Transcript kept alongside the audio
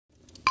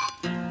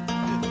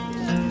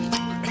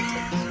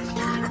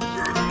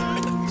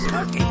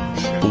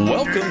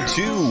Welcome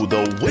to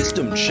the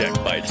Wisdom Check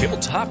by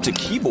Tabletop to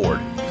Keyboard.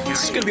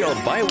 This is going to be our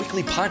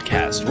bi-weekly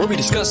podcast where we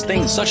discuss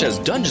things such as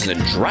Dungeons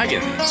and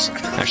Dragons.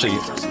 Actually,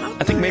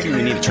 I think maybe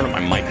we need to turn up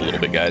my mic a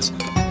little bit, guys.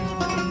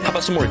 How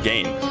about some more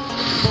game? More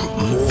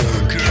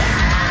game.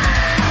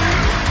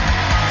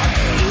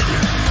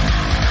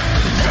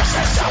 This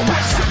is the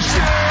Wisdom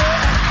Check.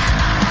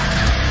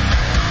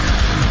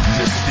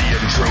 This is the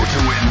intro to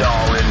end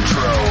all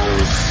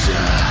intros.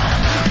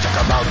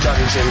 Talk about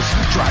Dungeons,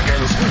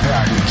 Dragons, and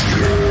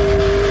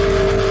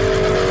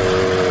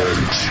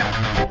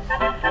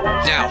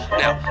Now,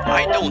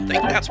 I don't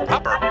think that's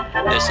proper.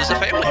 This is a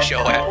family show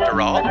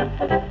after all.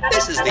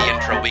 This is the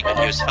intro we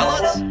can use,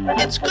 fellas.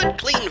 It's good,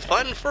 clean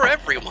fun for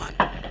everyone.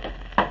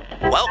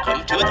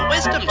 Welcome to the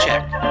Wisdom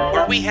Check,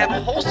 where we have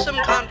wholesome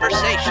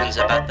conversations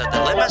about the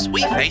dilemmas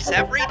we face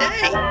every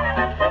day.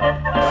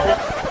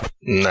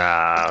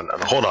 Nah,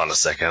 hold on a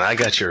second. I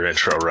got your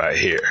intro right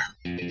here.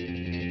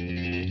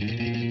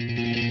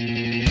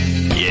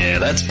 Yeah,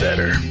 that's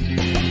better.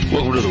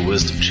 Welcome to the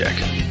Wisdom Check.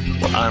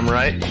 Well, I'm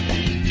right,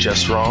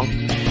 Jeff's wrong.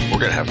 We're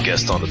gonna have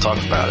guests on to talk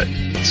about it.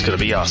 It's gonna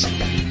be awesome,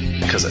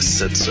 because I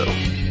said so.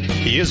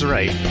 He is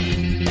right.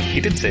 He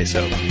did say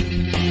so.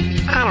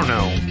 I don't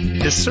know.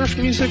 Is surf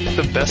music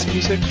the best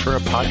music for a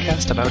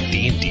podcast about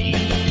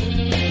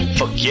D&D?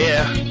 Fuck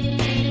yeah.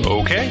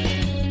 Okay.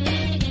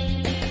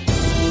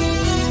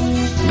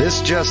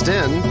 This just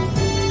in,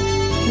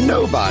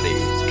 nobody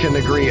can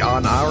agree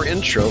on our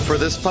intro for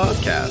this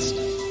podcast.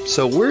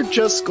 So we're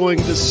just going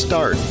to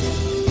start.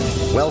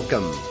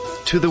 Welcome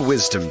to the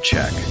Wisdom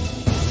Check.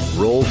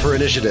 Roll for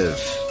initiative.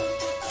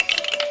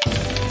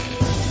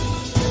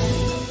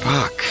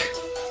 Fuck.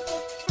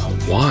 A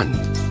 1.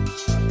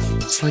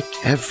 It's like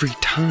every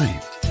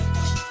time.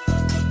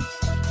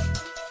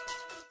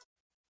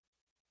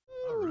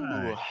 All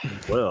right.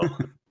 Well,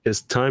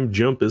 his time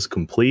jump is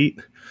complete.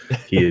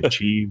 He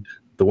achieved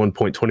the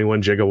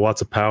 1.21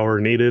 gigawatts of power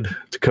needed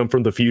to come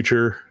from the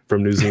future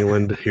from New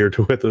Zealand here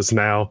to with us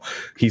now.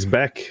 He's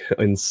back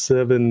in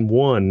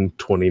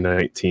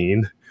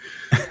 7/1/2019.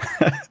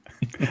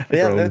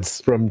 Yeah,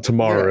 that's from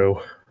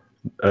tomorrow.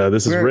 Yeah.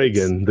 This is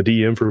Reagan, the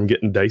DM from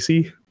Getting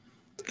Dicey.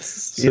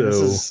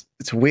 It's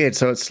weird.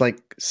 So it's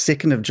like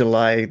 2nd of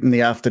July in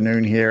the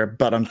afternoon here,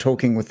 but I'm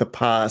talking with the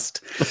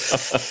past.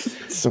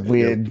 It's a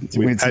weird,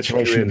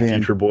 situation.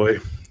 Future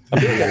boy. I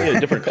feel like I need a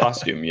different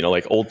costume,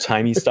 like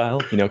old-timey style,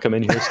 come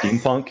in here,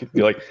 steampunk,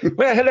 be like,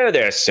 well, hello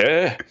there,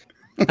 sir.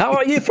 How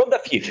are you from the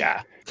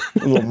future?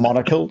 A little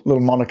monocle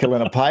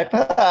and a pipe.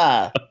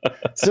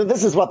 So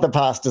this is what the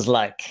past is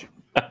like.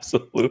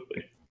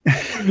 Absolutely.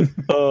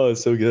 Oh,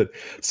 so good.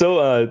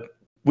 So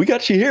we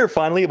got you here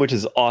finally, which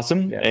is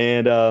awesome. Yeah.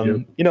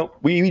 And,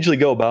 we usually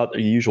go about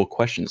the usual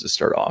questions to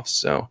start off.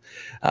 So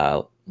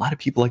a lot of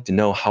people like to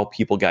know how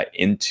people got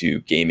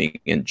into gaming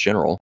in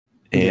general.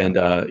 And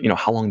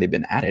how long they've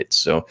been at it.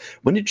 So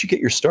when did you get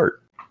your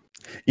start?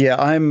 Yeah,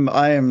 I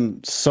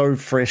am so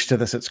fresh to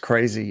this. It's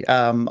crazy.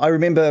 I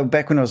remember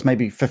back when I was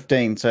maybe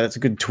 15, so it's a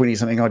good 20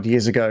 something odd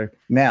years ago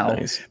now,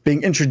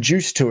 being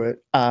introduced to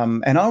it.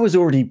 And I was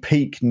already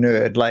peak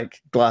nerd,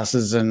 like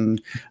glasses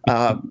and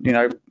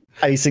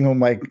acing all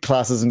my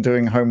classes and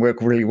doing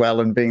homework really well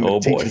and being the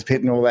teacher's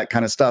pet and all that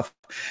kind of stuff.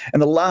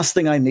 And the last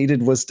thing I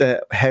needed was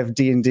to have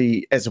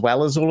D&D as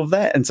well as all of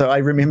that. And so I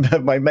remember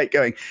my mate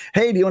going,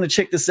 hey, do you want to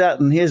check this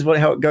out? And here's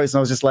how it goes. And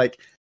I was just like,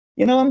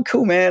 I'm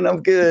cool, man.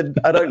 I'm good.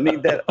 I don't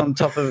need that on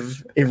top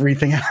of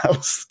everything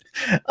else.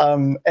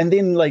 And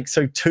then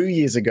 2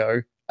 years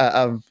ago,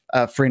 a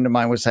friend of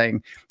mine was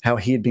saying how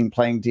he had been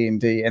playing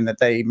D&D and that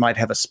they might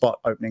have a spot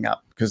opening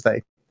up because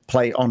they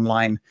play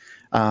online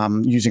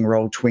using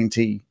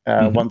Roll20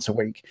 once a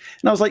week.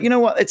 And I was like, you know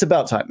what? It's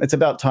about time. It's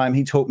about time.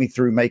 He taught me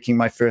through making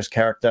my first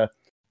character.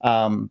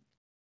 And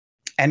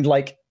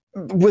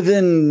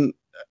within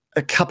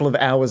a couple of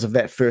hours of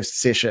that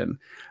first session,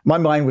 my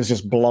mind was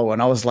just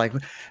blown. I was like,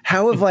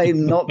 how have I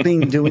not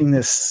been doing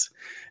this?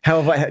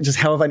 How have I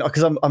not?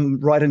 Because I'm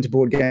right into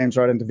board games,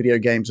 right into video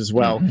games as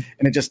well. Mm-hmm.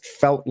 And it just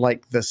felt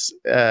like this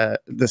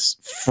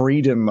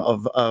freedom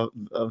of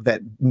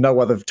that no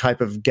other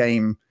type of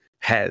game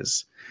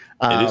has.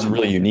 It is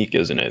really unique,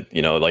 isn't it?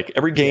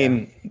 Every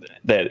game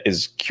that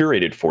is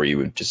curated for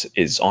you just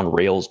is on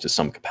rails to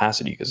some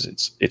capacity because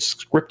it's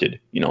scripted.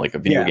 Like a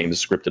video game is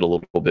scripted a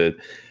little bit.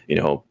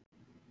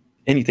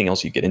 Anything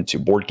else you get into,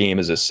 board game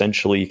is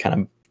essentially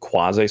kind of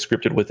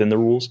quasi-scripted within the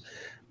rules.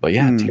 But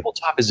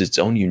tabletop is its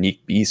own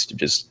unique beast of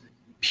just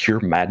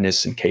pure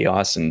madness and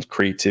chaos and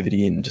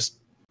creativity and just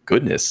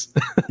goodness.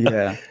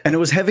 Yeah, and it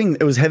was having a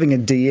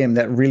DM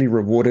that really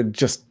rewarded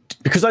just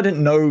because I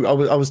didn't know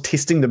I was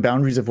testing the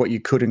boundaries of what you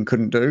could and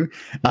couldn't do,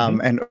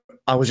 and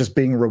I was just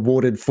being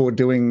rewarded for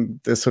doing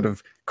the sort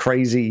of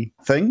crazy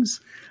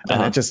things,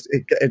 and it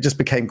just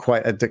became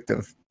quite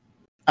addictive.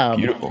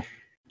 Beautiful.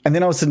 And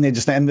then I was sitting there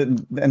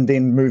and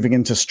then moving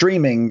into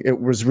streaming,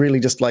 it was really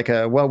just like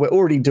we're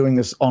already doing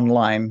this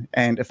online.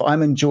 And if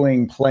I'm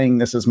enjoying playing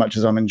this as much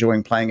as I'm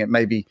enjoying playing it,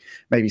 maybe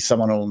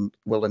someone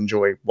will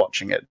enjoy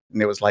watching it. And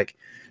there was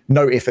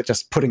no effort,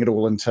 just putting it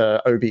all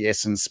into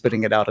OBS and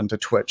spitting it out into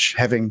Twitch,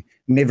 having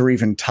never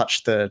even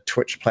touched the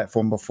Twitch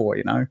platform before,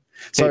 you know.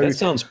 So hey, that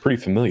sounds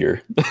pretty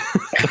familiar.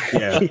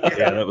 yeah,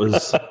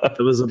 that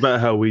was about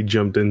how we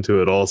jumped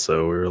into it.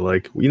 Also, we were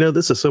like, you know,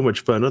 this is so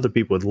much fun. Other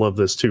people would love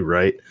this too,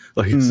 right?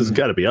 Like, this has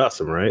got to be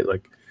awesome, right?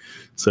 Like,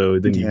 so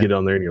then you get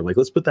on there and you're like,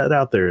 let's put that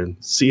out there and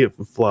see if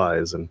it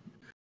flies. And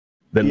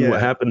then what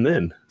happened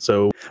then?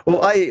 So,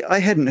 well, I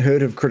hadn't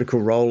heard of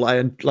Critical Role. I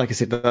had, like I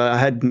said, I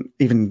hadn't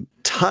even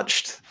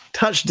touched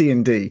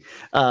D&D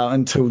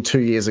until 2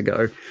 years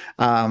ago.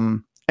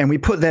 And we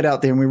put that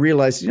out there and we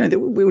realized, you know, that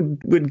we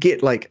would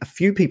get like a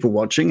few people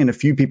watching and a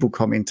few people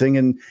commenting.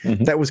 And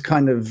that was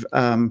kind of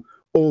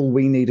all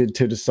we needed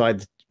to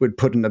decide would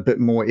put in a bit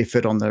more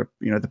effort on the,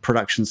 you know, the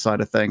production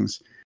side of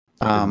things.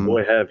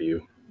 Boy, have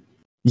you.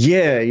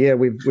 Yeah,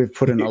 we've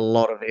put in a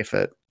lot of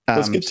effort.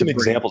 Let's give some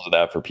examples of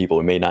that for people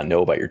who may not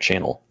know about your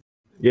channel.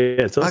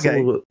 Yeah, tell us a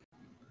little bit,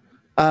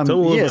 tell a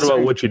little bit about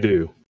what you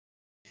do.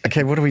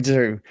 Okay, what do we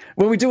do?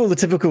 Well, we do all the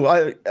typical.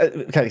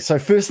 Okay, so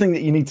first thing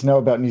that you need to know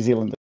about New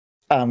Zealand,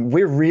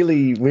 we're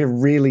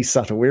really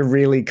subtle. We're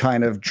really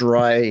kind of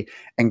dry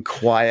and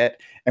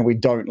quiet, and we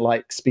don't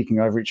like speaking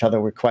over each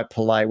other. We're quite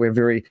polite. We're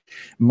very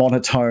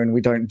monotone.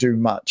 We don't do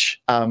much.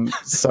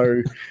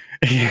 So.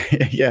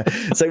 Yeah.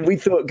 So we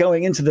thought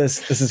going into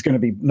this is going to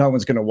be, no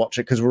one's going to watch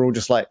it because we're all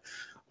just like,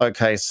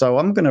 okay, so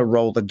I'm going to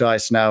roll the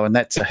dice now, and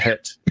that's a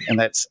hit, and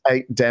that's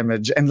 8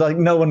 damage, and like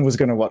no one was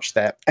going to watch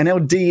that. And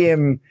our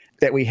DM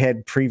that we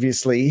had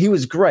previously, he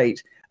was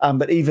great,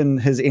 but even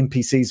his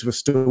NPCs were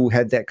still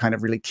had that kind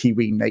of really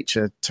Kiwi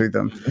nature to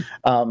them.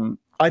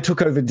 I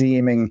took over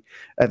DMing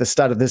at the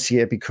start of this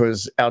year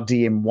because our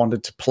DM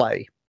wanted to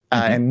play.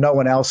 And no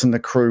one else in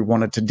the crew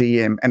wanted to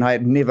DM. And I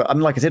had never,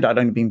 like I said, I'd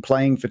only been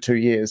playing for 2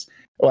 years.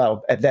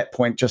 Well, at that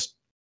point, just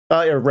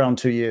around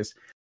 2 years.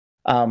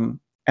 And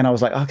I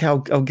was like, okay,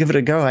 I'll give it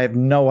a go. I have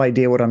no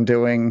idea what I'm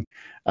doing.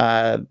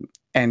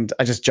 And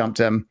I just jumped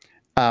in.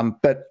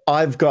 But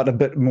I've got a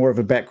bit more of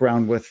a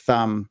background with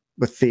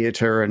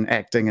theater and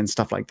acting and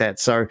stuff like that.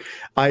 So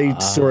I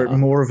saw it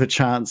more of a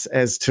chance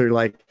as to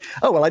like,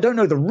 oh, well, I don't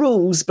know the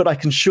rules, but I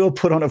can sure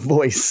put on a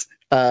voice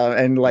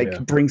and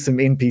like bring some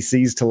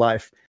NPCs to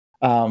life.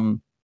 And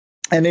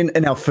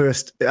in our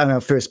first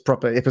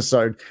proper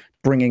episode,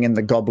 bringing in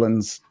the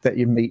goblins that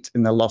you meet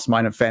in the Lost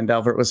Mine of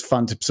Fandalver, it was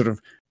fun to sort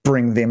of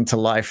bring them to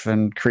life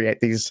and create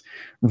these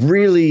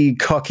really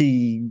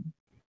cocky,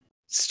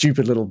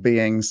 stupid little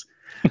beings.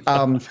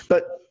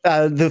 But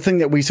the thing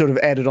that we sort of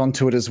added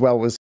onto it as well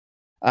was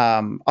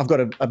I've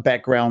got a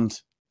background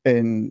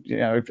in, you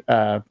know,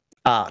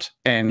 art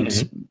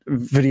and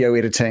video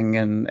editing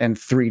and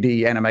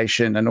 3D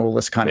animation and all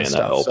this kind of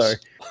stuff. So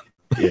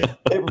yeah,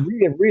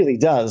 it really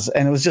does.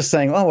 And it was just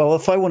saying, oh, well,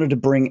 if I wanted to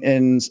bring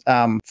in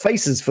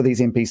faces for these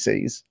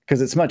NPCs,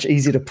 because it's much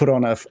easier to put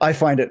on I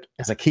find it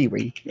as a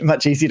Kiwi,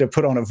 much easier to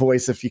put on a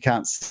voice if you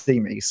can't see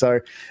me.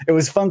 So it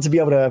was fun to be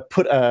able to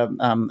put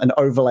an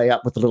overlay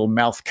up with a little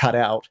mouth cut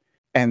out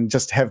and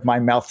just have my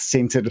mouth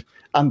centered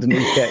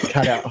underneath that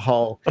cutout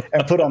hole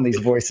and put on these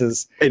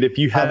voices. And if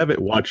you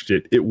haven't watched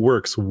it, it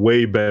works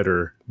way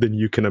better than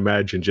you can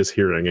imagine just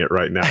hearing it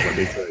right now. Let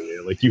me tell you.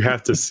 Like, you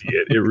have to see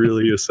it. It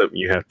really is something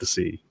you have to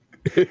see.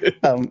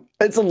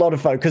 It's a lot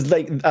of fun because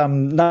like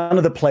none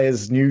of the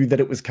players knew that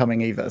it was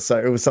coming either. So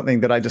it was something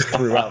that I just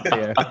threw out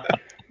there.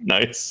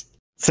 Nice.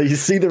 So you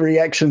see the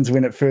reactions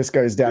when it first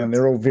goes down, and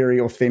they're all very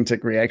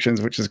authentic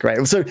reactions, which is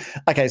great. So,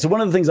 okay, so one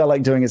of the things I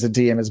like doing as a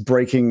DM is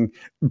breaking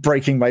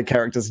my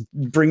characters,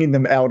 bringing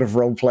them out of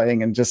role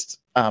playing, and just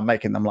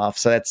making them laugh.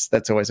 So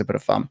that's always a bit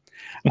of fun.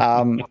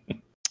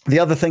 The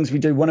other things we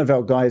do, one of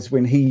our guys,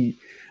 when he,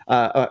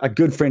 a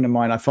good friend of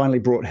mine, I finally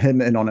brought him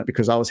in on it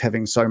because I was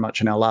having so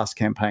much in our last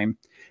campaign,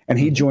 and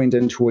he joined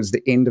in towards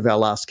the end of our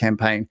last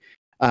campaign.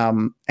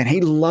 And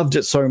he loved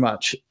it so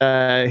much.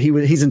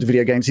 He's into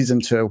video games. He's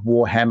into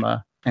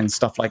Warhammer and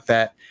stuff like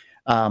that.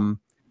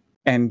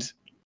 And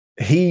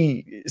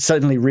he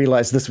suddenly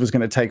realized this was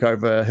going to take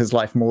over his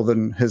life more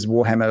than his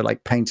Warhammer,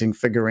 like painting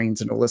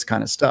figurines and all this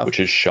kind of stuff. Which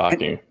is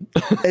shocking.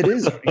 It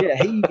is. Yeah,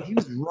 he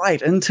was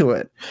right into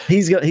it.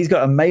 He's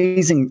got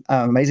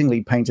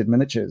amazingly painted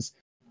miniatures.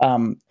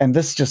 And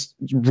this just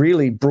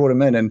really brought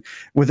him in. And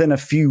within a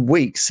few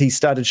weeks, he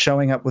started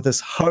showing up with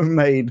this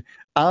homemade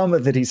armor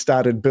that he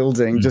started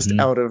building just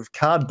out of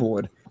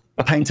cardboard.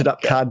 Painted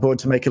up cardboard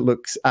to make it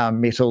look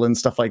metal and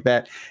stuff like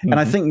that. And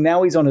I think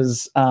now he's on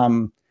his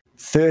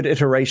third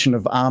iteration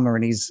of armor,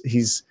 and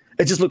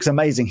it just looks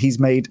amazing. He's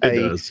made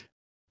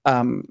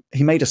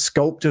he made a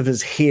sculpt of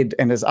his head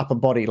and his upper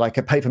body, like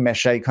a paper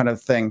mache kind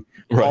of thing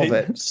of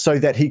it, so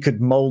that he could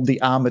mold the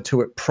armor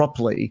to it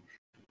properly.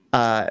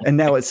 And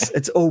now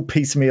it's all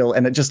piecemeal,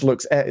 and it just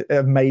looks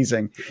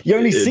amazing. You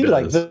only see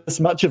like this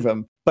much of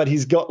him, but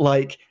he's got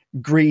like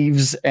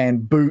greaves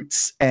and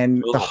boots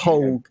and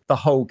the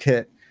whole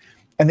kit.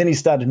 And then he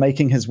started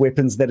making his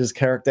weapons that his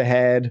character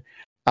had.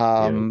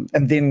 And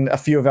then a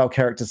few of our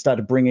characters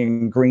started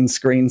bringing green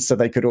screens so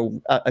they could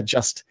all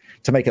adjust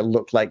to make it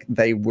look like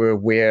they were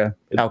where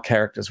our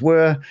characters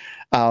were.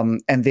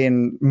 And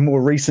then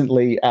more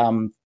recently,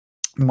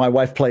 my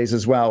wife plays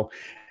as well.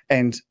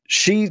 and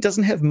she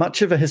doesn't have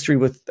much of a history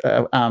with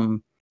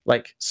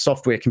like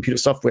software, computer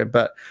software,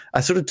 but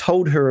I sort of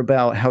told her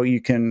about how you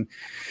can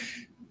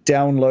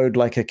download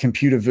like a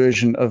computer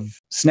version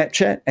of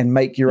Snapchat and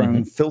make your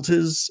own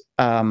filters.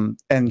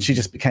 And she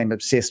just became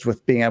obsessed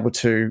with being able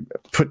to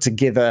put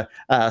together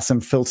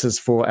some filters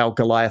for our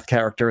Goliath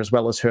character as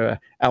well as her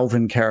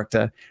Alvin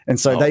character. And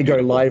so they go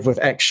live with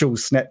actual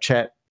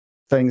Snapchat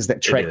things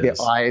that track their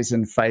eyes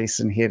and face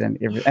and head and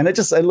everything. And it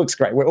looks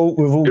great. We've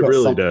all got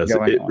really something does.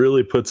 going It on.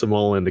 really puts them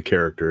all into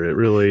character. It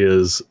really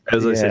is.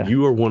 As I said,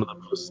 you are one of the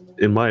most,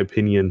 in my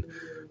opinion,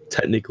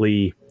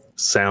 technically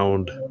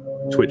sound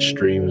Twitch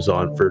streams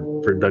on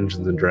for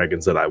Dungeons and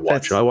Dragons that I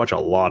watch. I watch a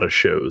lot of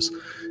shows,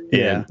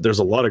 and there's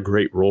a lot of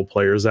great role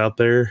players out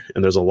there,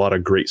 and there's a lot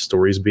of great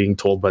stories being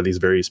told by these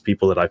various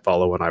people that I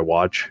follow and I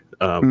watch.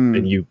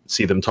 And you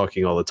see them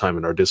talking all the time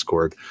in our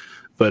Discord,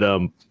 but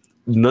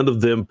none of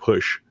them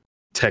push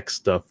tech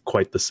stuff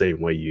quite the same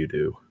way you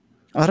do.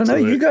 I don't know.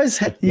 You guys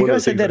had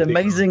that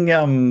amazing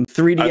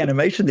 3D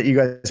animation that you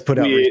guys put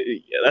out.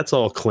 Yeah, that's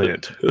all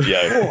Clint.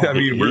 Yeah, I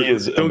mean, he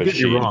is don't get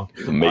me wrong.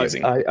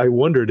 Amazing. I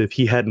wondered if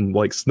he hadn't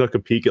like snuck a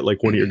peek at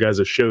like one of your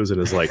guys' shows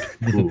and is like,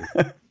 ooh,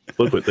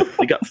 look what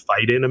they got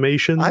fight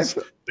animations.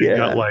 They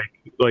got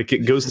like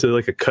it goes to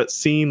like a cut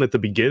scene at the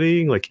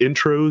beginning, like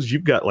intros.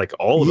 You've got like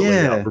all of the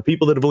layout for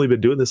people that have only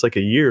been doing this like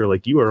a year.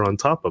 Like you are on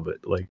top of it.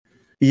 Like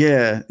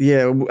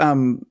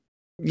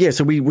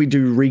so we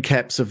do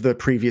recaps of the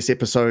previous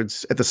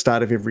episodes at the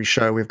start of every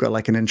show. We've got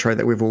like an intro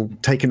that we've all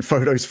taken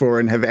photos for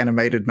and have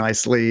animated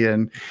nicely.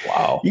 And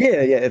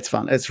it's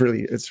fun. It's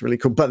really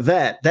cool. But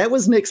that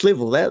was next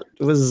level. That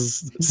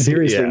was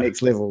seriously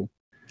next level.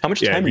 How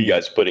much time are you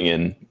guys putting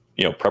in,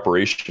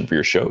 preparation for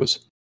your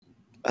shows?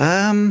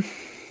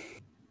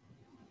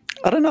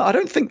 I don't know. I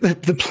don't think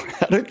that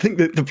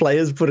the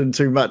players put in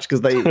too much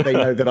because they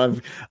know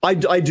that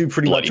I do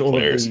pretty much all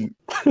of the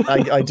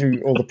I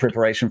do all the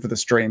preparation for the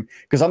stream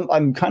because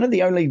I'm kind of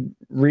the only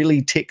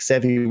really tech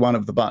savvy one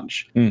of the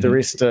bunch. The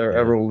rest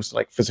are all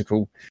like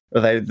physical.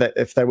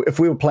 If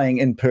we were playing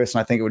in person,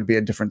 I think it would be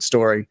a different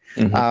story.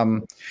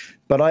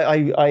 But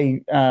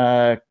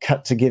I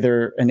cut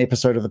together an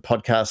episode of the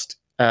podcast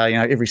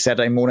every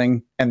Saturday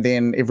morning, and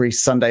then every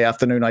Sunday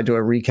afternoon I do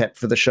a recap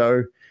for the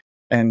show.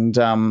 And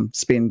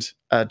spend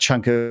a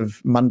chunk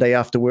of Monday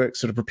after work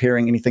sort of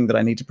preparing anything that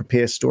I need to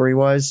prepare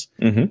story-wise.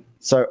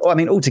 So, I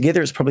mean, altogether,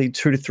 it's probably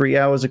 2 to 3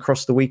 hours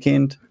across the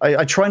weekend.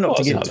 I try not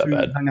to get too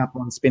hung up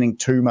on spending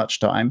too much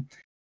time.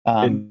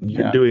 And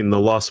you're doing the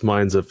Lost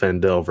Mines of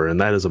Phandelver,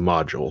 and that is a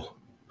module.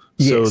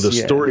 So the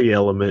story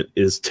element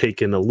is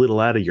taken a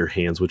little out of your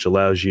hands, which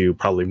allows you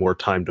probably more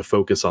time to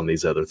focus on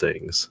these other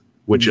things.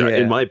 Which,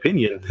 in my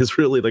opinion, is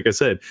really, like I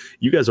said,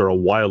 you guys are a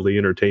wildly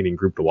entertaining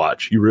group to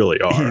watch. You really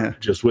are.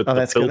 Just with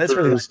the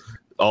filters,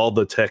 all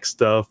the tech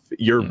stuff,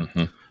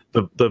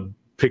 the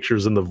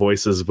pictures and the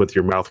voices with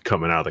your mouth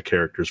coming out of the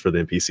characters for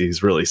the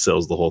NPCs really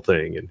sells the whole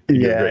thing. And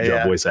you do a great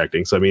job voice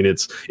acting. So, I mean,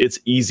 it's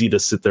easy to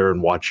sit there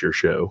and watch your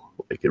show.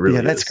 Like it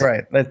really that's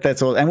great.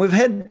 That's all. And we've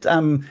had,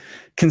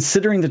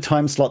 considering the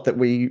time slot that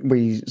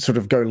we sort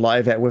of go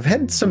live at, we've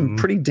had some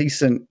pretty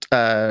decent,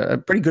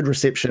 pretty good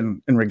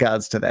reception in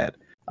regards to that.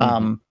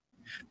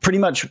 Pretty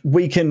much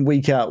week in,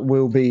 week out,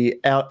 we'll be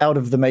out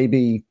of the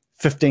maybe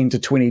 15 to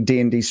 20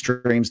 D&D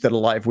streams that are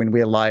live when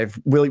we're live.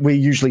 We're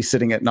usually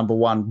sitting at number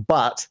one,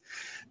 but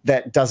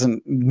that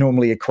doesn't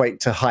normally equate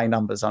to high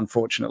numbers,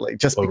 unfortunately,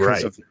 just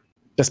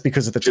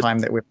because of the time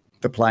that we're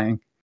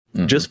playing.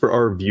 Just for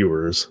our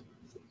viewers,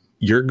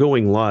 you're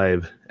going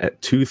live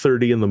at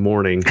 2:30 in the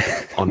morning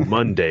on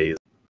Mondays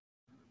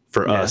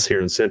for us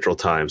here in Central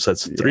Time. So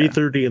that's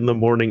 3:30 in the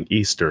morning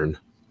Eastern.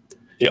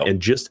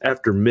 And just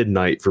after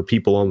midnight for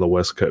people on the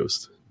West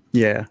Coast.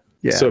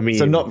 So I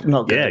mean,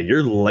 not good.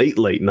 You're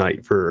late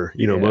night for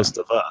most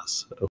of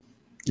us. So.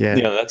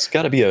 That's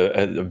got to be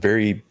a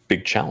very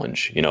big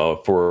challenge,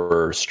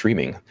 for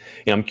streaming.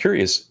 I'm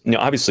curious.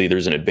 Obviously,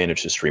 there's an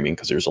advantage to streaming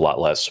because there's a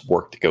lot less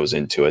work that goes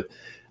into it.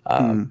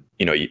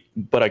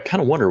 But I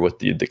kind of wonder with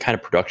the kind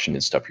of production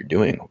and stuff you're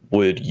doing,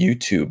 would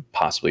YouTube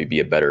possibly be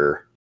a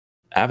better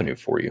avenue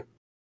for you?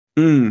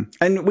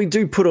 And we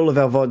do put all of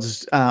our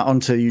VODs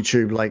onto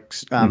YouTube like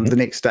the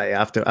next day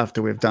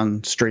after we've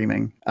done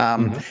streaming.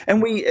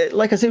 And we,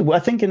 like I said, I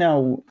think in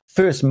our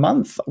first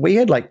month we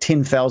had like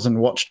 10,000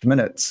 watched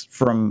minutes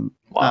from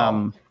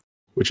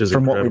which is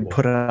from incredible. what we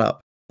put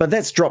up. But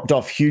that's dropped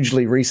off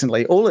hugely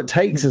recently. All it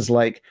takes is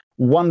like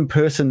one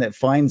person that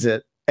finds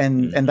it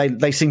and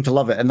they seem to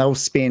love it, and they'll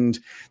spend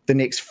the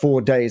next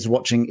 4 days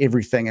watching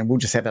everything, and we'll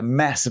just have a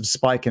massive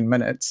spike in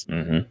minutes.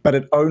 But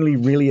it only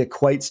really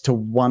equates to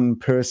one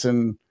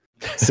person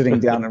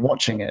sitting down and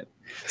watching it.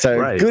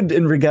 So good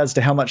in regards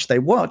to how much they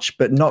watch,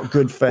 but not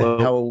good for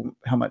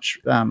how much.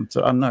 So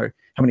I don't know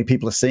how many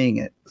people are seeing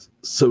it.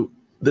 So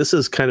this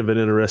is kind of an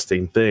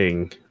interesting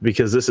thing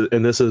because this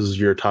is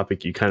your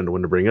topic you kind of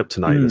want to bring up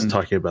tonight is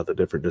talking about the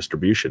different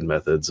distribution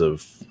methods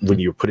of when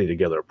you're putting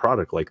together a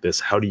product like this,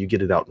 how do you get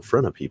it out in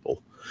front of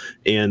people?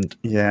 And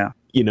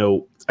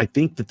I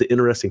think that the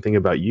interesting thing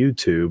about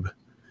YouTube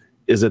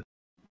is that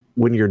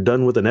when you're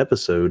done with an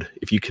episode,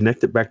 if you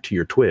connect it back to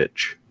your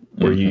Twitch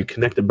or you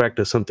connect it back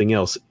to something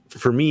else,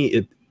 for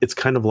me, it's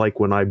kind of like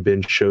when I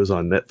binge shows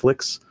on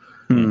Netflix.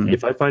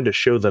 If I find a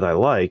show that I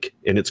like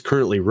and it's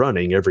currently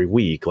running every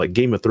week, like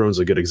Game of Thrones is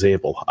a good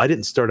example. I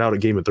didn't start out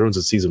at Game of Thrones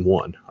in season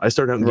 1. I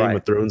started out in Game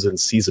of Thrones in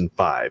season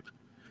 5.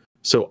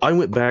 So I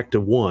went back to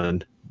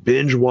 1,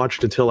 binge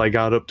watched until I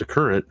got up to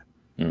current.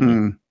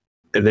 And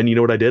then you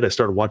know what I did? I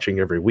started watching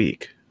every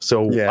week.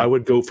 So I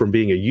would go from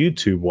being a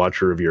YouTube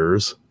watcher of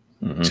yours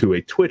to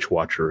a Twitch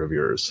watcher of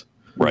yours.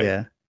 Right.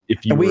 Yeah.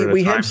 If you were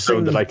in a time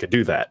zone that I could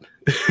do that.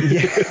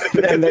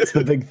 And that's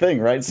the big thing,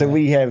 right? So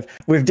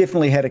we've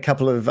definitely had a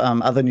couple of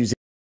other New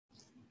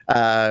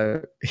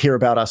Zealanders hear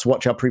about us,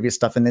 watch our previous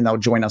stuff, and then they'll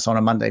join us on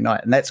a Monday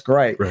night, and that's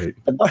great. Right.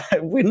 But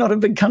we're not a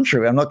big country.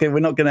 We're not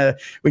gonna.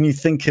 When you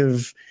think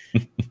of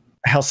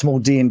how small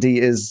D&D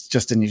is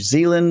just in New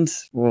Zealand,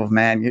 well,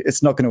 man,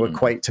 it's not going to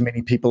equate to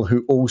many people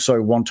who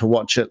also want to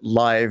watch it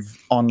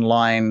live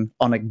online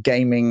on a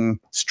gaming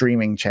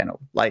streaming channel.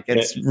 Like,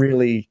 it's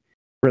really,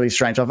 really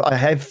strange. I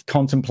have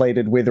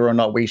contemplated whether or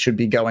not we should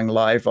be going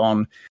live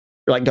on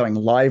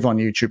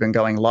YouTube and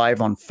going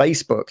live on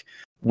Facebook,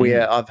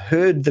 where I've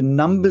heard the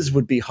numbers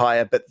would be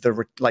higher, but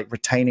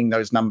retaining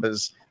those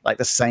numbers, like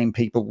the same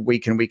people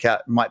week in, week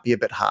out, might be a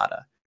bit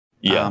harder.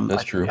 Yeah,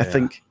 that's true.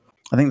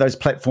 I think those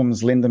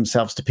platforms lend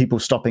themselves to people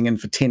stopping in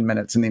for 10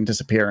 minutes and then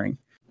disappearing.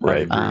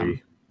 Right.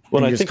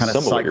 Well, I think some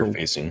of what you're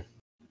facing,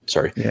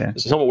 some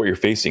of what you're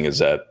facing is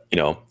that,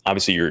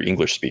 obviously you're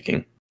English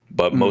speaking,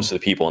 but most of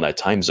the people in that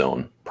time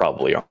zone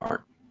probably aren't. I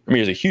mean,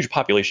 there's a huge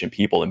population of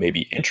people that may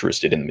be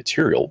interested in the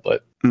material,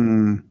 but,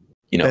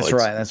 that's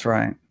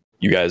right.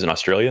 You guys in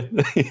Australia,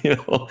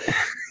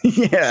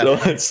 Yeah. So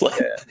it's like,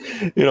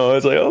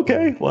 it's like,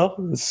 okay, well,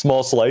 a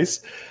small slice.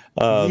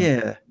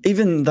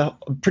 Even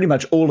pretty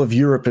much all of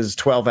Europe is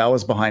 12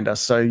 hours behind us.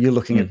 So you're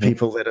looking at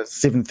people that are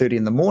 7:30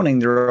 in the morning.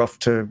 They're off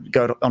to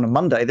go on a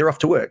Monday. They're off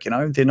to work.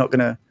 They're not going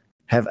to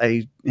have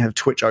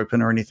Twitch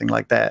open or anything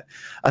like that.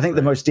 I think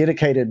the most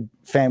dedicated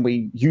fan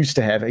we used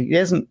to have,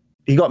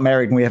 he got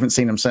married and we haven't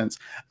seen him since.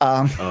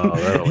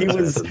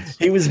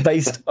 He was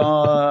based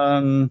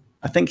on,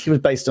 I think he was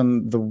based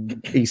on the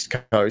East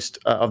Coast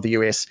of the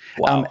US.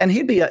 Wow. And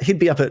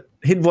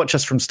he'd watch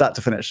us from start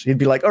to finish. He'd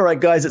be like, all right,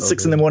 guys, it's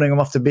 6 in the morning, I'm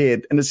off to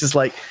bed. And it's just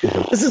like,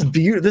 this is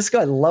beautiful. This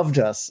guy loved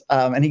us.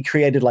 And he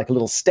created like a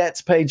little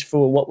stats page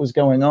for what was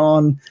going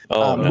on.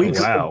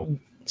 Wow.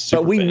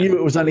 But we knew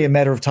it was only a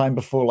matter of time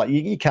before, like,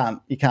 you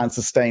can't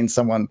sustain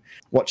someone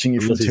watching you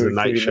from 2 or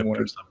 3 in the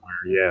morning.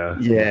 Somewhere.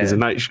 Yeah. He's a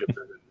night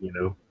shifter.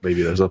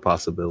 Maybe there's a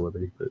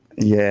possibility. But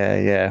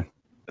yeah.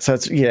 So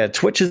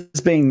Twitch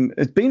it's been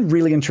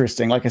really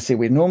interesting. Like I said,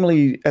 we're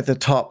normally at the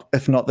top,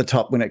 if not the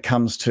top, when it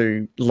comes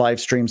to live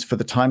streams for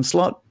the time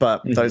slot,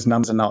 but those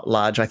numbers are not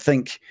large. I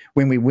think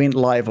when we went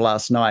live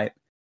last night,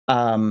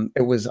 I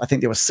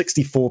think there were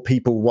 64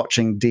 people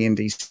watching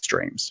D&D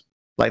streams.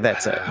 Like,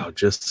 that's it. Wow,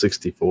 just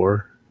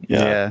 64.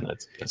 Yeah.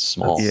 That's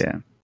small. Yeah.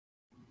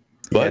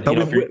 But,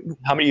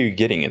 how many are you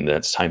getting in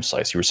that time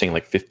slice? You were saying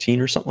like 15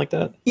 or something like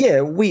that?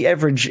 Yeah, we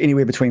average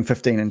anywhere between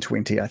 15 and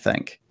 20, I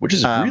think. Which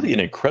is really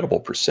an incredible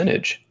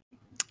percentage.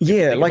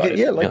 Yeah,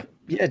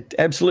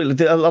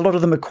 absolutely. A lot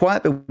of them are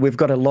quiet, but we've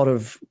got a lot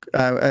of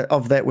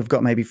that. We've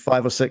got maybe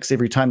 5 or 6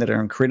 every time that are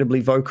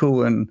incredibly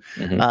vocal and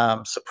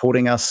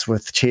supporting us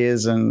with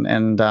cheers.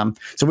 And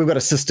so we've got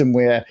a system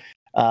where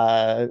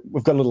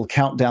we've got a little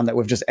countdown that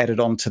we've just added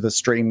onto the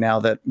stream now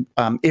that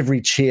every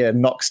cheer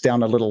knocks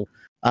down a little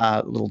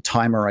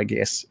timer, I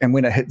guess. And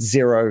when it hits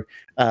 0,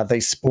 they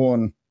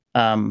spawn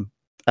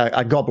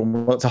a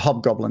goblin. Well, it's a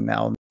hobgoblin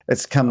now.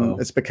 It's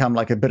become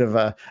like a bit of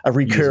a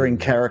recurring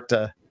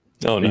character.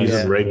 Oh, nice.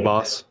 Yeah. Raid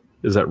boss?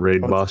 Is that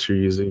raid boss you're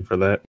using for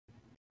that?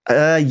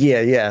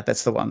 Yeah,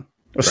 that's the one.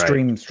 Or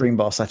stream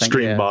boss, I think.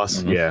 Stream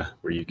boss, where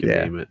you can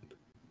name it.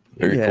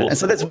 Very cool. And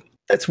so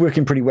that's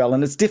working pretty well,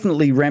 and it's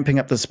definitely ramping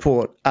up the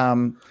support.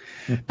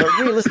 But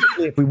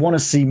realistically, if we want to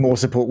see more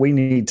support, we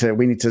need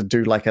to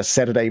do like a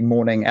Saturday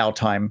morning our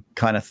time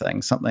kind of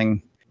thing,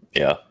 something.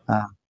 Yeah.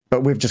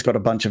 But we've just got a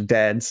bunch of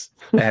dads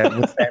with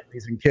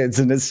families and kids,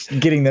 and it's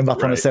getting them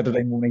up on a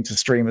Saturday morning to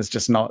stream is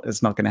just not.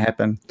 It's not going to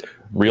happen.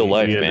 Real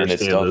life, man.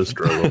 It's tough. Those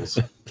struggles.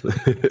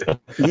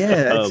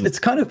 It's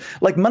kind of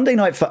like Monday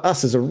night for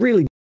us is a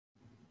really,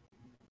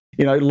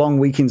 long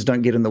weekends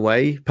don't get in the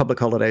way, public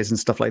holidays and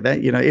stuff like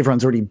that.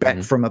 Everyone's already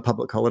back from a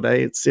public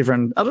holiday. It's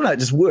everyone. I don't know. It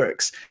just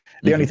works.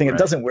 The only thing it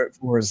doesn't work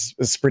for is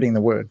spreading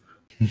the word.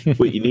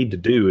 What you need to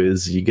do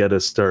is you got to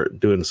start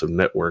doing some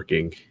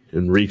networking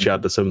and reach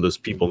out to some of those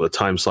people in the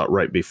time slot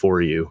right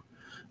before you.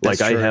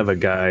 Like, I have a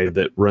guy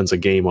that runs a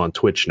game on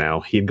Twitch now.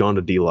 He'd gone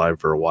to D Live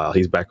for a while.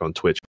 He's back on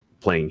Twitch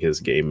playing his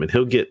game, and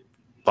he'll get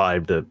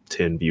 5 to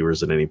 10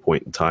 viewers at any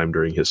point in time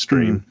during his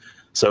stream.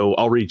 So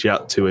I'll reach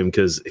out to him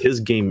because his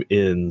game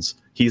ends.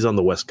 He's on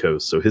the West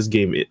Coast, so his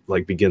game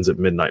begins at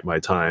midnight my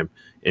time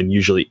and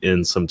usually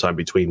ends sometime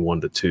between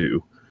 1 to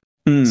 2.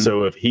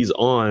 So if he's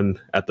on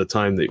at the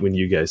time that when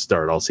you guys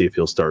start, I'll see if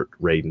he'll start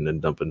raiding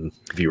and dumping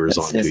viewers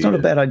on. It's not a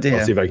bad idea.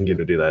 I'll see if I can get him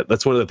to do that.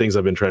 That's one of the things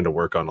I've been trying to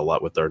work on a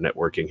lot with our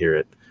networking here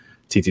at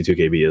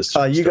TT2KB is.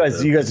 You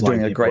guys are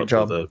doing a great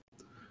job.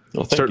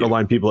 Starting to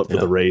line people up for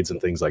the raids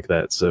and things like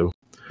that. So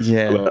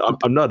yeah,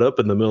 I'm not up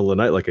in the middle of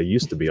the night like I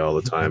used to be all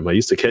the time. I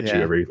used to catch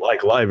you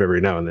live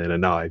every now and then,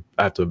 and now I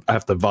have to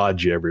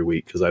VOD you every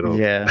week because I don't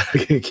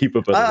keep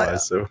up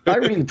otherwise. So I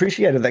really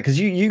appreciated that because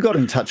you got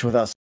in touch with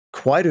us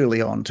quite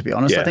early on. To be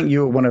honest, I think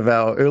you were one of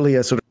our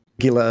earlier sort of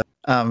regular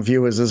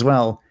viewers as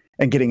well,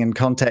 and getting in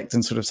contact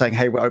and sort of saying,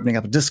 "Hey, we're opening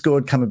up a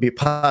Discord. Come and be a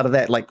part of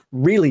that." Like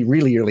really,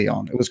 really early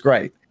on, it was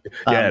great.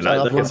 Yeah, and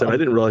like I said, I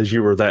didn't realize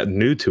you were that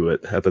new to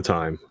it at the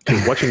time.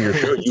 Because watching your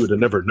show, you would have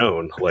never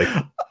known. Like,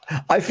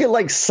 I feel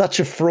like such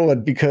a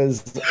fraud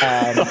because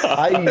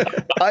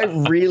I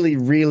really,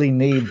 really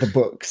need the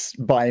books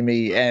by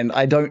me, and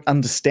I don't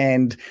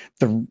understand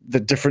the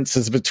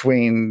differences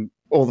between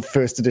all the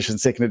first edition,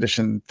 second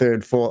edition,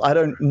 third, fourth. I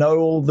don't know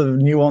all the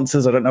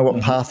nuances. I don't know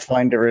what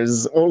Pathfinder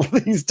is. All of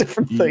these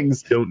different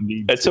things. Don't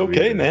need. It's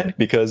okay, man,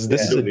 because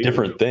this is a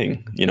different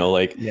thing. You know,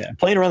 like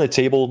playing around the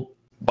table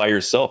by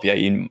yourself,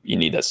 you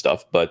need that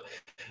stuff. But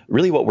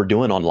really what we're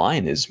doing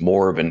online is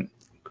more of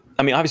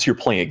I mean, obviously you're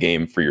playing a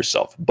game for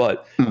yourself,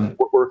 but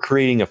we're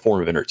creating a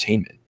form of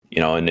entertainment, you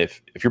know, and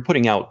if you're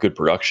putting out good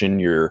production,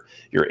 you're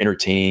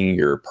entertaining,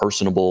 you're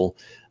personable,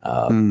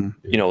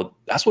 you know,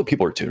 that's what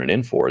people are tuning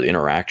in for, the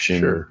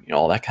interaction, you know,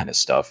 all that kind of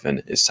stuff.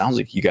 And it sounds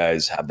like you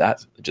guys have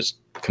that just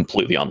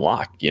completely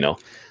unlocked, you know?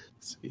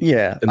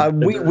 Yeah,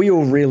 we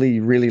all really,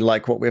 really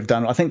like what we've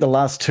done. I think the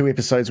last 2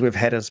 episodes we've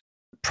had is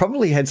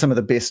probably had some of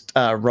the best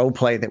role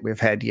play that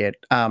we've had yet.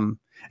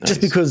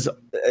 Just because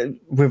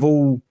we've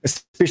all,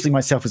 especially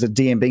myself as a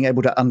DM, being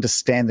able to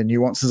understand the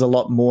nuances a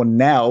lot more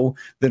now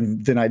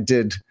than I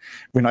did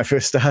when I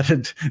first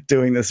started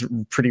doing this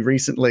pretty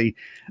recently.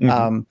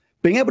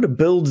 Being able to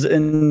build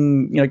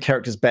in, you know,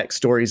 characters'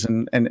 backstories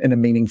and in a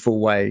meaningful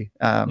way.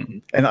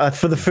 And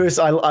for the first,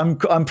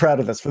 I'm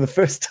proud of this. For the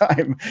first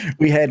time,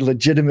 we had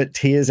legitimate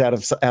tears out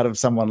of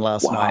someone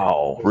last night.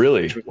 Wow,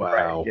 really?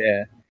 Wow.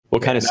 Yeah.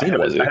 What kind of scene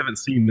was it? I haven't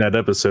seen that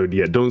episode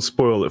yet. Don't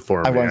spoil it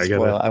for me. I won't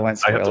spoil it.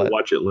 I have to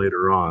watch it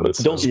later on. But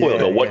don't spoil it.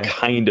 But what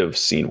kind of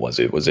scene was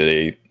it? Was it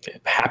a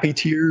happy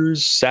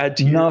tears, sad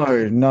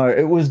tears? No.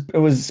 It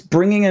was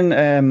bringing in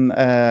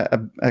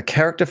a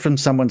character from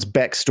someone's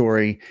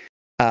backstory,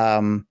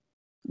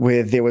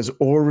 where there was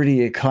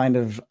already a kind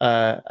of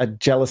a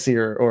jealousy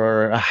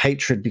or a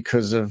hatred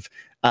because of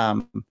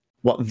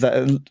what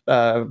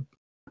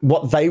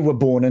they were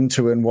born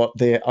into and what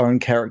their own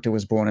character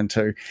was born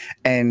into,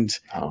 and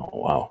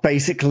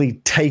basically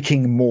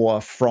taking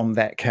more from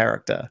that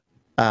character.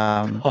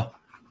 And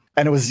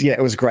it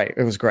was great.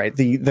 It was great.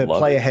 The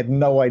player had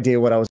no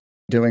idea what I was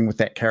doing with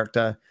that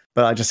character,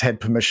 but I just had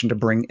permission to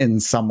bring in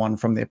someone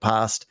from their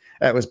past.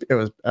 It was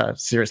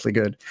seriously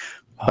good.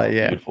 But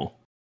yeah. Beautiful.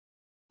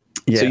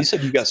 Yeah. So you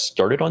said you got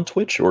started on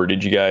Twitch, or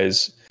did you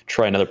guys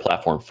try another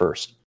platform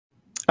first?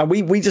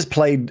 We just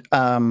played.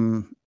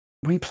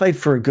 We played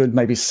for a good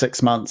maybe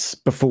 6 months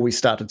before we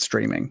started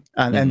streaming,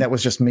 and that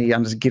was just me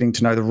getting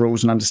to know the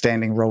rules and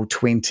understanding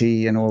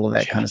Roll20 and all of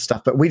that kind of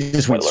stuff. But we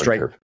just went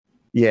straight.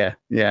 Yeah,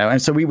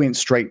 and so we went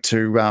straight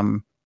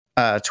to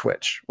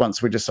Twitch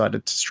once we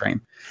decided to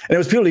stream, and it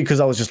was purely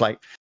because I was just like,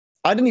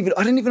 I didn't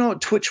even know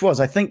what Twitch was.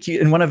 I think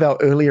in one of our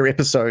earlier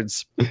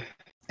episodes,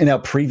 in our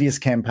previous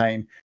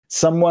campaign,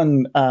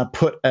 someone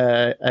put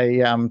a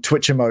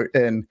Twitch emote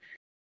in.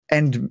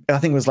 And I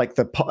think it was like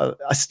the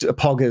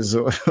poggers,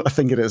 or I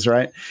think it is,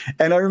 right?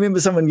 And I remember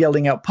someone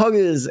yelling out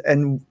poggers,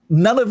 and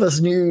none of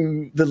us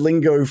knew the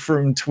lingo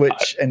from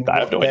Twitch. I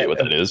have no idea what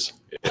that is.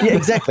 Yeah,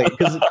 exactly.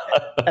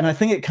 And I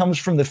think it comes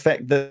from the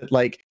fact that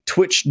like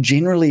Twitch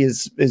generally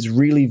is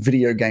really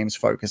video games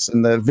focused,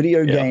 and the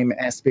video game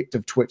aspect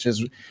of Twitch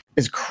is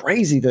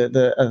crazy.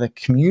 The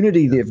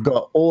community they've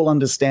got all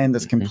understand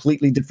this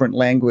completely different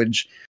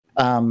language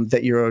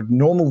that you're a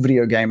normal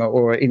video gamer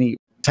or any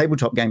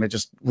tabletop gamer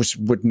just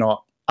would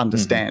not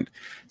understand.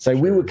 So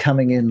we were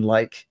coming in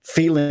like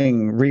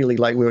feeling really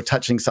like we were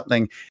touching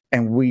something,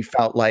 and we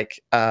felt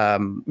like we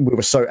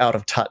were so out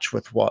of touch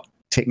with what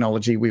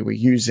technology we were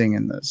using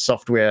and the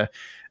software,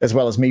 as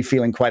well as me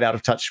feeling quite out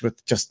of touch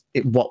with just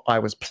what I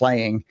was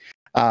playing.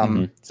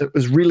 So it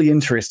was really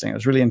interesting. It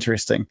was really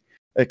interesting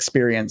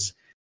experience,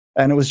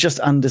 and it was just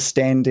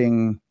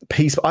understanding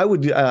piece.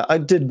 I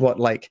did what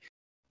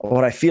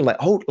I feel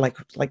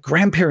like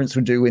grandparents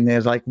would do when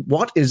they're like,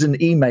 what is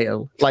an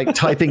email? Like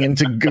typing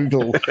into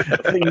Google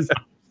things,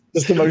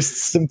 just the most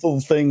simple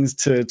things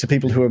to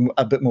people who are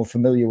a bit more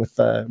familiar with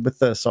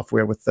the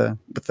software, with the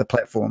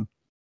platform.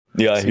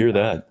 Yeah, I hear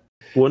that.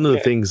 One of the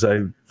things I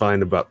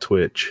find about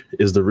Twitch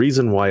is the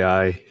reason why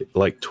I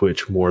like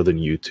Twitch more than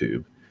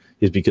YouTube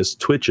is because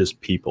Twitch is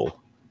people.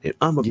 And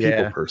I'm a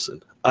people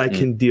person. I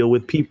can deal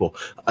with people.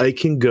 I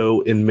can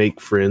go and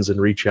make friends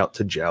and reach out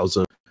to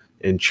Jowza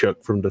and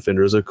Chuck from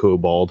Defenders of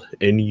Kobold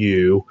and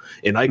you,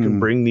 and I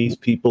can bring these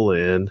people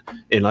in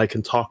and I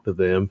can talk to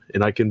them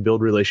and I can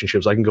build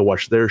relationships. I can go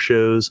watch their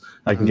shows.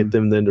 I can get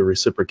them then to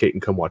reciprocate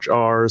and come watch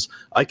ours.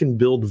 I can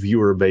build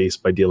viewer base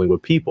by dealing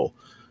with people.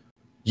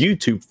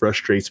 YouTube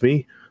frustrates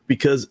me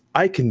because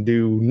I can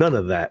do none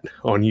of that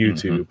on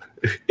YouTube.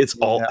 It's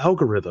all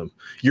algorithm.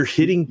 You're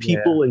hitting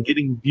people and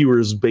getting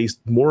viewers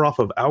based more off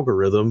of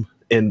algorithm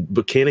and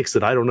mechanics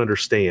that I don't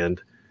understand.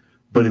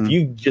 But if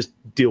you just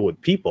deal with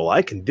people,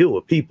 I can deal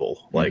with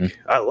people. Like,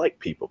 I like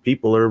people.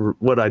 People are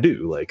what I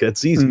do. Like,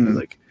 that's easy.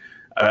 Like,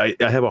 I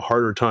have a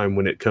harder time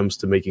when it comes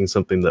to making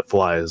something that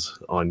flies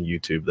on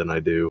YouTube than I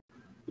do.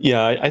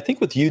 Yeah, I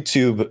think with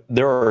YouTube,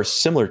 there are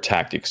similar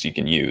tactics you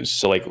can use.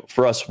 So like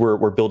for us,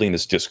 we're building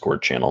this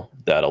Discord channel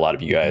that a lot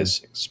of you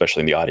guys, especially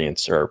in the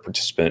audience, are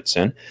participants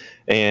in.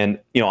 And,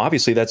 you know,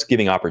 obviously that's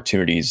giving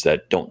opportunities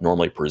that don't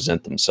normally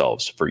present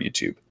themselves for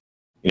YouTube,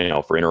 you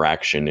know, for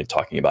interaction and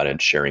talking about it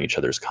and sharing each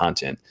other's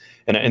content.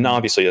 And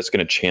obviously that's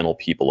going to channel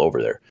people over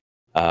there.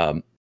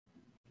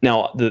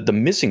 Now, the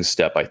missing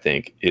step, I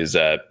think, is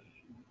that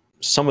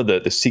some of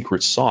the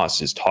secret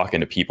sauce is talking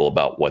to people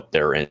about what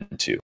they're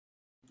into.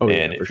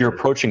 And if you're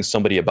approaching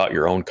somebody about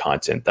your own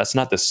content, that's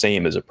not the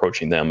same as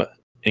approaching them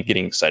and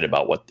getting excited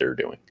about what they're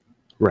doing.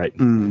 Right.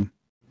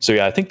 So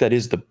yeah, I think that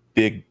is the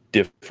big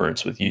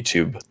difference with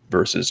YouTube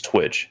versus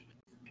Twitch.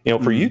 You know,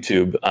 for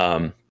YouTube,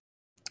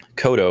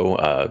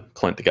 Kodo,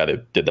 Clint, the guy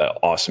that did that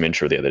awesome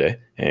intro the other day,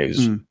 and he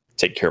was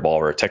taking care of all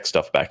of our tech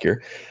stuff back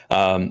here.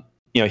 You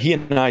know, he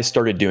and I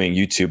started doing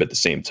YouTube at the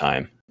same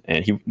time,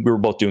 and we were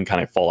both doing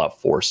kind of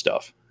Fallout 4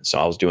 stuff. So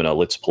I was doing a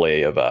Let's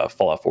Play of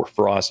Fallout 4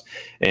 Frost,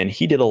 and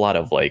he did a lot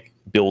of like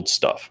build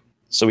stuff.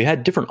 So we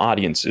had different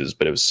audiences,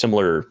 but it was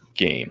similar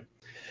game.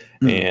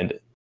 And,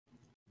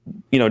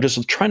 you know,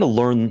 just trying to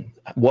learn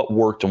what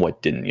worked and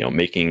what didn't, you know,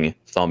 making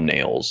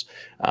thumbnails,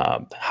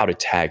 how to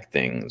tag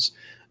things,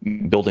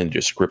 building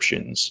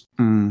descriptions.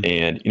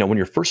 And, you know, when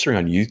you're first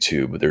starting on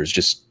YouTube, there's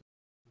just,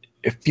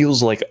 it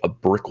feels like a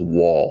brick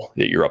wall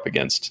that you're up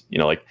against. You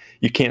know, like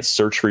you can't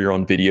search for your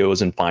own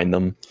videos and find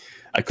them.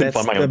 I couldn't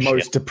find my own. That's the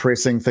most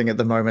depressing thing at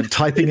the moment.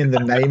 Typing in the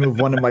name of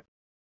one of my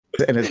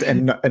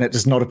and it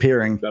just not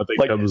appearing. Nothing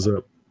like, comes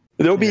up.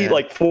 There'll be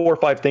like 4 or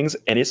 5 things,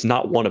 and it's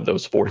not one of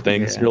those 4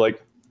 things. You're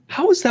like,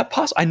 how is that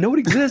possible? I know it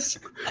exists.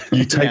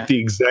 You type the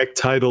exact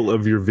title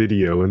of your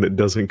video, and it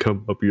doesn't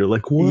come up. You're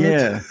like, what?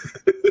 Yeah.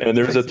 And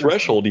there's a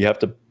threshold you have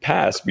to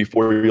pass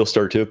before you'll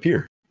start to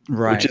appear.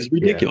 Right. Which is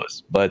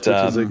ridiculous. But which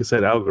is, like I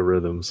said,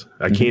 algorithms.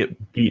 I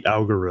can't beat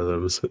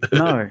algorithms.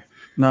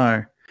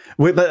 No.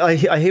 But I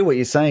hear what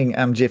you're saying,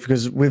 Jeff,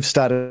 because we've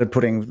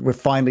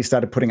finally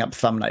started putting up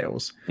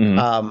thumbnails,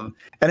 and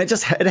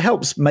it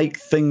helps make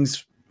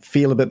things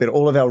feel a bit better.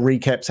 All of our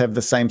recaps have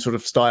the same sort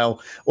of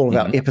style. All of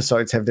our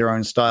episodes have their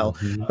own style.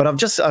 But I've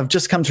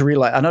just come to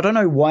realize, and I don't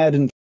know why I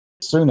didn't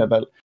sooner,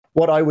 but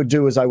what I would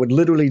do is I would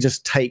literally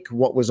just take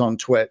what was on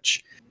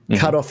Twitch,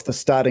 cut off the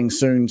starting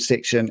soon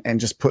section, and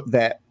just put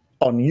that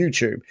on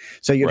YouTube.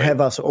 So you'd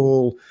have us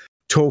all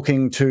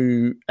talking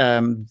to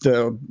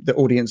the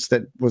audience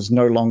that was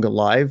no longer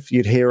live.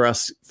 You'd hear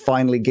us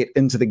finally get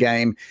into the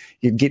game.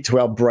 You'd get to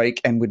our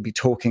break, and we'd be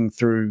talking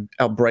through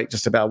our break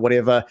just about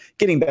whatever,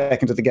 getting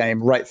back into the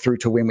game right through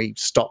to when we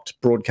stopped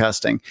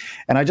broadcasting.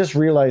 And I just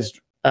realized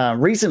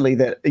recently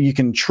that you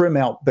can trim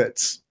out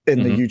bits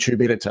in the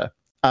YouTube editor.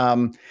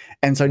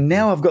 And so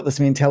now I've got this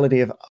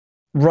mentality of,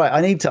 right,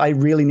 I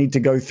really need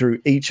to go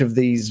through each of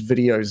these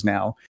videos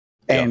now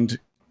and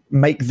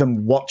make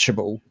them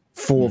watchable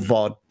for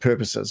VOD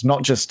purposes,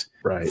 not just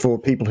for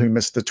people who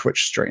missed the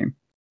Twitch stream.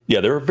 Yeah,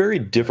 they're a very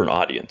different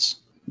audience.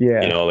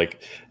 Yeah. You know,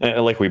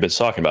 like we've been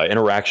talking about,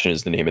 interaction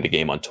is the name of the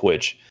game on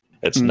Twitch.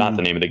 It's not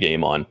the name of the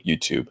game on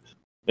YouTube.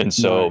 And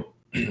so,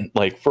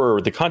 like, for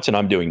the content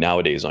I'm doing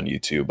nowadays on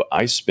YouTube,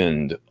 I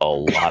spend a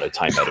lot of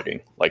time editing.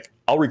 Like,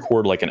 I'll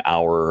record like an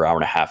hour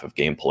and a half of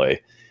gameplay,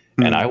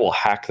 and I will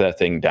hack that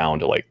thing down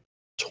to like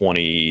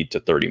 20 to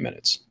 30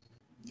 minutes.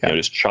 You know,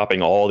 just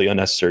chopping all the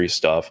unnecessary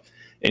stuff.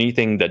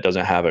 Anything that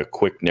doesn't have a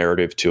quick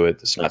narrative to it,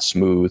 that's not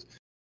smooth,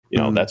 you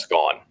know, that's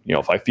gone. You know,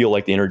 if I feel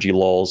like the energy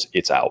lulls,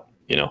 it's out,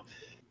 you know.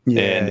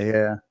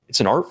 It's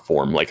an art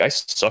form. Like, I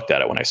sucked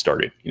at it when I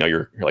started. You know,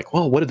 you're like,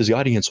 well, what does the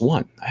audience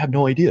want? I have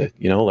no idea.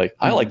 You know, like,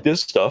 I like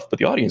this stuff, but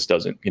the audience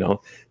doesn't, you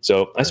know.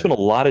 So I spent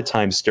a lot of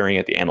time staring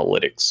at the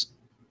analytics.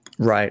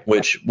 Right.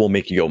 Which will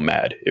make you go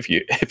mad. If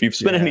you've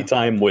spent any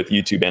time with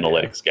YouTube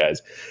analytics,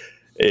 guys,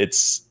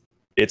 it's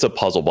a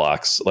puzzle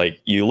box. Like,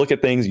 you look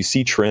at things, you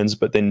see trends,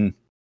 but then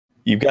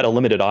you've got a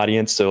limited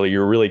audience, so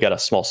you really got a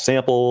small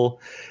sample,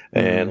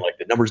 and like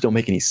the numbers don't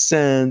make any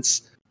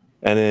sense.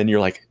 And then you're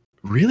like,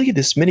 really,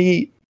 this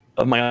many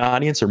of my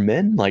audience are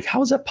men? Like,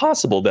 how is that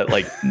possible that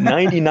like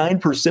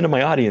 99% of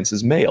my audience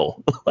is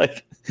male?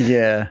 Like,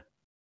 they're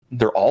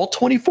all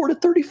 24 to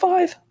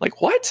 35?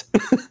 Like, what?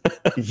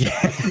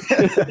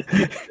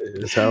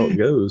 It's how it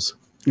goes.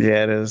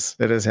 Yeah, it is.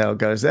 It is how it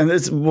goes. And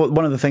it's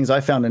one of the things I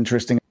found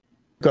interesting.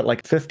 Got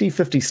like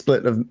 50-50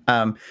 split of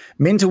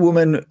men to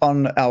women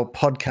on our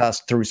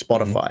podcast through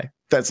Spotify.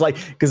 That's like,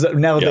 because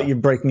now that you're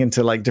breaking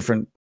into like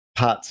different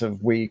parts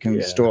of where you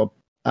can store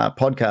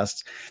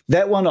podcasts,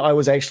 that one I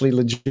was actually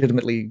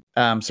legitimately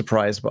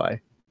surprised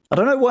by. I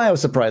don't know why I was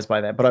surprised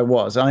by that, but I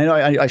was. I know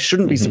I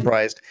shouldn't be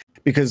surprised,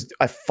 because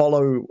I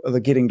follow the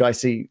Getting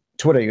Dicey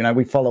Twitter. You know,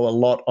 we follow a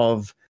lot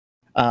of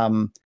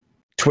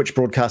Twitch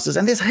broadcasters,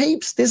 and there's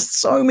heaps. There's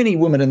so many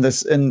women in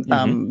this,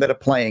 that are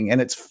playing,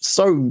 and it's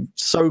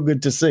so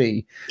good to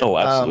see. Oh,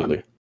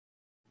 absolutely.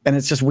 And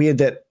it's just weird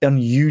that on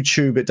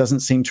YouTube it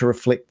doesn't seem to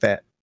reflect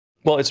that.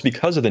 Well, it's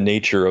because of the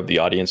nature of the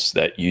audience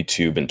that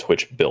YouTube and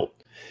Twitch built.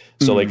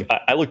 So like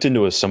I looked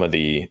into some of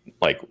the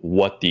like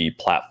what the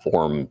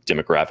platform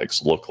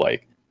demographics look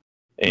like,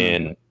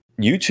 and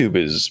YouTube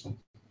is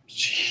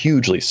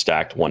hugely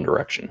stacked one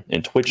direction,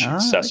 and Twitch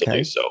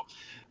excessively so.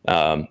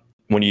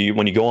 When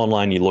you go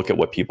online, you look at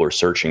what people are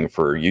searching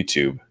for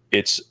YouTube.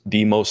 It's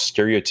the most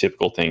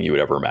stereotypical thing you would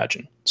ever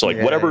imagine. So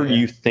like whatever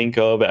you think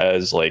of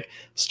as like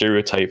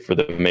stereotype for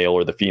the male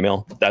or the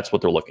female, that's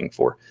what they're looking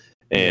for.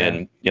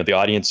 And you know, the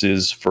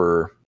audiences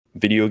for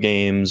video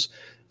games,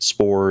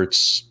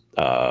 sports,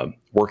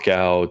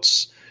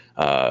 workouts,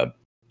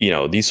 you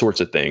know, these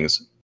sorts of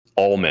things,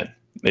 all men.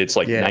 It's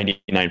like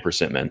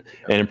 99% men.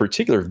 And in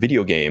particular,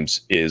 video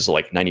games is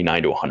like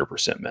 99 to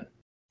 100% men.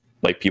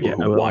 Like people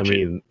who watch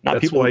it. Not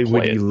that's people why who play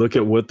when you look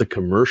at what the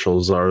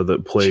commercials are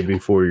that play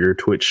before your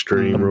Twitch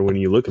stream, or when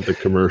you look at the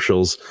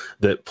commercials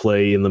that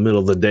play in the middle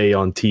of the day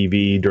on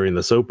TV during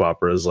the soap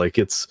operas, like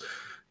it's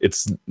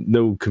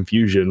no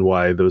confusion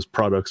why those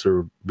products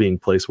are being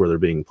placed where they're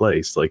being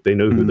placed. Like they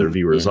know who their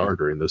viewers are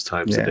during those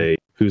times of day,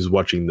 who's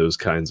watching those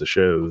kinds of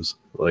shows.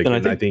 Like,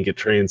 and I think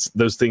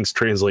those things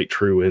translate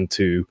true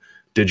into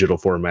digital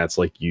formats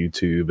like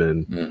YouTube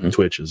and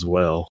Twitch as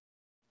well.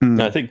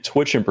 And I think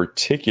Twitch in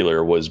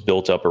particular was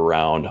built up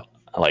around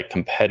like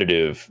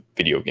competitive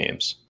video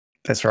games.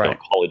 That's right. You know,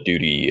 Call of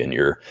Duty and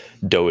your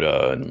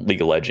Dota and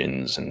League of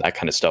Legends and that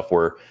kind of stuff,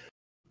 where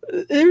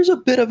there's a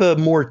bit of a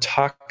more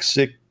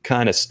toxic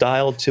kind of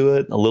style to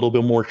it, a little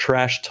bit more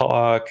trash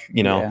talk,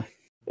 you know,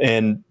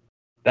 and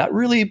that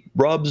really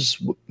rubs,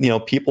 you know,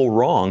 people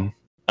wrong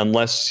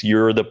unless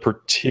you're the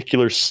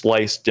particular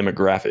slice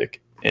demographic.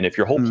 And if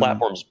your whole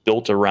platform's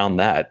built around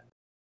that,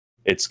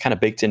 it's kind of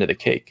baked into the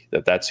cake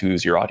that's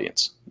who's your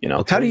audience, you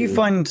know. How do you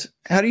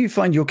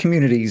find your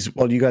communities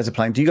while you guys are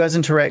playing? Do you guys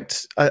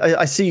interact?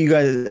 I see you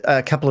guys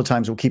a couple of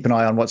times will keep an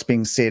eye on what's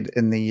being said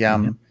in the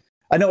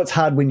I know it's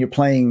hard when you're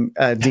playing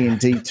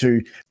D&D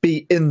to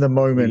be in the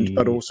moment,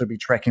 but also be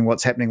tracking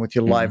what's happening with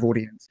your live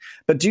audience.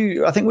 But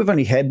I think we've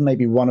only had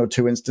maybe one or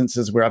two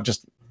instances where I've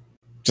just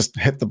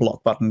hit the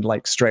block button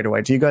like straight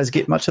away. Do you guys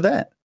get much of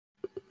that?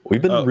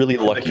 We've been really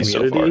lucky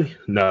so far.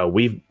 No,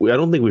 I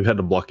don't think we've had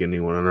to block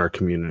anyone in our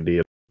community.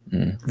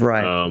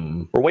 Right.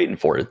 We're waiting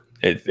for it.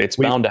 It's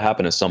bound to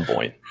happen at some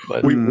point.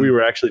 But we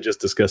were actually just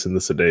discussing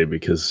this today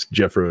because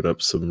Jeff wrote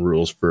up some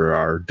rules for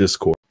our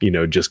Discord, you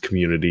know, just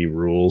community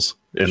rules.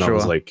 And I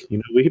was like, you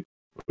know,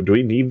 do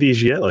we need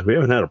these yet? Like, we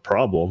haven't had a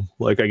problem.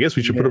 Like, I guess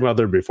we should put them out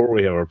there before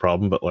we have a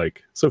problem. But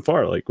like, so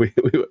far, like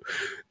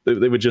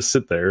they would just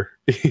sit there.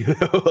 You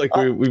know, like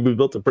we've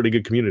built a pretty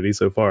good community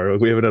so far.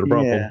 Like, we haven't had a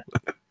problem.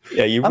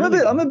 Yeah,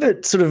 I'm a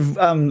bit sort of.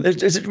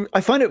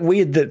 I find it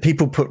weird that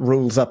people put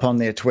rules up on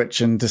their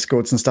Twitch and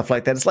Discords and stuff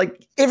like that. It's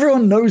like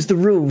everyone knows the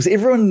rules.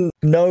 Everyone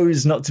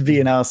knows not to be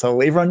an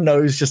asshole. Everyone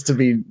knows just to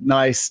be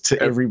nice to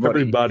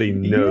everybody. Everybody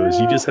knows.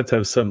 You just have to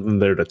have something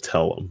there to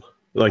tell them.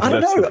 Like,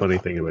 that's the funny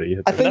thing about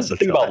it. That's the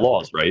thing about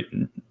laws, right?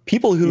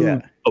 People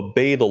who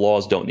obey the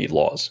laws don't need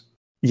laws.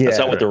 That's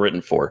not what they're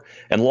written for.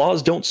 And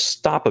laws don't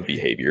stop a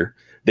behavior.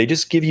 They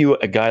just give you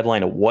a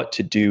guideline of what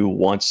to do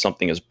once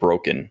something is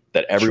broken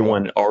that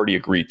everyone already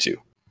agreed to.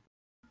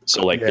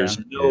 So like, there's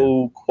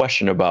no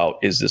question about,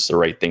 is this the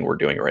right thing we're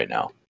doing right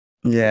now?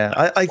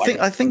 Yeah, I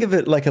think of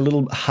it like a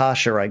little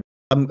harsher.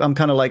 I'm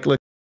kind of like, look,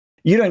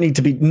 you don't need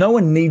to be. No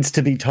one needs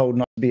to be told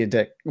not to be a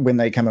dick when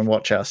they come and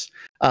watch us.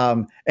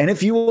 And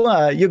if you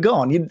are, you're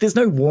gone. There's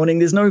no warning.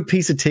 There's no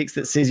piece of text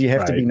that says you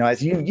have to be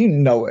nice. You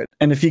know it.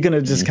 And if you're going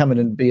to just come in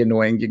and be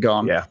annoying, you're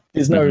gone. Yeah.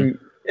 There's no.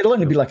 It'll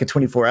only be like a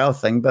 24-hour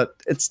thing, but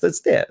it's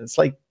there. It's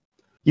like,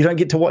 you don't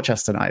get to watch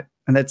us tonight,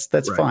 and that's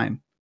fine.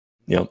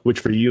 Yeah, which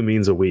for you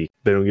means a week.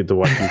 They don't get to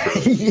watch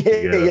you.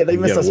 They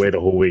miss us. Wait a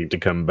whole week to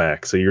come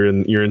back, so you're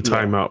in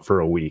timeout for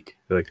a week.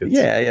 Like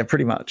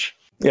pretty much.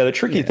 Yeah, the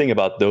tricky thing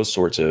about those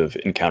sorts of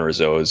encounters,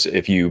 though, is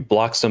if you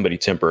block somebody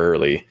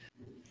temporarily,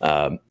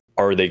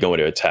 are they going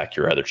to attack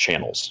your other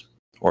channels,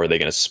 or are they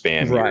going to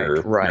spam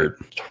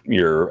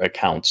your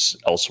accounts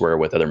elsewhere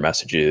with other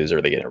messages? Or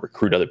are they going to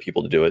recruit other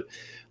people to do it?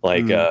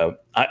 Like,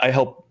 I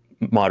help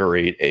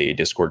moderate a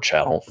Discord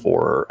channel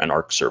for an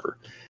ARC server,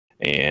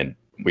 and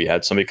we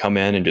had somebody come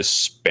in and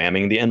just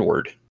spamming the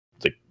N-word,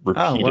 like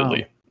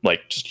repeatedly,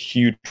 like just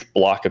huge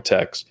block of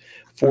text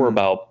for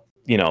about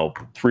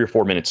 3 or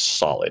 4 minutes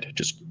solid,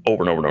 just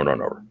over and over and over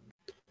and over.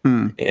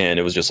 And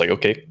it was just like,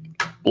 okay,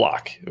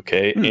 block,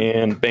 okay,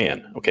 and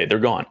ban, okay, they're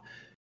gone.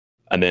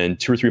 And then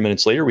 2 or 3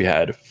 minutes later, we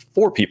had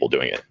 4 people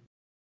doing it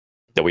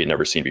that we had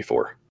never seen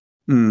before.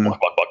 Block,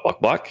 block, block, block,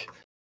 block.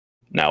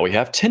 Now we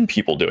have 10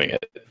 people doing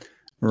it.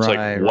 It's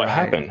like, what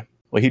happened?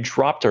 Well, he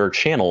dropped our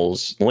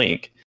channel's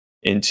link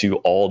into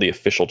all the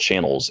official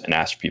channels and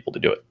asked people to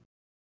do it.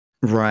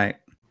 Right.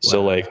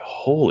 So like,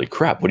 holy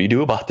crap, what do you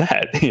do about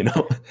that?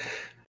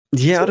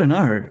 Yeah, so I don't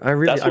know. I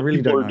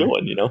really don't know.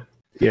 Doing,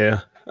 Yeah.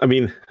 I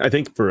mean, I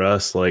think for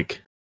us,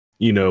 like,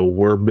 you know,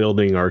 we're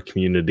building our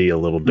community a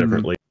little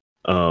differently.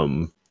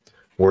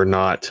 We're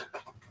not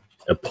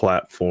a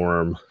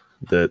platform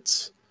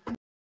that's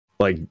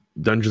like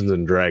Dungeons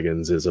and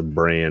Dragons is a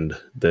brand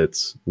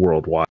that's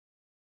worldwide,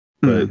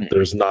 but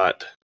there's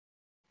not.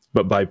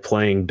 But by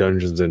playing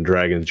Dungeons and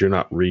Dragons, you're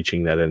not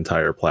reaching that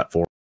entire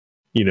platform,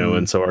 you know.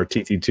 And so our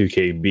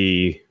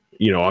TT2KB,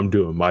 you know, I'm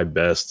doing my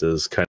best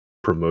as kind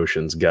of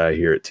promotions guy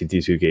here at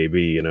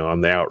TT2KB. You know,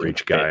 I'm the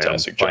outreach guy. I'm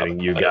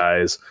finding you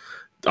guys.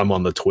 I'm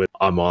on the Twitter.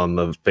 I'm on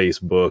the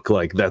Facebook.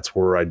 Like, that's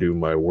where I do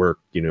my work,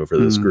 you know, for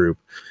this group.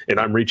 And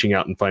I'm reaching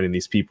out and finding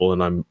these people,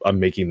 and I'm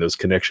making those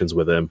connections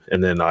with them.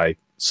 And then I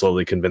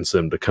slowly convince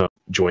them to come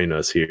join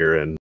us here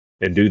and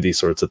do these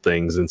sorts of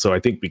things. And so I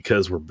think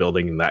because we're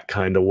building in that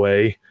kind of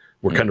way,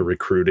 we're kind of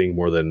recruiting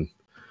more than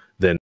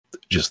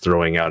just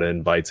throwing out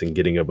invites and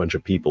getting a bunch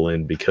of people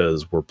in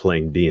because we're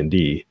playing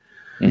D&D.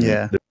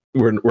 Yeah.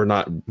 We're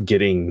not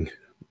getting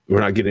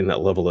that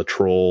level of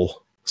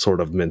troll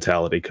sort of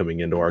mentality coming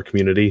into our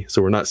community.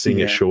 So we're not seeing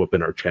it show up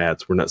in our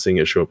chats. We're not seeing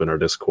it show up in our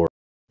Discord.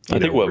 I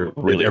think what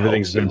really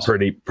everything's been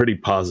pretty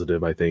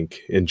positive, I think,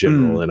 in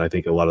general. And I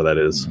think a lot of that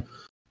is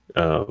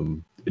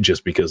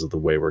just because of the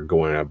way we're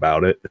going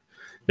about it.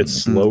 It's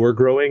slower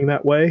growing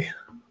that way.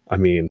 I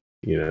mean,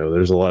 you know,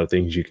 there's a lot of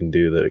things you can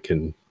do that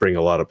can bring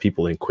a lot of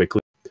people in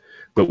quickly.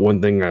 But one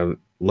thing I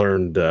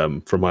learned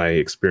from my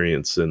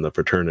experience in the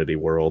fraternity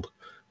world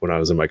when I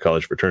was in my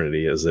college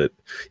fraternity is that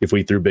if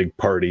we threw big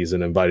parties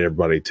and invited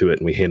everybody to it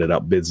and we handed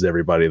out bids to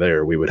everybody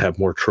there, we would have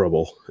more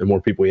trouble and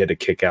more people we had to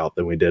kick out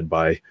than we did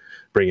by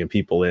bringing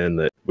people in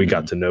that we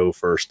got to know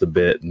first a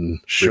bit and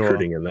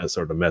recruiting in that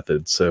sort of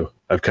method. So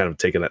I've kind of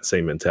taken that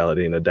same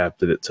mentality and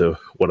adapted it to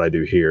what I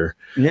do here.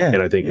 Yeah.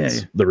 And I think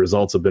the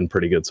results have been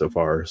pretty good so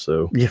far.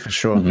 So yeah, for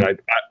sure.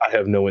 I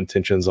have no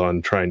intentions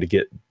on trying to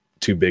get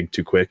too big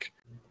too quick.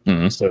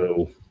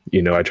 So,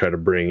 you know, I try to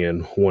bring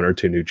in 1 or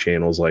 2 new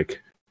channels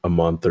like a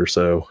month or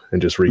so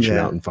and just reaching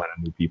out and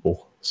finding new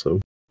people.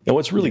 So and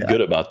what's really good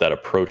about that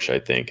approach, I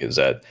think, is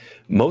that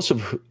most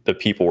of the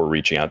people we're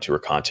reaching out to are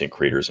content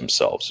creators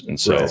themselves. And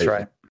so that's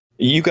right.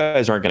 You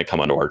guys aren't going to come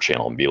onto our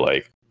channel and be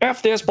like,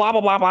 F this, blah, blah,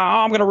 blah,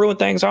 blah. I'm going to ruin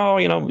things. Oh,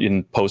 you know,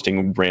 and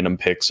posting random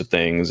pics of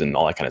things and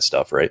all that kind of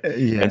stuff. Right.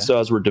 And so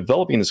as we're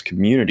developing this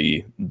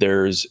community,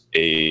 there's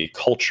a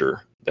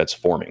culture that's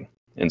forming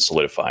and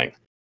solidifying.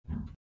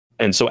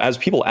 And so as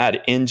people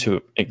add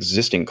into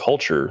existing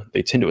culture,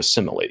 they tend to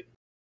assimilate.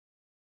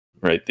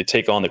 Right. They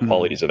take on the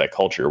qualities of that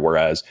culture.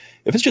 Whereas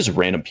if it's just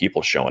random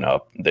people showing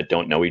up that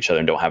don't know each other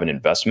and don't have an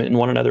investment in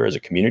one another as a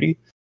community,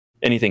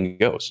 anything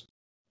goes.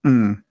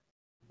 And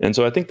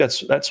so I think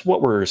that's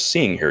what we're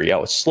seeing here.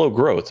 Yeah, it's slow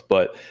growth,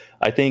 but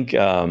I think, you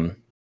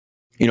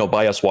know,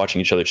 by us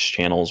watching each other's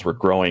channels, we're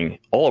growing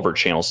all of our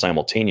channels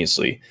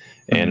simultaneously.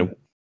 And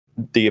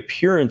the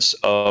appearance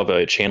of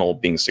a channel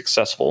being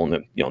successful in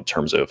the, you know, in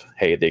terms of,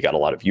 hey, they got a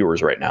lot of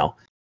viewers right now,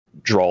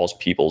 draws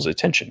people's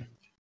attention.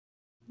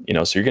 You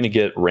know, so you're going to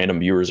get random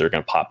viewers that are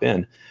going to pop in,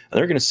 and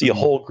they're going to see a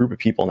whole group of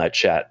people in that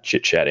chat,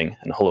 chit-chatting,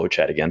 and hello,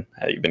 chat again.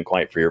 You've been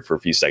quiet for a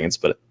few seconds,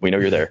 but we know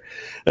you're there.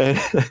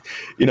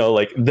 You know,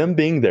 like them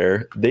being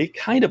there, they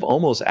kind of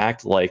almost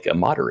act like a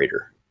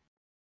moderator.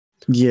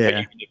 Yeah.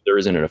 Even if there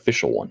isn't an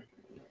official one.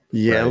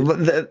 Yeah,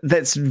 right?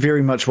 That's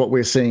very much what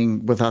we're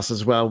seeing with us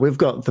as well. We've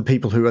got the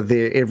people who are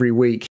there every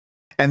week,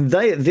 and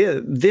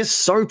they're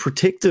so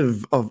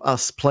protective of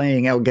us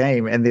playing our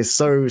game, and they're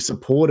so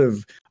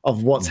supportive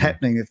of what's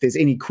happening. If there's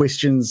any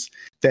questions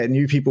that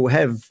new people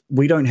have,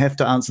 we don't have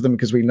to answer them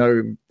because we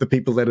know the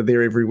people that are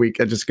there every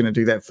week are just going to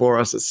do that for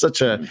us. It's such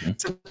a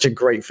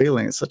great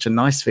feeling. It's such a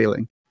nice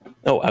feeling.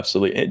 Oh,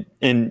 absolutely.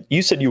 And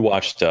you said you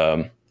watched,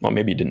 well,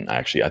 maybe you didn't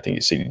actually. I think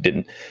you said you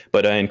didn't.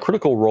 But in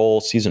Critical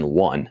Role Season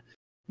 1,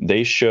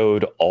 they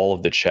showed all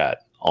of the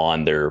chat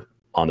on their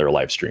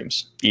live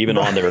streams, even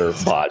on their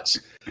bots.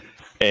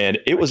 And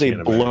it was a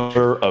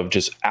blur of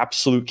just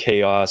absolute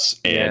chaos.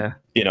 And,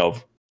 you know,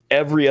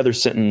 every other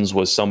sentence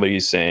was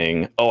somebody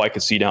saying, oh, I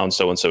could see down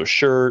so-and-so's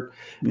shirt.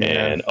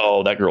 And,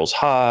 oh, that girl's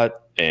hot.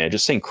 And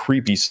just saying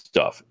creepy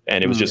stuff.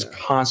 And it was just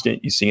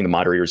constant. You seeing the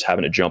moderators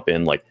having to jump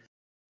in. Like,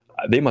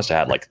 they must have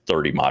had like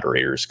 30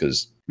 moderators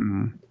because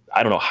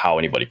I don't know how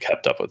anybody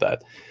kept up with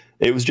that.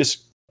 It was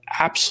just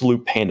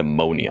absolute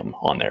pandemonium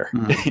on there.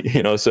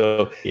 You know,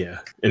 so. Yeah.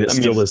 And it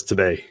still is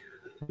today.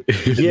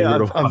 Yeah,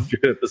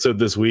 episode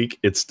this week,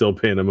 it's still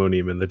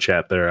pandemonium in the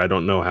chat there. I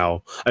don't know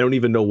how. I don't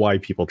even know why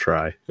people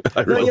try.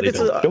 I really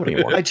don't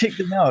anymore. I checked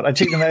them out. I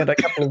checked them out a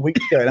couple of weeks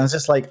ago, and I was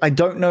just like, I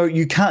don't know.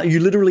 You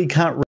literally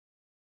can't.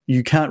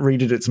 You can't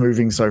read it. It's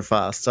moving so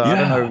fast. So I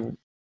don't know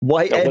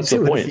why add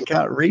to it if you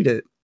can't read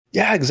it.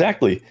 Yeah,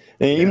 exactly.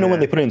 And even when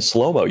they put it in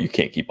slow-mo, you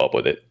can't keep up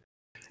with it.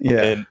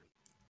 Yeah. And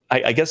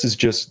I guess it's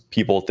just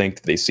people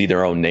think they see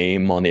their own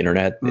name on the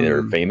internet.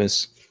 They're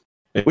famous.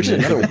 Which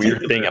is another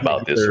weird thing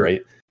about this,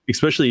 right?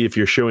 Especially if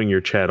you're showing your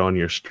chat on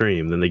your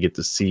stream, then they get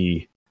to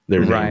see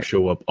their name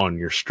show up on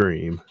your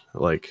stream.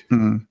 Like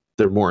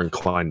they're more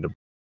inclined to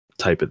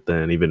type it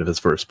then, even if it's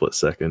for a split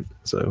second.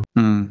 So,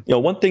 you know,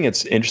 one thing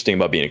that's interesting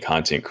about being a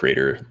content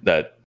creator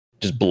that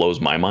just blows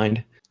my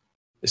mind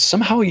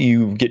somehow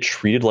you get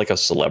treated like a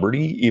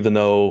celebrity, even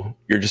though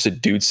you're just a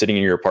dude sitting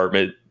in your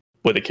apartment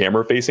with a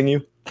camera facing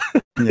you.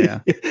 Yeah.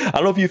 I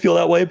don't know if you feel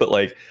that way, but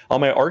like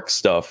on my ARC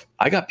stuff,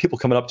 I got people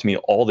coming up to me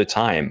all the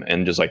time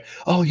and just like,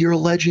 oh, you're a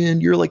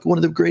legend. You're like one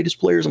of the greatest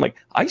players. I'm like,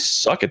 I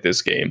suck at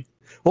this game.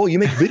 Oh, you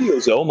make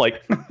videos though. I'm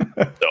like,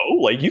 no,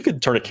 like you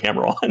could turn a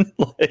camera on.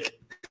 Like,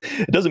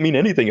 it doesn't mean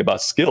anything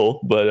about skill,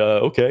 but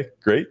okay,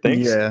 great.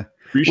 Thanks. Yeah.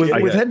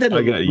 We've had that.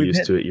 I got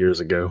used to it years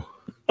ago.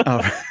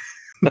 Oh,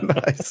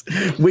 nice.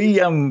 We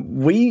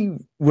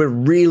were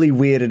really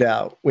weirded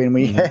out when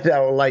we had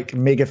our like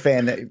mega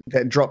fan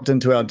that dropped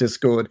into our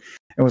Discord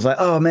and was like,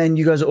 "Oh man,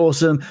 you guys are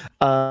awesome.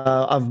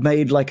 I've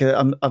made like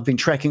I've been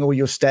tracking all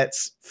your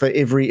stats for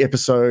every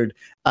episode,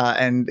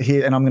 and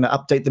I'm going to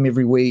update them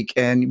every week,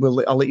 and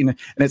I'll let you know."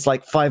 And it's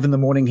like 5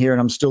 a.m. here, and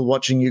I'm still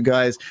watching you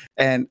guys,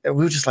 and we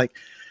were just like,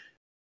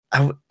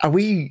 Are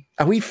we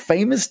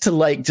famous to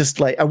like just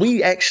like are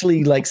we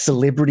actually like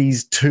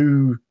celebrities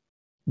to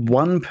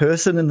one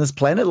person in this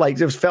planet? Like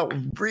it felt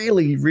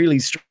really, really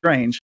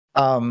strange.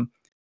 And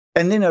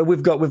then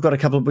we've got a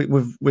couple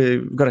of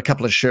we've got a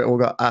couple of shirt. We've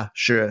got a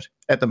shirt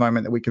at the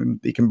moment that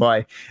you can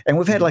buy, and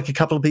we've had like a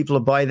couple of people to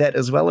buy that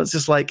as well. It's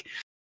just like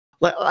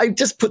I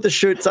just put the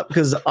shirts up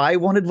because I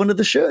wanted one of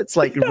the shirts.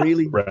 Like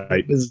really,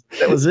 right?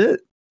 That was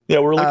it. Yeah,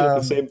 we're looking at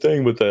the same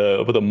thing with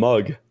a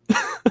mug.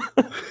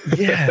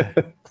 Yeah.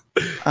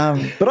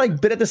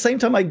 But at the same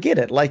time, I get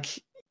it. Like,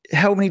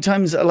 how many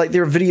times, like,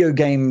 there are video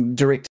game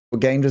directors or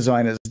game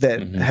designers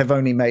that have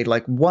only made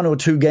like 1 or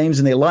 2 games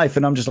in their life,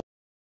 and I'm just like,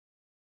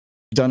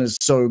 done is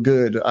so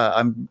good.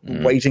 I'm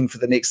waiting for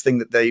the next thing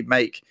that they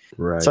make.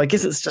 Right. So I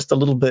guess it's just a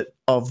little bit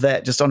of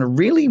that, just on a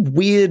really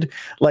weird,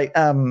 like,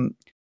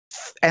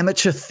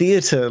 amateur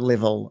theater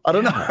level. I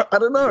don't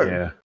know.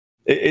 Yeah.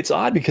 It's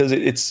odd because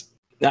it's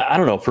I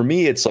don't know. For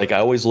me, it's like I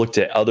always looked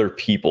at other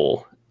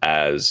people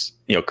as,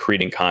 you know,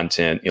 creating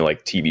content, you know,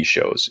 like TV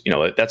shows, you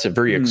know, that's a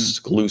very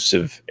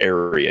exclusive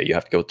area. You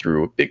have to go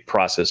through a big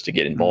process to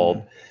get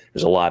involved.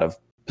 There's a lot of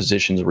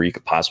positions where you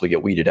could possibly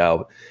get weeded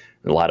out,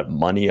 and a lot of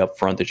money up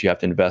front that you have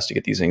to invest to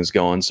get these things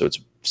going. So it's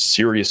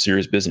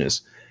serious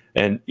business.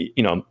 And,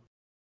 you know,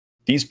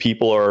 these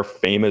people are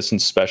famous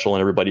and special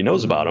and everybody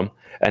knows about them.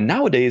 And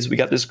nowadays we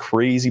got this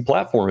crazy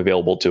platform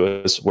available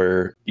to us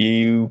where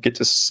you get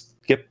to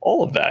skip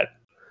all of that.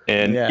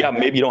 And yeah,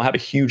 maybe you don't have a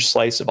huge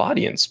slice of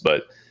audience,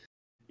 but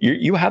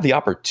you have the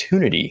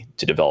opportunity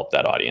to develop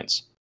that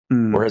audience,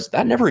 whereas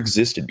that never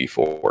existed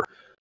before.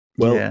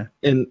 Well,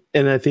 and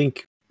I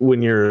think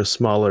when you're a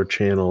smaller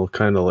channel,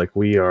 kind of like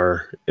we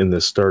are in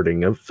the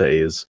starting up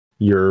phase,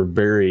 you're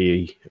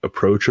very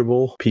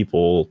approachable.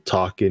 People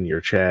talk in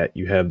your chat.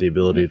 You have the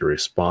ability to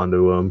respond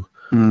to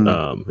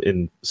them.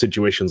 In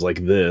situations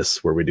like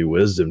this, where we do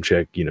wisdom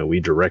check, you know, we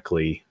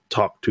directly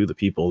talk to the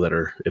people that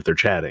are, if they're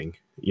chatting,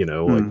 you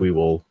know, like we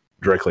will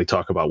directly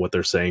talk about what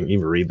they're saying,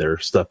 even read their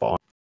stuff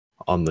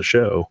on the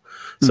show.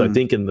 So I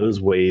think in those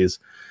ways,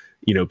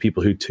 you know,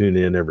 people who tune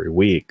in every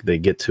week, they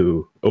get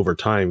to, over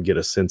time, get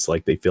a sense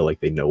like they feel like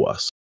they know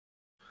us.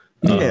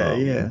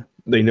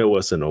 They know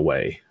us in a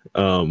way.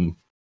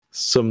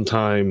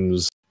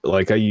 Sometimes,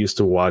 like I used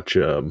to watch,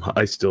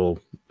 I still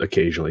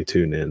occasionally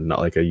tune in, not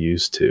like I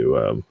used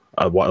to.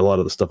 I watch a lot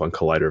of the stuff on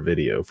Collider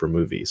Video for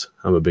movies.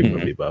 I'm a big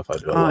movie buff. I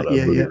do a lot of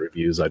movie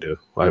reviews. I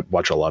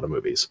watch a lot of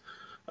movies.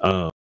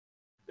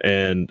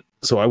 And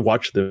so I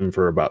watched them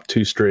for about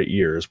 2 straight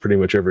years, pretty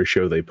much every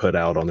show they put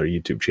out on their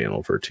YouTube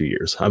channel for 2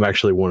 years. I'm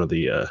actually one of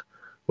the,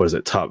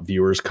 top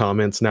viewers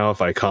comments now.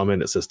 If I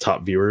comment, it says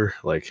top viewer.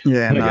 Like,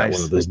 I got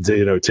one of those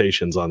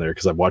denotations on there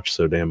because I've watched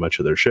so damn much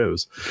of their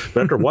shows.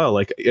 But after a while,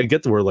 like, I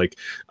get to where, like,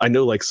 I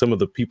know, like, some of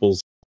the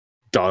people's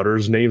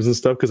daughters' names and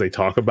stuff because they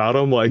talk about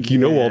them. Like, you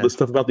know all this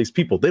stuff about these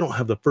people. They don't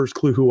have the first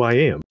clue who I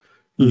am.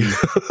 You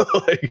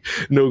know, like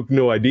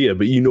no idea,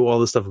 but you know all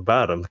this stuff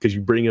about them because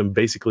you bring them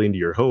basically into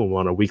your home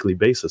on a weekly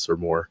basis or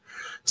more.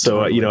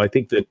 So you know, I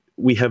think that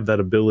we have that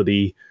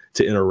ability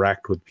to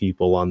interact with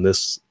people on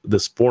this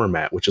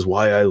format, which is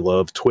why I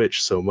love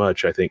Twitch so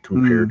much. I think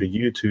compared to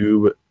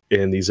YouTube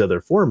and these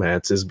other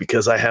formats, is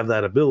because I have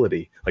that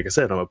ability. Like I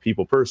said, I'm a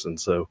people person,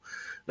 so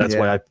that's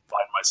why I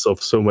find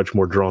myself so much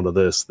more drawn to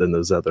this than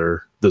those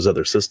other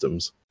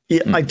systems.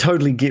 Yeah, I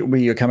totally get where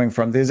you're coming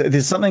from.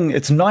 There's something.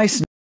 It's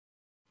nice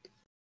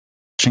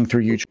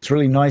through YouTube. It's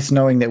really nice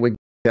knowing that we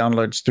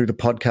downloads through the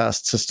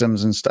podcast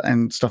systems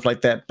and stuff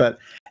like that. But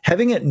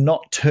having it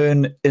not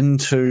turn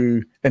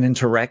into an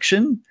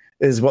interaction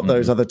is what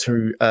those other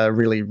two are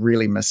really,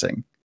 really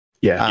missing.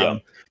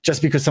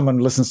 Just because someone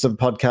listens to the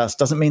podcast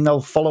doesn't mean they'll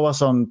follow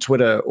us on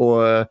Twitter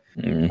or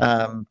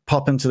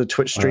pop into the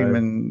Twitch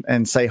stream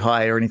and say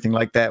hi or anything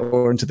like that,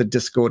 or into the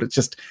Discord. It's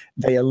just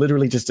they are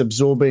literally just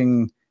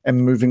absorbing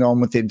and moving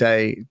on with their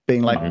day,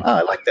 being like, oh,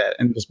 I like that,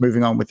 and just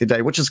moving on with their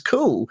day, which is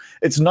cool.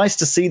 It's nice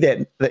to see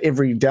that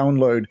every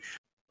download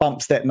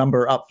bumps that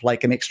number up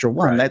like an extra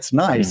 1. That's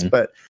nice,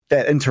 but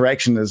that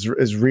interaction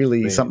is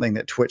really something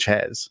that Twitch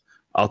has.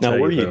 I'll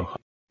tell you, though,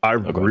 I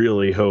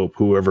really hope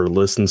whoever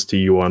listens to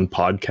you on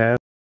podcast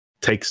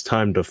takes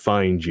time to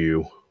find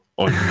you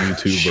on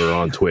YouTube or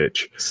on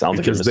Twitch. Sounds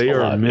like because they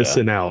are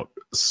missing out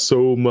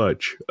so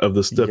much of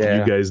the stuff that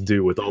you guys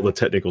do with all the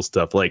technical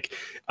stuff. Like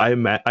I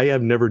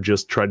have never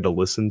just tried to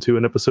listen to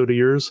an episode of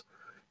yours.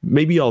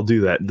 Maybe I'll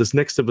do that. This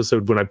next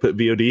episode, when I put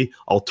VOD,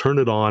 I'll turn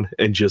it on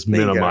and just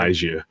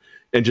minimize you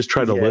and just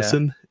try to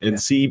listen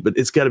and see. But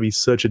it's got to be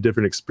such a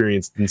different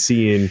experience than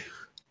seeing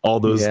all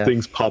those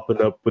things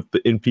popping up with the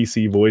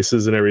NPC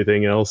voices and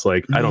everything else.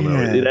 Like, I don't know.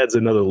 It adds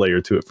another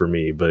layer to it for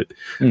me, but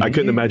I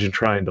couldn't imagine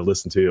trying to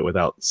listen to it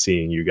without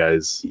seeing you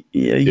guys.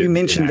 Yeah, you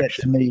mentioned that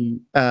to me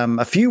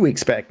a few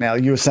weeks back now.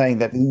 You were saying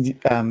that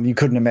you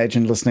couldn't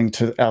imagine listening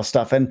to our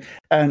stuff. And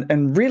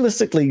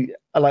realistically,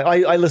 like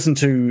I listen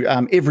to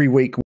every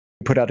week we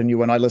put out a new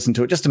one. I listen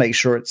to it just to make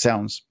sure it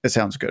sounds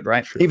good,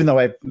 right? Sure. Even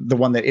though the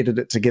one that edited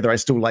it together, I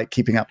still like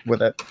keeping up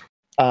with it.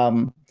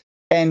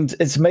 And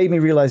it's made me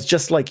realize,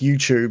 just like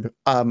YouTube,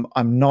 I'm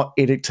not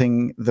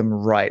editing them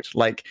right.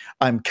 Like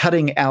I'm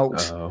cutting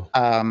out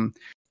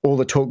all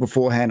the talk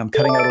beforehand. I'm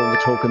cutting out all the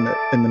talk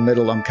in the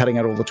middle. I'm cutting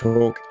out all the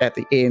talk at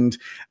the end,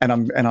 and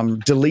I'm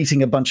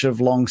deleting a bunch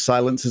of long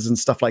silences and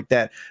stuff like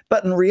that.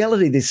 But in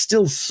reality, there's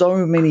still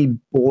so many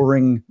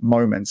boring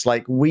moments.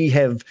 Like we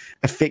have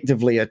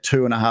effectively a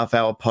 2.5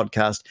 hour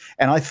podcast,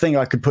 and I think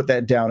I could put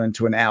that down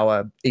into an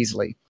hour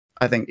easily.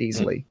 I think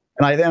easily,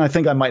 and I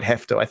think I might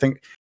have to. I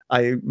think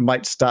I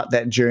might start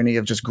that journey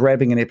of just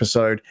grabbing an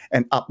episode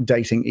and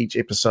updating each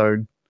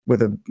episode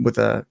with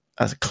a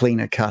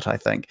cleaner cut, I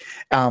think.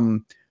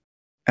 And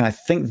I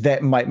think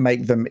that might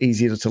make them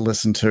easier to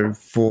listen to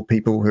for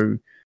people who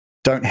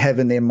don't have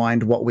in their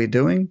mind what we're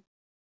doing.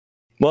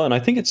 Well, and I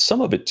think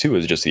some of it too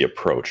is just the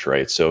approach,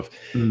 right? So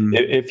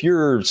if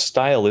you're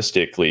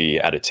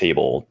stylistically at a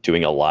table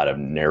doing a lot of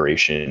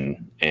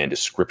narration and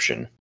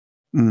description,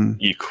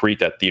 you create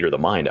that theater of the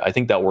mind. I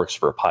think that works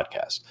for a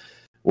podcast.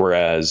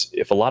 Whereas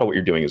if a lot of what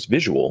you're doing is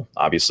visual,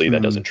 obviously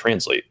that doesn't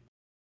translate,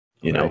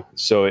 you know?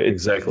 So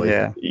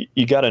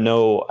you got to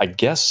know, I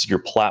guess, your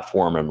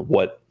platform and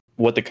what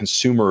the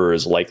consumer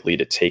is likely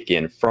to take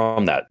in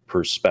from that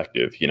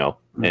perspective, you know,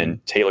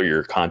 and tailor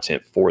your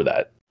content for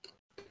that.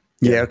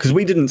 Yeah, because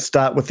we didn't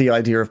start with the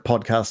idea of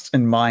podcasts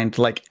in mind,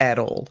 like at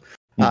all.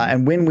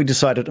 And when we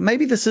decided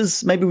maybe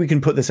we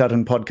can put this out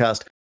in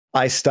podcast,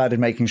 I started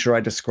making sure I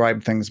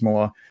described things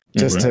more,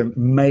 just to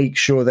make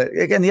sure that,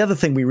 again, the other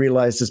thing we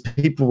realized is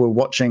people were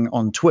watching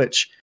on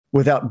Twitch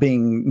without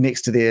being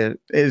next to the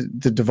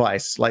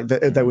device. Like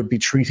they would be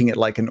treating it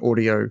like an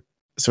audio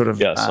sort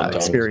of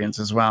experience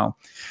as well.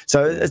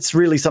 So it's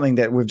really something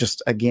that we've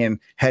just, again,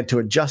 had to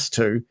adjust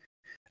to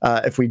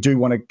if we do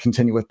want to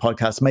continue with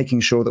podcasts,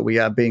 making sure that we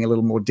are being a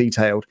little more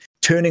detailed,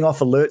 turning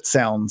off alert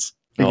sounds.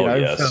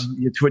 From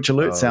your Twitch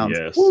alert sounds.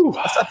 Yes.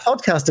 A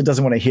podcaster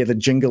doesn't want to hear the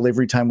jingle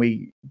every time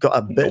we got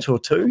a bit or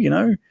two, you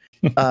know.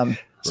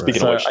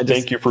 Speaking of which,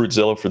 thank you,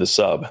 Fruitzilla, for the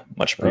sub.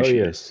 Much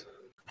appreciated.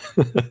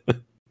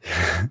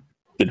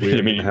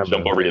 Didn't mean to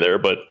jump over you there,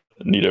 but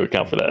need to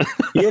account for that.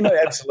 Yeah, no,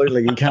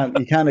 absolutely. You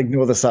can't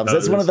ignore the subs.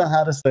 That's one of the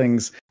hardest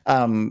things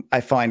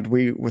I find.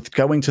 With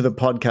going to the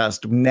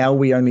podcast now,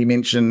 we only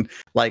mention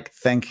like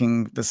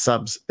thanking the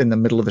subs in the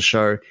middle of the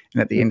show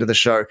and at the end of the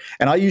show.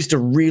 And I used to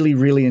really,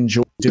 really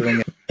enjoy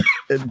doing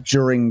it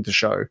during the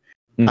show.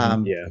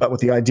 But with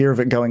the idea of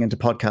it going into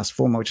podcast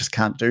form, I just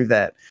can't do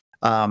that.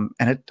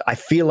 I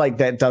feel like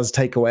that does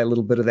take away a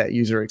little bit of that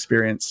user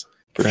experience.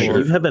 For sure.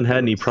 You haven't had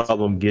any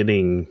problem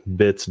getting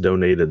bits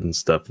donated and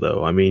stuff,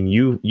 though. I mean,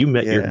 you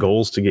met your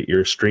goals to get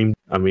your stream.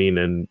 I mean,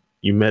 and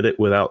you met it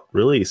without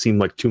really seemed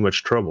like too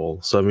much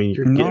trouble. So I mean,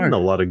 you're getting a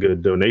lot of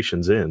good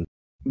donations in.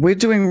 We're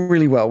doing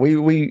really well.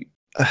 We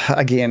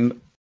again,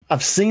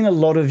 I've seen a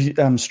lot of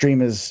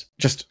streamers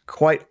just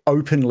quite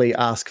openly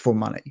ask for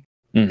money,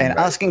 and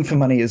asking for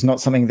money is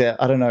not something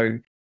that, I don't know.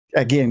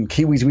 Again,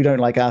 Kiwis, we don't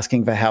like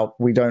asking for help.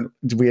 We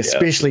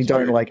especially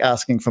don't like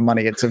asking for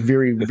money. It's a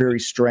very, very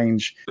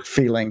strange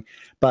feeling.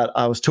 But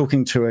I was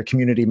talking to a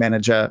community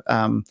manager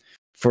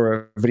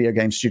for a video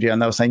game studio,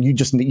 and they were saying you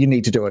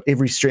need to do it.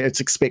 Every stream, it's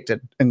expected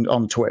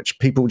on Twitch.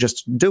 People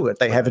just do it.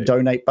 They have a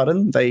donate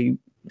button. They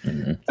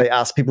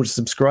ask people to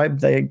subscribe.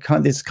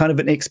 There's kind of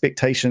an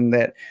expectation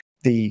that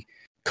the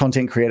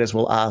content creators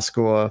will ask,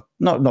 or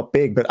not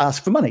beg, but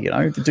ask for money, you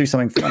know, to do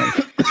something for money.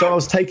 So I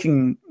was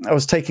taking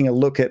a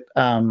look at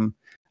I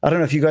don't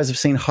know if you guys have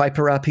seen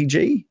Hyper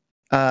RPG.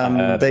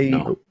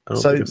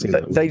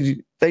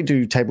 They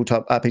do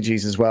tabletop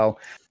RPGs as well.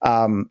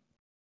 And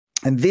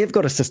they've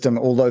got a system,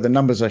 although the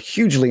numbers are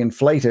hugely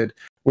inflated,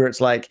 where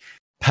it's like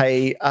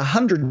pay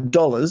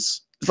 $100.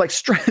 It's like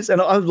stress.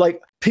 And I was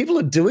like, people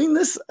are doing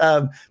this,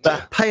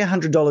 but pay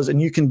 $100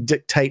 and you can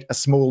dictate a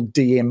small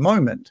DM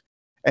moment.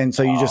 And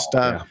so you just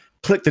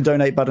click the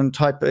donate button,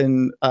 type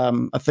in,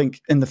 I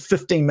think in the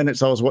 15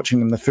 minutes I was watching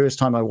them, the first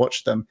time I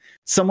watched them,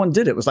 someone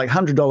did it. It was like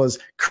 $100,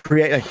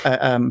 create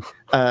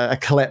a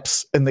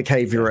collapse in the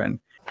cave you're in.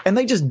 And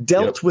they just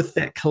dealt with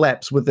that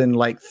collapse within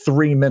like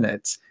 3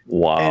 minutes.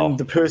 Wow. And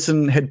the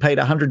person had paid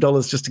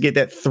 $100 just to get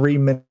that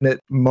 3-minute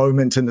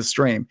moment in the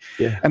stream.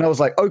 Yeah. And I was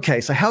like, okay,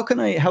 so how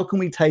can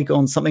we take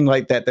on something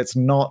like that that's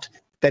not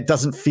that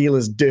doesn't feel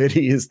as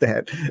dirty as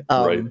that.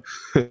 Right.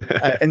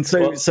 And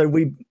so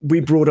we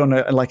brought on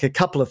a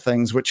couple of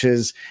things, which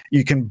is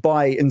you can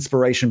buy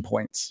inspiration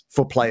points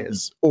for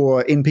players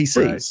or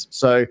NPCs. Right.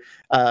 So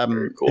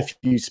cool. If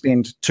you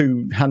spend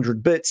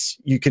 200 bits,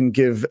 you can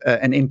give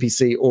an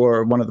NPC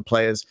or one of the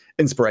players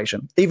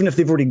inspiration. Even if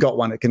they've already got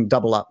one, it can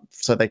double up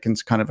so they can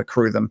kind of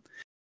accrue them.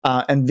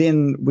 And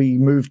then we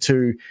moved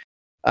to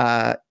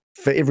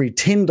for every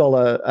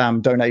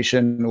 $10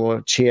 donation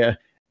or chair,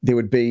 there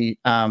would be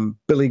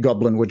Billy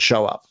Goblin would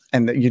show up,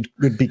 and that you'd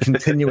be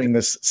continuing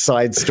this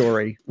side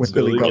story with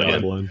Billy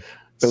Goblin.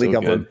 Billy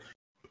Goblin.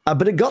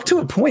 But it got to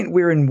a point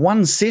where in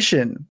one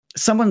session,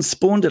 someone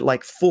spawned it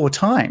like 4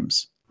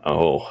 times.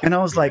 Oh, and I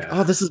was like,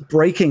 oh, this is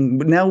breaking.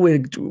 Now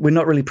we're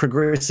not really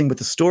progressing with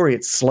the story.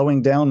 It's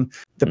slowing down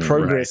the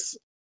progress.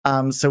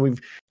 Right. So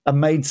we've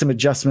made some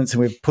adjustments,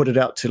 and we've put it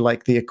out to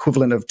like the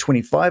equivalent of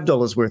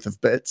 $25 worth of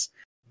bits.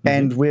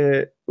 And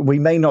we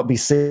may not be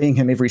seeing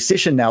him every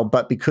session now,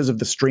 but because of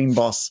the stream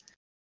boss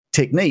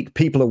technique,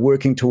 people are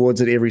working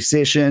towards it every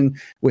session.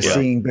 We're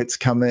seeing bits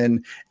come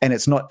in, and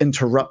it's not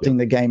interrupting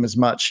the game as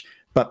much,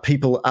 but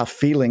people are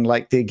feeling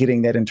like they're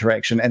getting that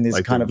interaction, and there's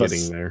like kind of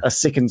a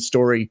second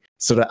story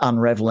sort of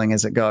unraveling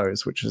as it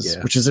goes, which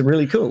is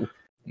really cool.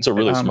 It's a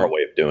really smart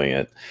way of doing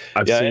it.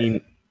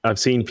 I've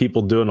seen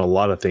people doing a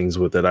lot of things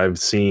with it. I've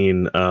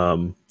seen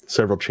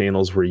several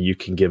channels where you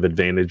can give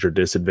advantage or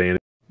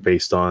disadvantage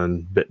based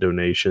on bit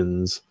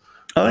donations.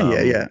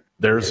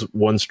 There's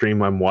one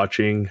stream I'm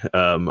watching.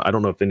 I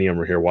don't know if any of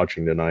them are here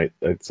watching tonight.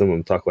 Some of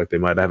them talk like they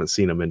might. I haven't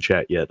seen them in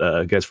chat yet.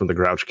 Guys from the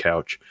Grouch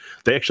Couch.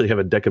 They actually have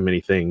a deck of many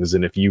things,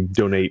 and if you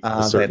donate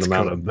a certain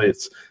amount of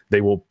bits,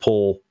 they will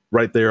pull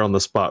right there on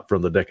the spot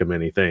from the deck of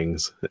many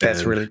things.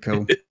 That's really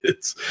cool.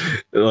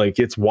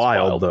 It's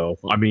wild though.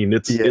 I mean,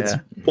 it's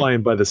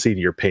flying by the seat of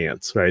your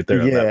pants right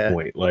there at that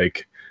point.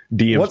 Like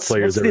DMs,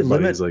 players,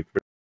 everybody's like,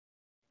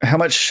 how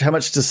much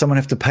does someone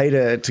have to pay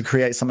to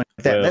create something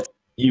like that?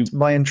 That's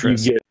my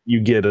interest. You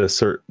get a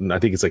certain, I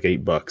think it's like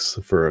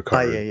 $8 for a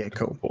card.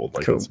 Cool.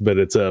 But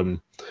it's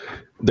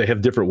they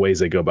have different ways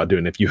they go about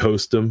doing it. If you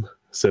host them,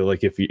 so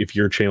like if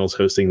your channel's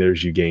hosting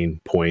theirs, you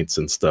gain points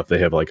and stuff. They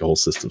have like a whole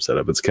system set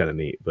up. It's kind of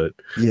neat. But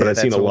I've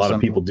seen a lot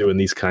of people doing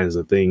these kinds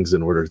of things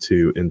in order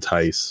to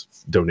entice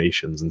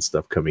donations and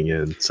stuff coming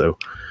in. So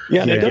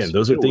again,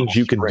 those are things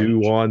you can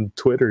do on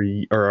Twitter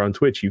or on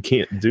Twitch. You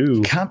can't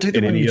do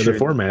in any other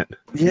format.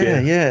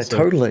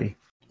 Totally.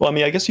 Well, I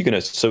mean, I guess you can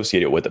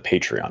associate it with a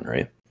Patreon,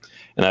 right?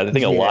 And I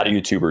think a lot of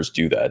YouTubers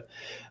do that.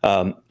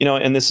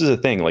 And this is a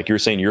thing, like you were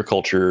saying, your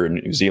culture in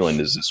New Zealand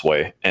is this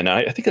way. And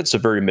I think it's a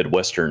very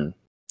Midwestern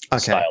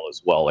style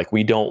as well. Like,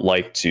 we don't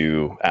like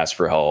to ask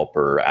for help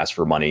or ask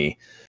for money.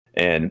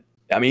 And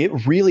I mean,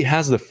 it really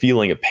has the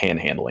feeling of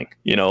panhandling,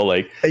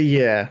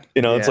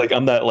 it's like,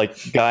 I'm that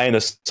like guy in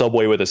the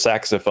subway with a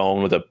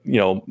saxophone with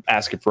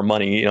asking for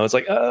money, it's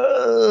like,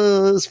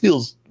 this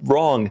feels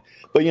wrong.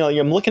 But,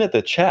 I'm looking at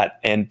the chat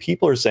and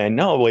people are saying,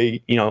 no,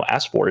 wait,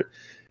 ask for it.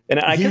 And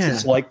I guess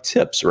it's like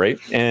tips, right?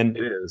 And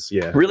it is,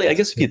 really, I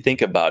guess if you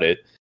think about it,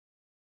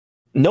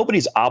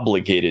 nobody's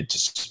obligated to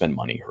spend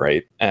money,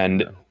 right?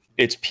 And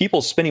it's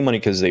people spending money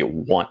because they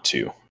want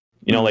to,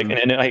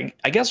 and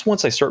I guess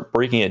once I start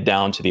breaking it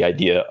down to the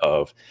idea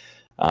of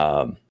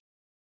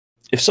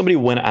if somebody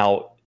went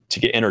out to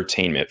get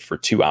entertainment for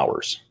 2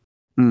 hours,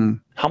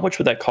 how much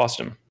would that cost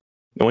them?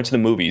 I went to the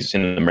movies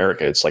in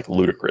America. It's like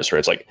ludicrous, right?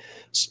 It's like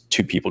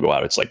 2 people go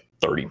out. It's like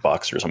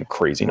 $30 or some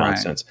crazy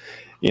nonsense,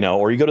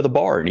 or you go to the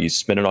bar and you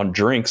spend it on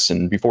drinks.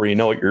 And before you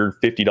know it, you're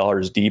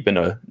 $50 deep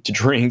into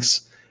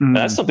drinks.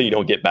 That's something you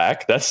don't get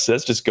back. That's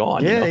just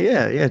gone.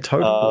 Yeah,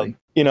 totally.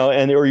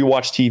 Or you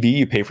watch TV,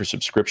 you pay for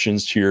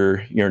subscriptions to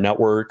your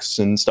networks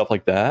and stuff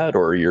like that,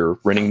 or you're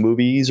renting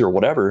movies or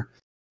whatever.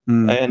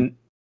 And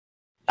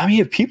I mean,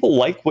 if people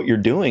like what you're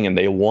doing and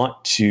they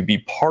want to be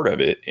part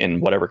of it in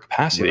whatever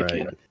capacity they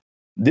can,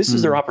 this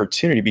is their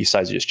opportunity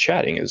besides just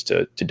chatting, is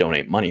to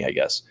donate money, I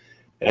guess.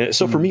 And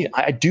so for me,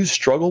 I do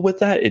struggle with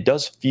that. It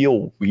does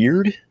feel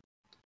weird.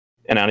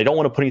 And I don't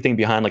want to put anything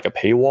behind like a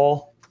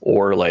paywall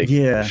or like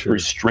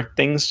restrict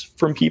things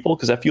from people,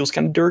 because that feels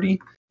kind of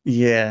dirty.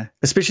 Yeah,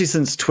 especially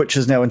since Twitch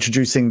is now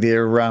introducing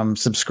their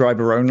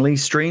subscriber only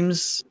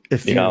streams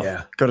if you've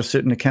got a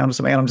certain account or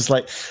something. And I'm just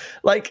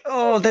like,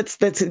 oh,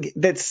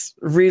 that's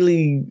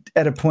really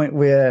at a point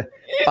where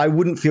I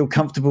wouldn't feel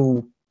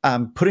comfortable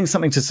putting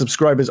something to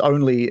subscribers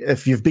only.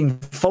 If you've been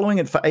following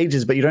it for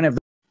ages but you don't have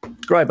the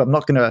subscribe, I'm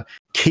not going to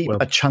keep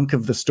a chunk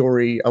of the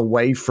story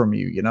away from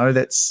you.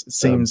 That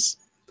seems.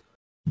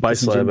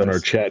 Bislab in our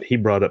chat, he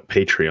brought up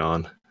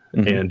Patreon.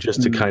 And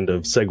just to kind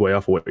of segue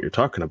off of what you're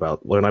talking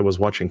about, when I was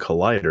watching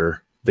Collider,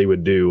 they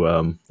would do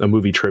a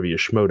movie trivia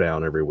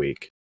schmodown every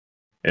week.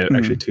 And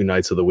actually 2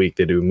 nights of the week,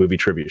 they do a movie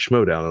trivia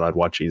schmodown, and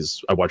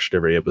I watched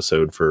every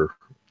episode for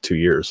 2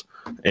 years.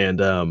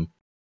 And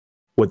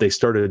what they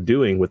started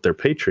doing with their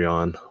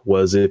Patreon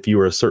was, if you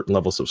were a certain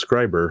level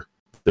subscriber,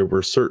 there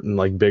were certain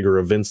like bigger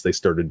events they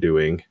started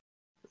doing.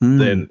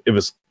 Then it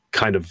was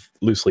kind of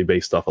loosely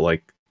based off of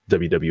like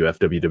WWF,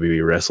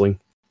 WWE wrestling.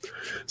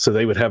 So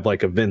they would have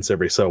like events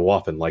every so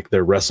often, like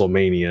their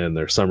WrestleMania and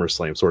their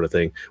SummerSlam sort of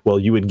thing. Well,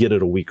 you would get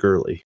it a week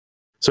early.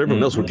 So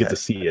everyone else would get to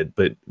see it,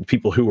 but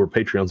people who were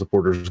Patreon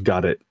supporters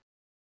got it,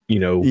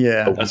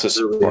 that's a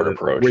smart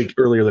approach. Week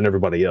earlier than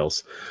everybody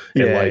else.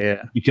 And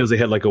because they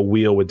had like a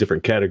wheel with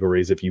different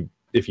categories, if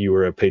you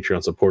were a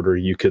Patreon supporter,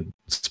 you could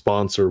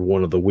sponsor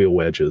one of the wheel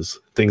wedges,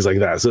 things like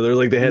that. So there's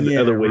like, they had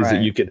other ways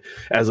that you could,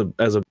 as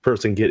a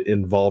person, get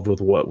involved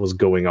with what was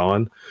going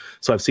on.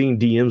 So I've seen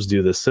DMs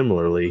do this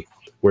similarly,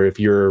 where if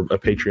you're a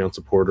Patreon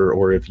supporter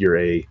or if you're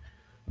a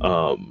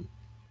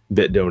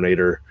bit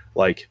donator,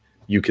 like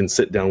you can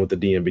sit down with the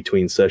DM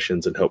between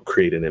sessions and help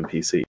create an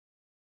NPC.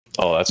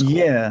 Oh, that's cool.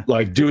 Yeah.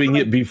 Like doing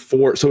it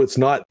before, so it's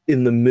not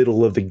in the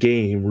middle of the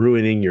game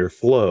ruining your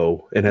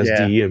flow. And as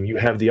DM, you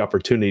have the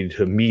opportunity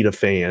to meet a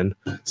fan,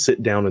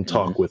 sit down and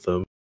talk with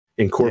them,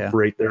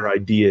 incorporate their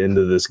idea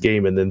into this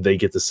game, and then they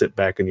get to sit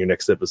back in your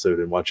next episode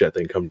and watch that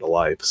thing come to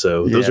life.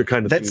 So those are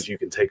kind of things you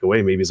can take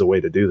away, maybe as a way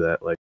to do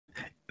that. Like,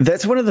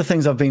 that's one of the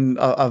things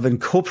I've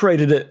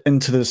incorporated it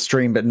into the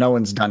stream, but no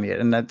one's done yet.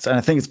 And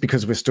I think it's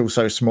because we're still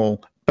so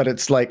small. But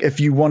it's like, if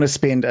you want to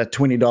spend a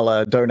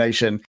 $20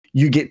 donation,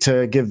 you get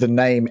to give the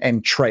name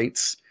and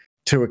traits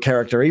to a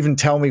character. Even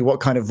tell me what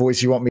kind of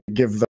voice you want me to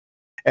give them,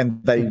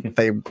 and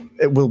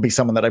it will be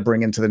someone that I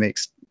bring into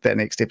that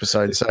next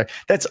episode. So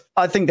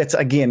I think that's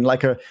again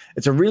like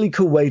it's a really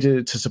cool way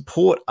to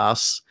support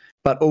us,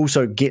 but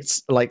also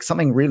gets like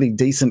something really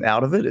decent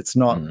out of it. It's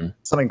not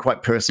something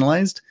quite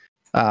personalized.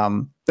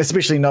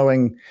 Especially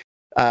knowing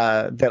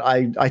that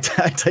I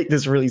take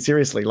this really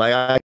seriously. Like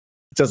I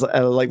just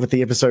like with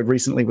the episode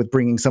recently with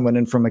bringing someone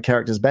in from a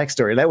character's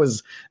backstory. That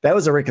was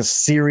a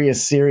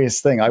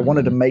serious thing. I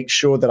wanted to make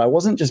sure that I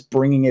wasn't just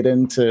bringing it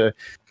into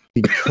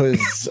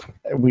because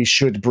we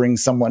should bring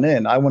someone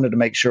in. I wanted to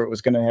make sure it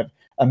was going to have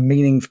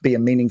be a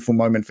meaningful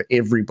moment for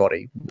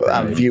everybody,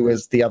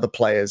 viewers, the other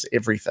players,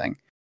 everything.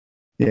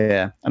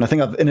 Yeah, and I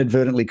think I've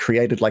inadvertently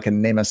created like a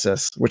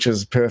nemesis, which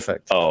is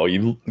perfect. Oh,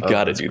 you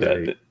got to do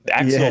that. The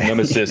Axial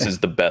Nemesis is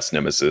the best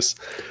nemesis.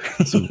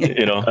 So,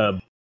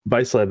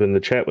 Bicelab in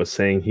the chat was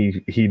saying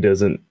he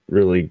doesn't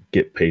really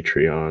get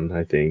Patreon.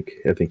 I think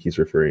he's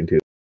referring to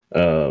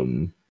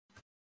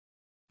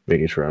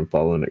making sure I'm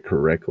following it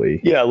correctly.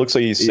 Yeah, it looks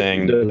like he's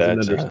saying that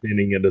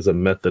understanding it as a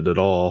method at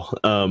all.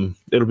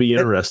 It'll be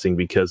interesting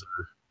because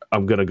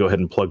I'm going to go ahead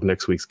and plug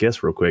next week's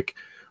guest real quick.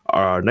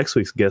 Our next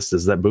week's guest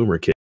is that Boomer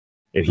Kid.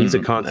 And he's a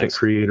content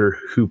creator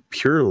who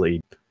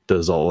purely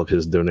does all of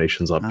his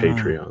donations on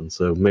Patreon.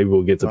 So maybe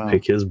we'll get to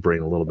pick his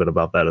brain a little bit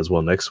about that as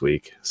well next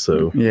week.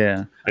 So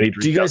yeah, I need to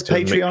do you guys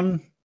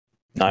Patreon?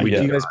 Not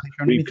yet. Do you guys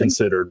Patreon We've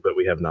considered, but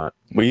we have not.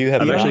 We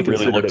haven't actually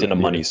really looked into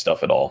money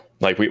stuff at all.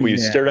 Like we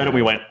stared at it,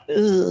 we went,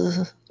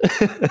 and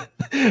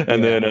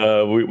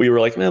then we were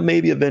like, well,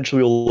 maybe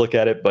eventually we'll look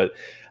at it. But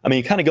I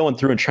mean, kind of going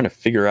through and trying to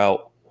figure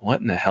out what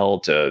in the hell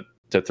to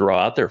throw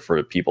out there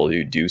for people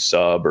who do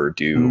sub or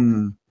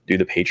do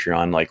the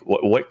Patreon. Like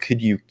what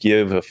could you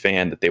give a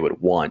fan that they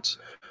would want,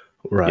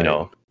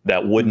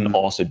 that wouldn't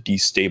also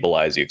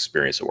destabilize the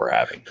experience that we're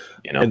having,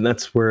 And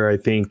that's where I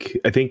think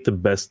the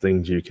best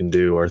things you can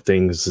do are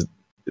things,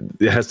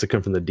 it has to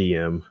come from the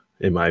DM,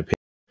 in my opinion.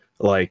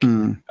 Like,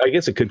 I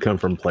guess it could come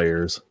from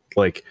players,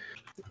 but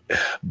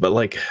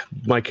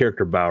my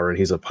character Bauer, and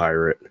he's a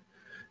pirate,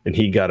 and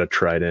he got a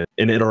trident,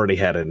 and it already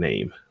had a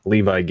name.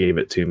 Levi gave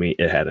it to me,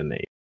 it had a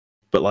name.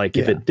 But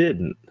if it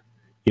didn't,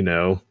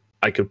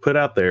 I could put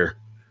out there,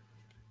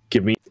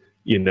 give me,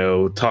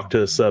 talk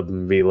to a sub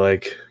and be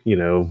like,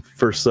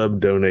 first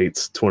sub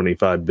donates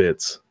 25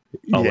 bits.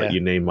 I'll let you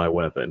name my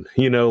weapon.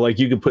 You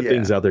could put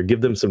things out there,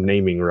 give them some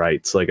naming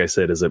rights. Like I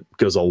said, it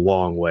goes a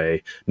long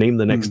way. Name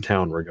the next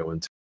town we're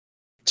going to.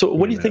 So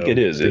what do you think it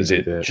is? Is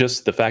it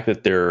just the fact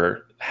that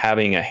they're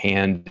having a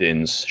hand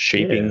in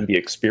shaping the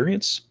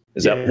experice?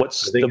 Is that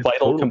what's the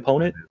vital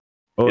component?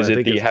 Is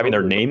it having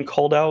their name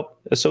called out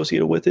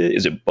associated with it?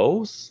 Is it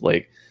both?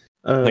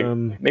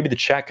 Maybe the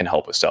chat can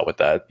help us out with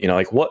that.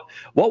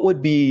 What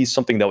would be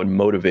something that would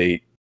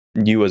motivate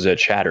you as a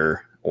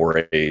chatter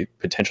or a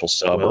potential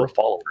sub or a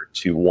follower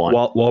to want?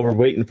 While we're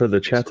waiting for the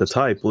chat to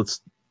type,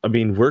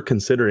 we're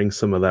considering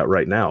some of that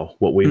right now.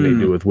 What we may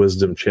do with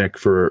Wisdom Check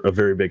for a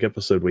very big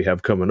episode we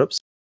have coming up.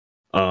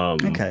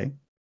 Okay.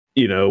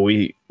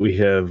 We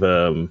have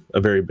a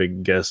very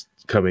big guest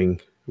coming.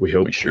 We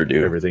hope we sure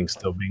do. Everything's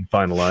still being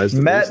finalized.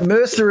 Matt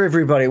Mercer,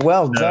 everybody.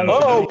 Well done.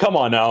 Oh, come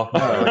on now.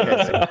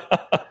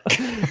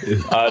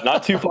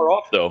 Not too far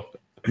off, though.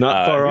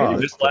 Not far off.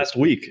 Just last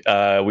week,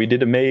 we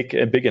did make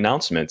a big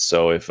announcement.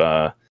 So if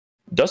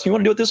Dustin, you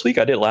want to do it this week?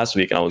 I did it last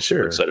week, and I was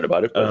super excited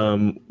about it.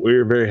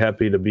 We're very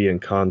happy to be in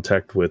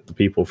contact with the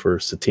people for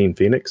Satine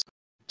Phoenix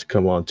to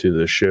come on to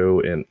the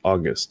show in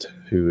August,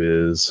 who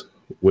is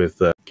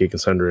with Geek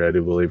and Sundry, I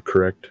do believe,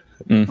 correct?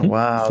 Mm-hmm.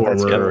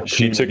 Wow,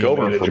 she took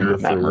over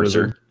from Matt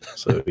Mercer.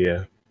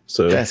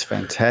 So that's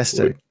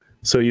fantastic.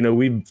 So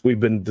we've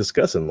been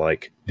discussing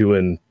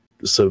doing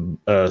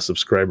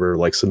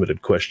subscriber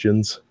submitted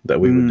questions that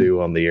we would do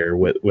on the air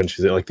when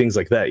she's things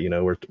like that.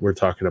 We're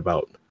talking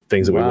about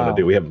things that we want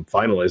to do. We haven't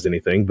finalized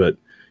anything, but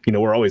you know,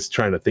 we're always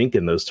trying to think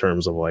in those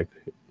terms of like,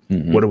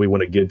 what do we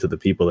want to give to the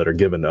people that are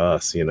given to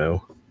us, you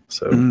know?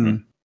 So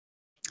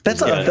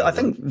that's I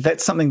think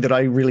that's something that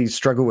I really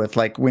struggle with.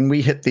 Like when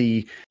we hit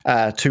the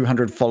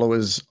 200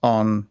 followers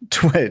on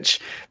Twitch,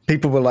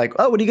 people were like,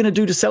 "Oh, what are you going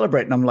to do to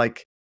celebrate?" And I'm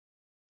like,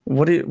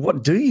 "What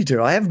do you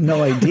do? I have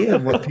no idea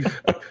what people."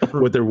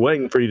 What they're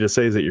waiting for you to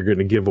say is that you're going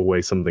to give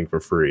away something for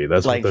free.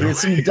 That's like, what they're here's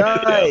some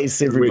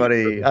dice,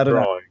 everybody. I don't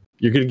know.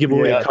 You're going to give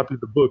away a copy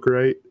of the book,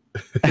 right?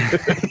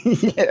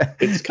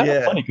 It's kind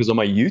of funny because on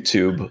my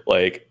YouTube,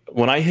 like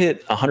when I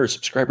hit 100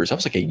 subscribers, I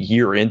was like a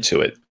year into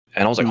it,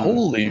 and I was like,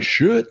 "Holy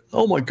shit!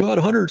 Oh my god,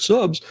 100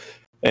 subs!"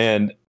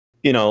 And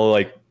you know,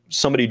 like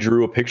somebody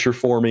drew a picture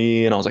for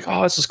me, and I was like,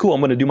 "Oh, this is cool. I'm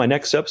going to do my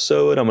next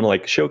episode. I'm going to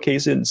like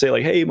showcase it and say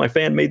like, hey, my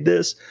fan made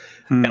this."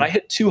 And I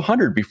hit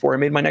 200 before I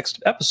made my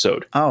next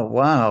episode. Oh,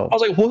 wow. I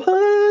was like,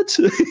 what?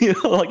 You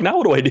know, like, now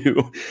what do I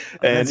do?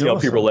 And, That's you know,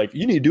 awesome. people are like,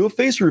 you need to do a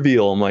face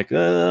reveal. I'm like, I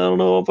don't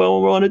know if I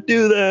want to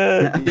do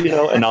that, you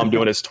know? And now I'm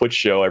doing this Twitch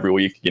show every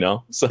week, you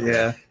know? So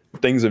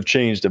things have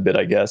changed a bit,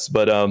 I guess.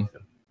 But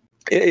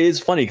it is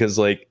funny because,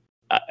 like,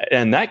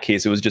 in that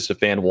case, it was just a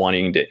fan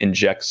wanting to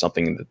inject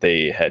something that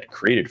they had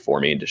created for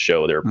me to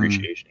show their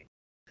appreciation.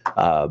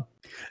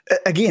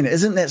 Again,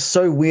 isn't that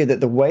so weird that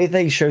the way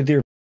they showed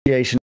their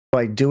appreciation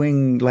by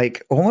doing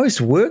like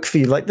almost work for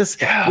you like this?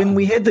 When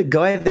we had the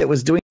guy that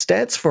was doing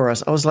stats for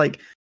us, I was like,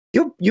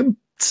 you're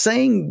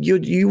saying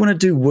you want to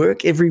do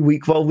work every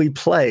week while we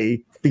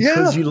play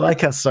because you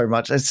like us so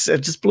much. It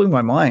just blew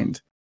my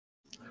mind.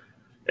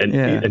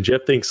 And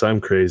Jeff thinks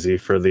I'm crazy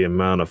for the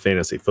amount of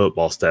fantasy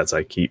football stats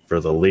I keep for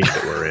the league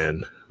that we're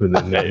in. And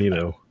then, you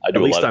know, at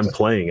least I'm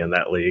playing in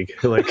that league.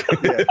 Like,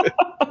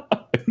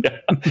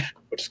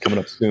 which is coming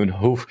up soon.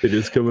 Oh, it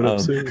is coming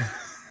up soon.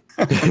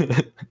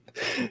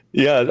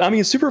 Yeah, I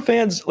mean, super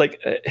fans,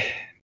 like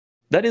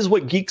that is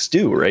what geeks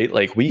do, right?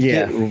 Like we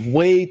get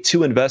way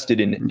too invested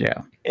in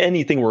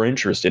anything we're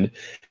interested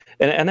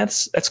in. And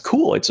that's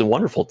cool. It's a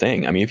wonderful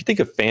thing. I mean, if you think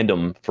of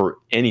fandom for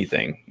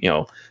anything, you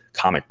know,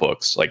 comic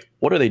books, like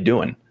what are they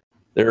doing?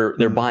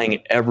 They're buying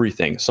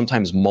everything,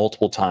 sometimes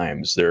multiple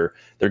times. They're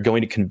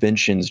going to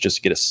conventions just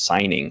to get a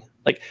signing.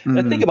 Like,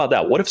 think about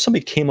that. What if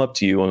somebody came up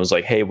to you and was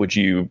like, "Hey, would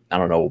you?" I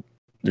don't know.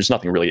 There's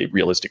nothing really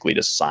realistically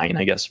to sign,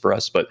 I guess, for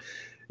us, but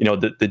you know,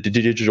 the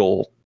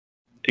digital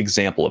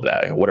example of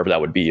that, whatever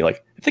that would be.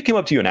 Like, if they came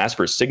up to you and asked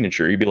for a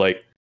signature, you'd be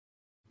like,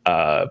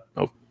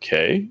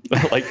 okay,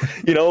 like,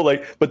 you know,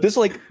 like, but this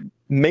like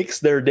makes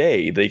their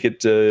day. They get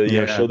to you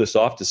know show this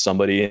off to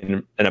somebody,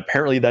 and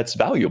apparently that's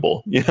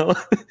valuable. You know,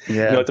 you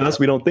know, to us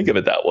we don't think of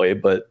it that way,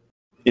 but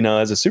you know,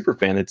 as a super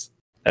fan,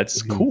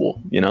 that's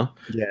cool. You know,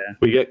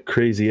 we got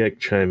Crazy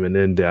Egg chiming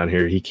in down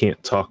here. He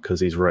can't talk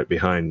because he's right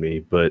behind me,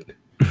 but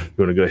you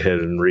want to go ahead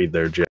and read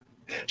there, Jeff?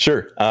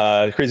 Sure.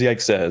 Crazy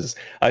Ike says,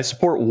 I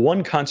support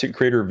one content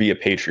creator via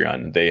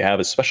Patreon. They have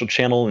a special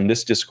channel in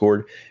this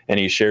Discord, and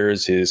he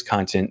shares his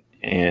content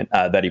and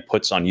that he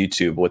puts on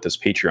YouTube with his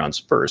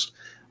Patreons first.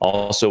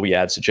 Also, we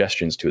add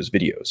suggestions to his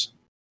videos.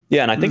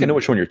 Yeah, and I think I know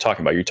which one you're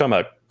talking about. You're talking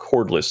about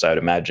Cordless, I'd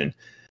imagine.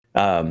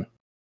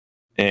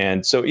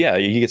 And so, yeah,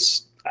 he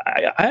gets,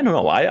 I don't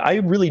know. I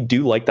really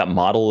do like that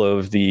model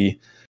of the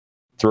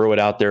throw it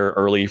out there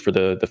early for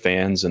the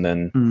fans and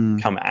then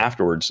come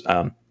afterwards.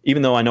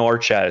 Even though I know our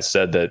chat has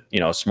said that, you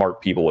know,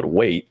 smart people would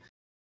wait,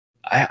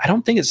 I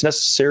don't think it's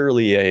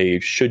necessarily a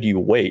should you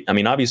wait. I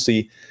mean,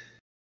 obviously,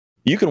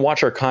 you can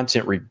watch our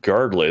content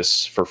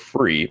regardless for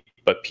free,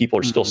 but people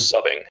are still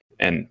subbing,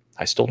 and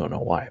I still don't know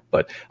why,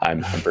 but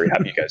I'm very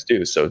happy you guys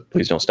do. So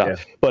please don't stop.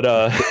 But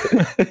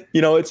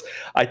you know,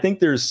 I think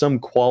there's some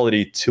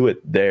quality to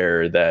it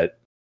there that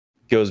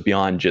goes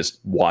beyond just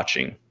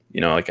watching.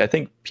 You know, like I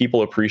think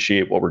people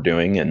appreciate what we're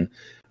doing and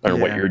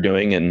what you're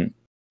doing, and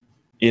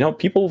you know,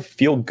 people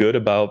feel good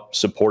about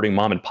supporting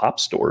mom and pop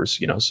stores,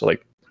 you know, so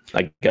like,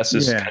 I guess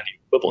is kind of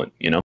equivalent,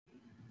 you know?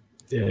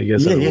 Yeah, I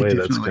guess in a way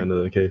that's kind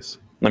of the case.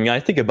 I mean, I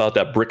think about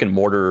that brick and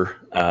mortar,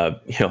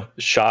 you know,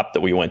 shop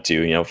that we went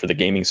to, you know, for the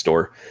gaming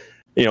store,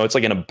 you know, it's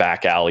like in a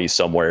back alley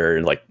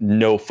somewhere, like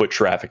no foot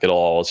traffic at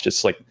all. It's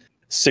just like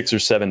 6 or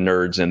 7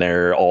 nerds in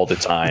there all the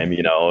time.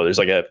 You know, there's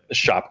like a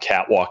shop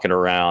cat walking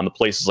around. The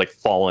place is like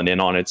falling in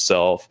on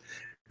itself.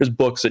 There's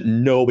books that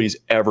nobody's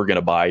ever going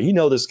to buy. You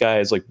know, this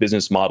guy's like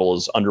business model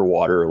is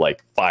underwater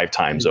like 5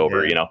 times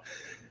over, you know,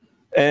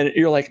 and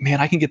you're like, man,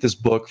 I can get this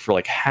book for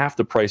like half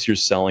the price you're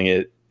selling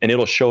it, and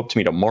it'll show up to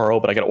me tomorrow,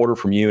 but I got to order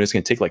from you, and it's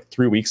going to take like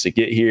 3 weeks to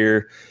get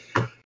here.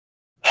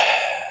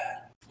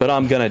 But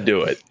I'm going to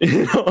do it.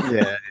 You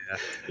know?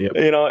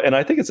 You know, and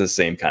I think it's the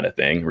same kind of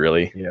thing,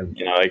 really. You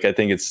know, like I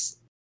think it's,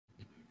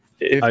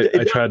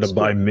 I try to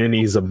buy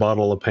minis, a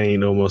bottle of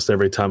paint almost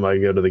every time I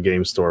go to the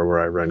game store where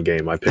I run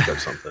game. I pick up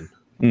something.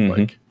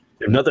 Like,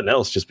 if nothing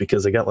else, just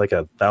because they got like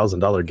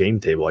 $1,000 game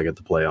table I get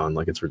to play on.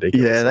 Like, it's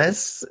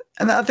ridiculous. Yeah,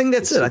 and I think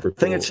that's it. I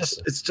think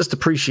it's just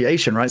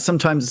appreciation, right?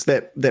 Sometimes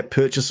that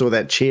purchase or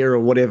that chair or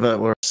whatever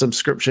or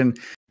subscription.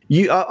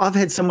 I've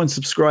had someone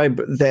subscribe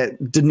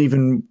that didn't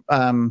even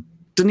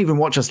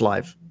watch us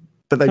live,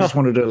 but they just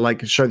wanted to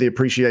like show the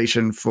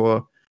appreciation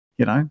for,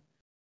 you know,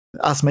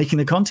 us making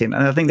the content.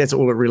 And I think that's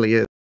all it really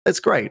is. It's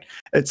great.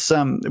 It's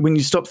when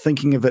you stop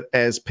thinking of it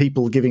as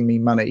people giving me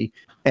money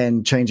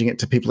and changing it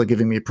to people are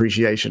giving me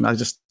appreciation. I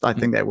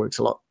think that works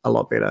a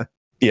lot better.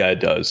 Yeah, it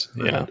does.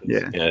 Yeah.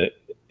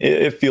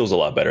 It feels a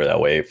lot better that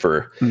way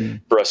for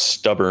us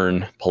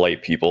stubborn,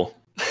 polite people.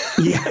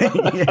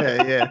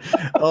 yeah.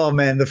 Oh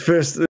man, the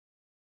first.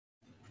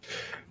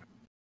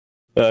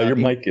 Your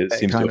mic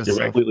seems to have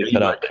completely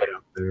cut out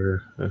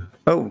there.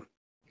 Oh,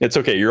 it's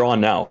okay. You're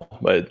on now,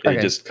 but it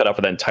just cut out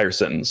for that entire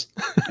sentence.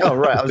 Oh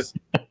right,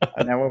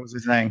 now what was I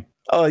saying?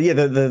 Oh yeah,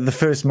 the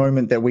first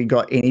moment that we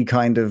got any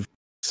kind of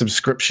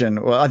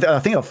subscription. Well, I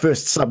think our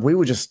first sub,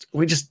 we just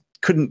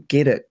couldn't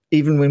get it.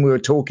 Even when we were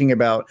talking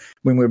about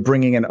when we were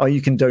bringing in,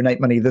 you can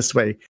donate money this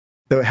way.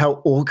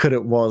 How awkward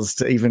it was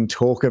to even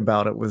talk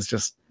about it was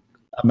just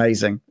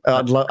amazing.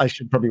 I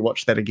should probably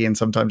watch that again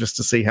sometime just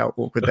to see how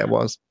awkward that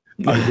was.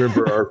 I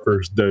remember our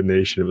first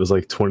donation. It was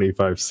like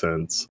 25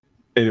 cents.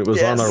 And it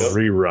was on a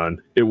rerun.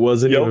 It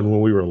wasn't even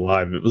when we were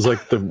live. It was like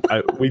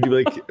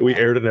we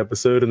aired an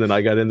episode and then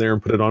I got in there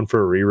and put it on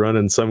for a rerun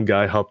and some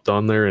guy hopped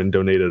on there and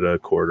donated a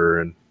quarter.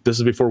 And this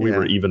is before we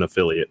were even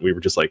affiliate. We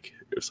were just like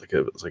it was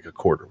like a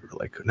quarter. We were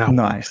like, no,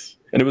 nice.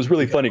 And it was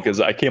really funny because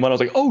I came on, I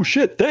was like, oh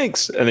shit,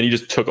 thanks. And then he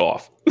just took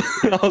off.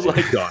 And I was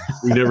like, God,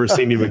 we never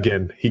seen him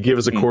again. He gave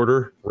us a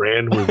quarter,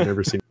 ran, we've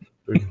never seen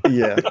him.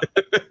 Yeah.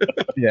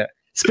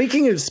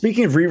 Speaking of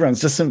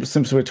reruns, just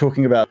since we're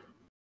talking about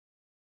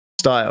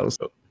styles,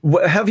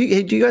 do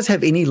you guys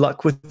have any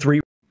luck with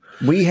reruns?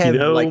 We have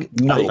like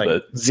nothing.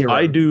 Zero.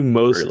 I do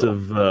most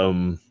of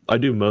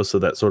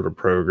that sort of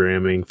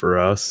programming for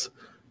us.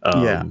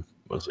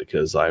 Mostly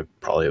because I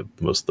probably have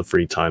most of the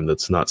free time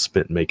that's not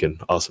spent making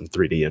awesome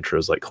 3D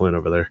intros like Clint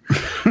over there.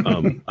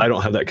 I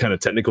don't have that kind of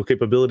technical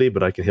capability,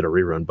 but I can hit a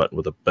rerun button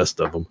with the best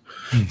of them.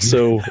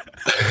 So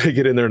I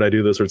get in there and I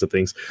do those sorts of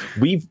things.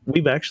 We've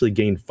actually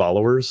gained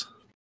followers,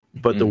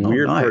 but the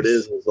weird part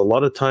is a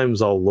lot of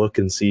times I'll look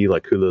and see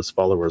like who those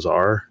followers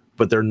are,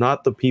 but they're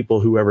not the people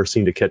who ever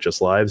seem to catch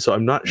us live. So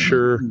I'm not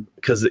sure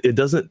because it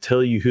doesn't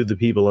tell you who the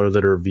people are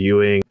that are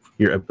viewing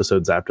your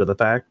episodes after the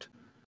fact.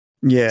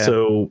 Yeah.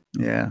 So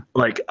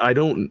like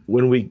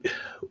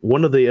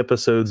one of the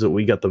episodes that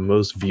we got the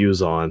most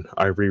views on,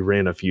 I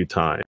reran a few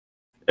times.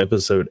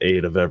 Episode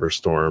 8 of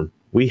Everstorm,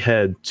 we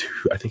had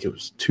I think it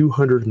was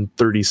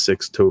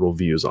 236 total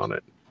views on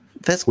it.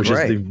 That's which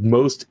great. is the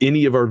most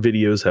any of our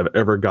videos have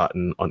ever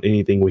gotten on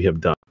anything we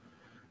have done.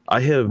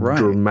 I have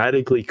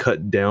dramatically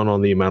cut down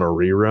on the amount of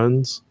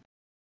reruns,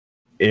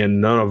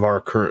 and none of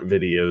our current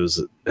videos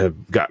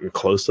have gotten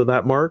close to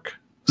that mark.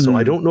 So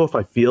I don't know if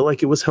I feel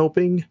like it was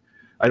helping.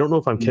 I don't know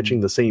if I'm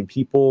catching the same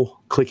people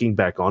clicking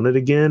back on it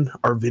again.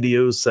 Our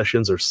videos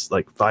sessions are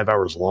like 5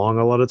 hours long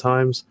a lot of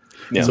times.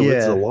 Yeah. So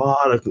it's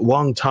a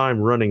long time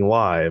running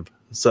live.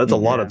 So that's a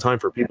lot of time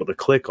for people to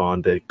click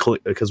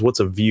because what's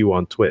a view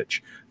on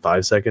Twitch?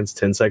 5 seconds,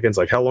 10 seconds?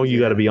 Like how long you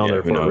got to be on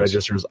there before it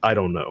registers? I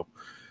don't know.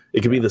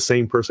 It could be the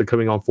same person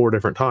coming on 4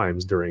 different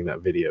times during that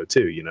video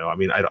too. You know, I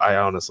mean, I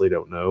honestly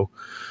don't know.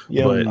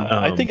 Yeah, but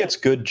I think it's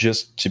good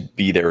just to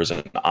be there as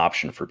an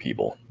option for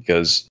people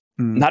because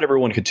not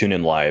everyone could tune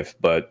in live,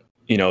 but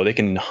you know, they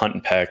can hunt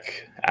and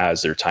peck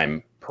as their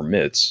time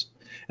permits.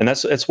 And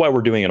that's why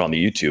we're doing it on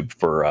the YouTube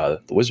for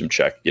the wisdom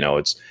check. You know,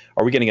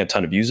 are we getting a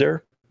ton of views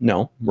there?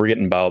 No, we're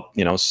getting about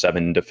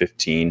 7 to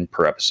 15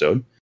 per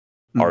episode.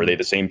 Are they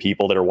the same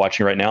people that are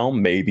watching right now?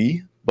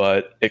 Maybe,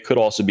 but it could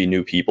also be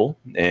new people.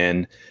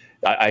 And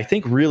I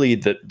think really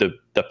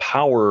the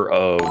power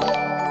of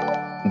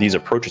these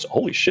approaches.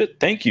 Holy shit!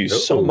 Thank you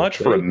so much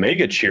for a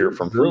mega cheer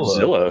from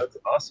Fruitzilla. That's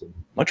awesome.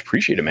 Much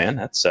appreciated, man.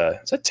 That's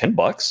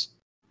 $10.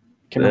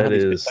 That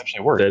is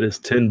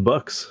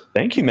 $10.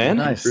 Thank you, man.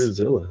 Nice.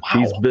 Wow.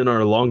 He's been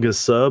our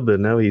longest sub,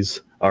 and now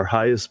he's our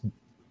highest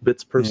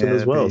bits person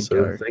as well.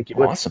 So thank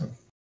you. Awesome.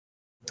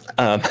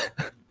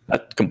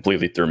 That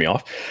completely threw me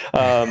off.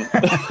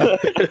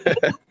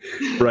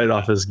 Right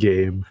off his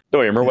game.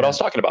 Don't remember what I was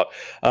talking about.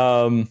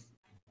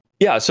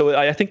 So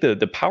I think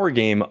the power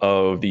game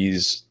of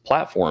these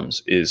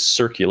platforms is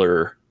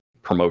circular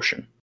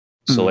promotion.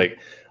 So like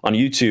on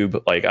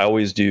YouTube, like I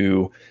always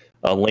do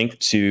a link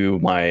to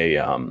my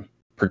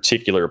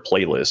particular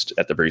playlist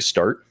at the very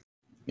start,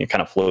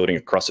 kind of floating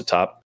across the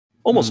top.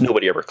 Almost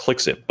nobody ever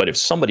clicks it, but if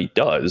somebody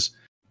does,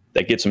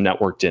 that gets them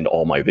networked into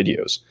all my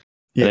videos.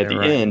 And at the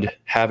end,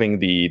 having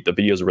the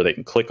videos where they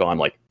can click on,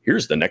 like,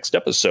 here's the next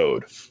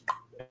episode,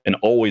 and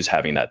always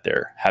having that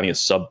there, having a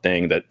sub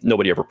thing that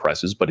nobody ever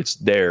presses, but it's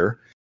there,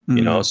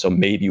 so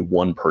maybe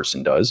one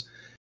person does.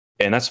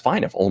 And that's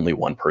fine if only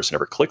one person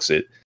ever clicks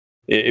it.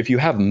 If you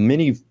have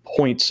many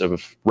points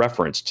of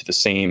reference to the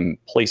same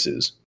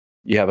places,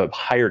 you have a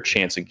higher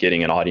chance of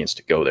getting an audience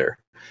to go there.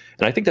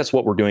 And I think that's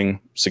what we're doing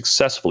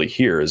successfully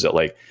here is that,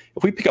 like,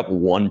 if we pick up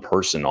one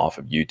person off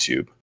of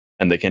YouTube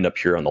and they can end up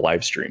here on the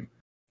live stream,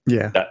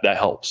 that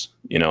helps,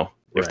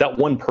 If that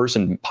one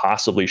person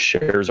possibly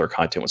shares our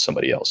content with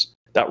somebody else,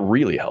 that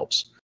really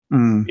helps,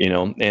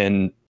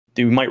 and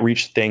we might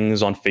reach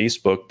things on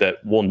Facebook that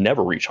we'll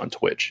never reach on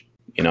Twitch,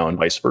 and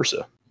vice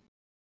versa.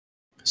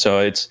 So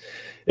it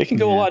can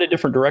go a lot of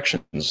different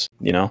directions,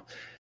 you know.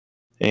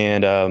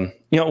 And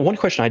you know, one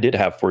question I did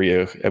have for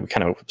you,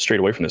 kind of straight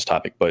away from this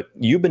topic, but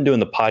you've been doing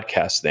the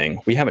podcast thing.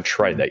 We haven't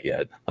tried that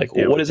yet. Like,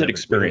 what is it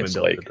experience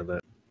like?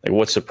 Like,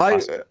 what's the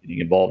process getting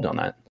involved on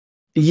that?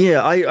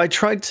 Yeah,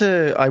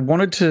 I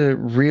wanted to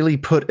really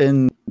put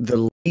in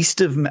the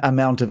least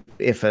amount of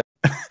effort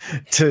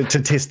to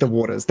test the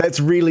waters. That's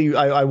really,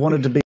 I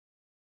wanted to be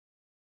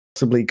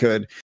possibly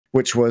good,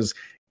 which was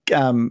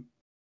how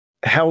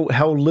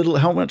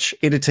much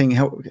editing,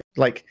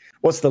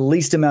 what's the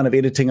least amount of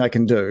editing I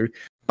can do,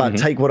 but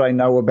take what I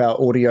know about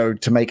audio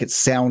to make it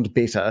sound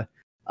better.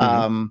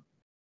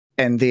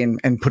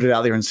 And put it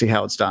out there and see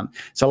how it's done.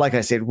 So like I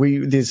said,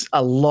 there's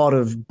a lot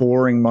of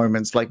boring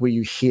moments, like where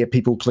you hear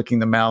people clicking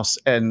the mouse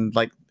and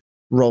like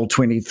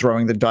Roll20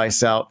 throwing the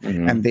dice out,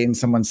 and then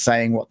someone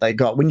saying what they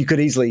got, when you could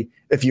easily,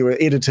 if you were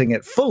editing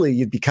it fully,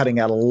 you'd be cutting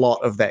out a lot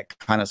of that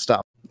kind of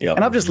stuff. And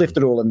I've just left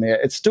it all in there.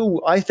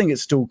 I think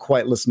it's still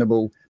quite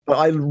listenable, but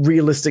I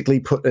realistically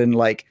put in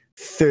like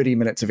 30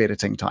 minutes of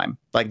editing time.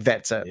 Like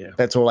that's it.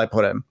 That's all I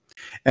put in.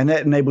 And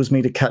that enables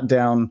me to cut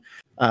down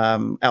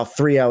our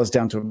 3 hours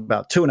down to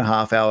about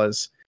 2.5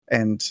 hours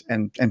and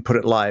put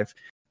it live.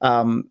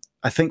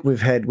 I think we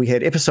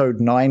had episode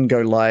 9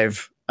 go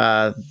live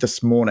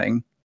this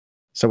morning.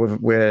 So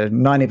we're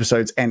 9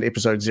 episodes and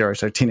episode 0,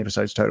 so 10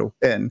 episodes total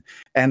in.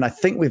 And I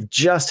think we've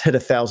just hit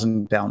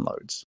 1,000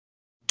 downloads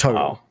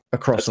total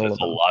across all of them.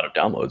 That's a lot of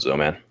downloads though,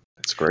 man.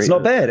 That's great. It's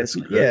not bad. It's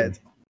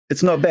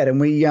not bad. And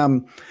we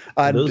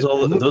those are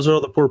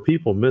all the poor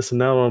people missing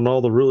out on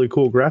all the really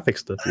cool graphic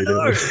stuff you're doing.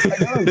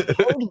 I know,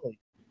 totally.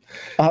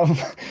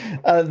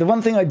 The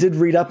one thing I did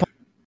read up on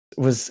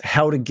was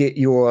how to get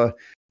your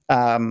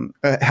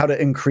how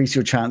to increase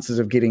your chances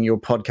of getting your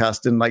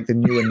podcast in like the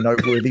new and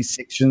noteworthy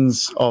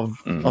sections of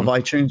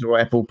iTunes or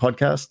Apple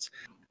Podcasts.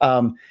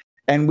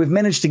 And we've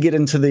managed to get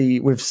into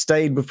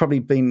we've probably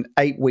been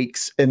 8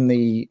 weeks in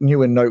the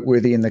new and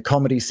noteworthy in the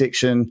comedy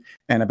section,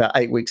 and about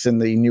 8 weeks in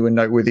the new and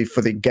noteworthy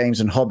for the games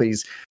and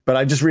hobbies. But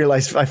I just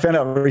realized, I found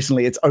out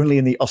recently, it's only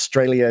in the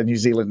Australia, New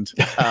Zealand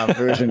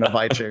version of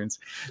iTunes.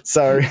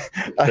 So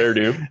fair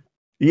do.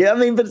 Yeah, I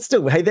mean, but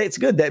still, hey, that's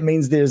good. That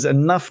means there's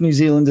enough New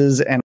Zealanders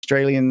and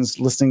Australians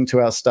listening to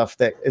our stuff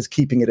that is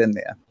keeping it in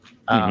there,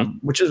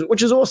 which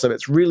is awesome.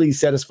 It's really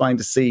satisfying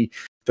to see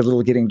the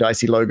little Getting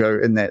Dicey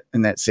logo in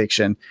that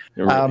section.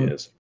 It really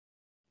is.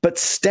 But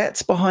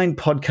stats behind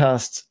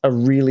podcasts are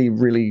really,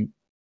 really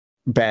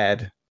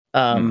bad.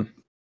 I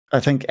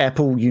think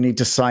Apple, you need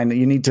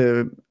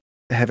to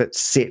have it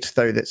set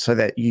so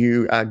that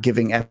you are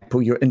giving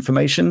Apple your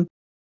information.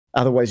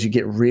 Otherwise, you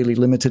get really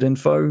limited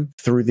info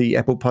through the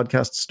Apple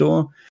Podcast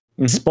Store.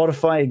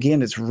 Spotify,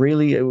 again,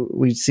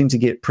 we seem to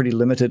get pretty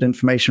limited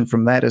information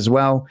from that as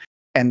well.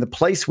 And the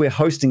place we're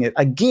hosting it,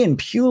 again,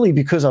 purely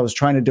because I was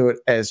trying to do it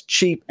as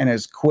cheap and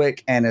as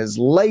quick and as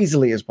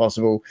lazily as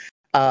possible,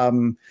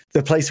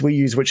 the place we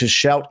use, which is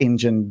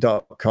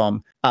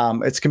shoutengine.com,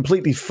 it's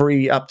completely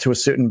free up to a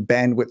certain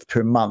bandwidth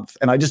per month.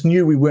 And I just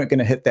knew we weren't going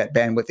to hit that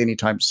bandwidth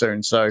anytime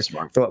soon. So I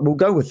thought, we'll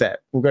go with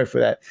that. We'll go for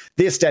that.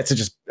 Their stats are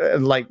just their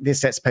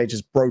stats page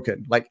is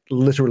broken, like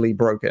literally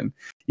broken.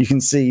 You can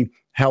see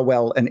how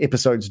well an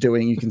episode's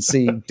doing. You can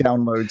see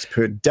downloads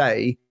per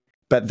day.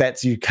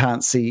 But you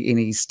can't see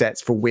any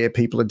stats for where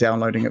people are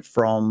downloading it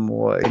from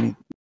or any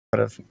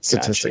kind of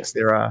statistics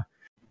there are.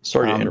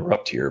 Sorry to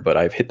interrupt here, but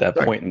I've hit that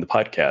point in the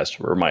podcast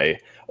where my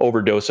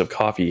overdose of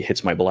coffee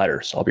hits my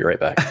bladder, so I'll be right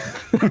back.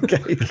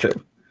 Okay.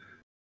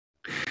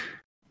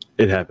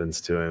 It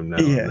happens to him now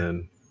and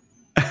then.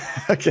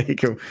 Okay,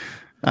 cool.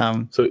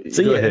 So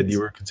go ahead, you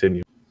were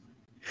continuing.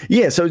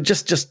 Yeah, so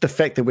just the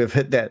fact that we've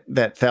hit that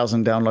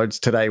 1,000 downloads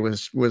today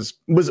was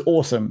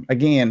awesome.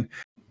 Again,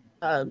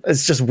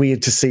 it's just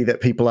weird to see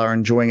that people are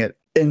enjoying it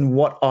in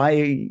what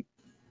I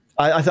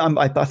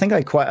think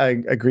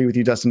I agree with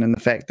you, Dustin, in the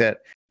fact that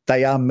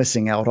they are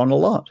missing out on a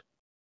lot.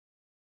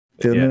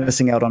 They're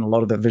missing out on a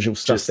lot of the visual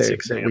stuff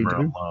that we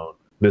do. Alone.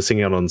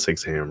 Missing out on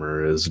Six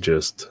Hammer is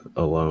just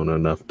alone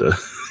enough to.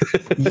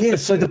 Yeah,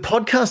 so the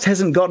podcast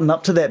hasn't gotten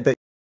up to that, but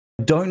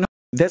I don't know.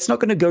 That's not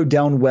going to go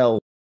down well.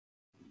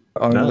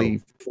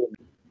 Only for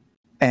me.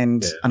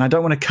 And I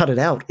don't want to cut it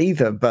out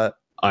either, but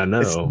I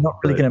know it's not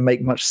really going to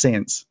make much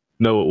sense.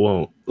 No, it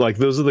won't. Like,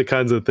 those are the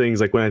kinds of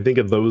things, like, when I think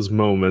of those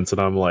moments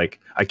and I'm like,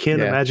 I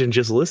can't imagine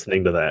just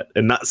listening to that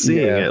and not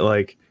seeing it.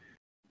 Like,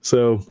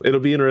 so it'll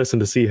be interesting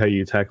to see how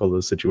you tackle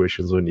those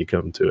situations when you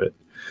come to it.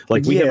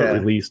 Like, we haven't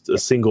released a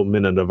single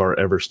minute of our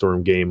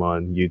Everstorm game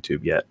on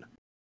YouTube yet.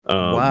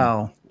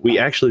 Wow. We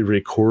actually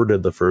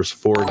recorded the first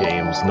 4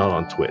 games, not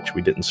on Twitch.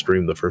 We didn't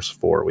stream the first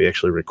 4. We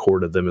actually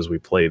recorded them as we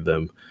played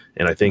them.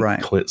 And I think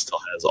Clint still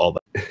has all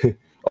that.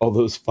 All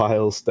those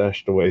files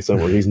stashed away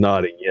somewhere. He's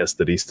nodding yes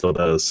that he still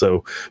does.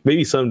 So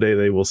maybe someday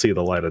they will see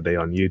the light of day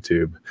on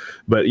YouTube.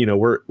 But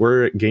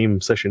we're at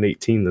game session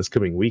 18 this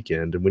coming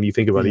weekend, and when you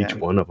think about each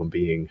one of them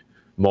being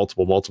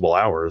multiple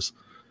hours,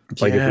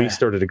 like if we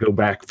started to go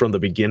back from the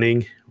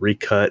beginning,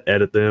 recut,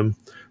 edit them,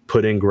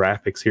 put in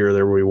graphics here or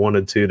there where we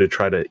wanted to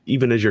try to,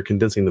 even as you're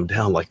condensing them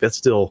down, like that's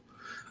still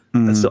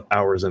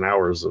hours and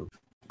hours of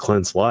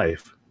Clint's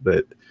life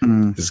that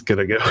is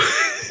gonna go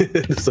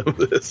into some of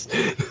this.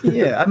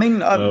 Yeah, I mean,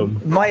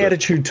 my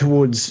attitude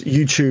towards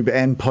YouTube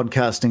and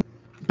podcasting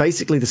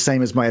basically the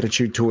same as my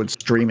attitude towards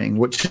streaming,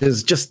 which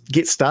is just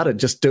get started,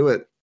 just do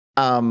it.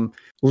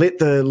 Let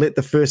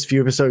the first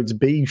few episodes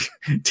be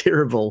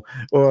terrible,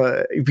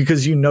 or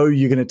because you're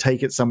going to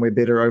take it somewhere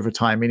better over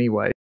time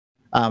anyway.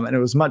 And it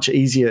was much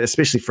easier,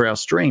 especially for our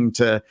stream,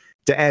 to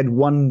add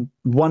one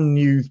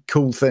new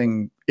cool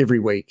thing every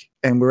week.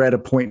 And we're at a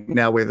point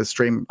now where the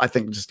stream, I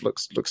think, just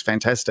looks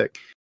fantastic.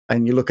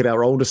 And you look at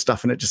our older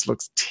stuff and it just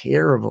looks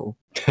terrible,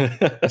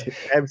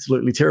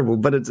 absolutely terrible.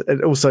 But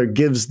it also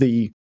gives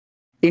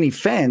any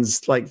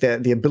fans like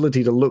that the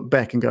ability to look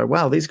back and go,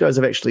 wow, these guys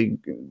have actually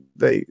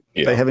they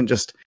haven't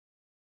just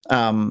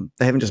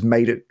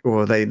made it,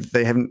 or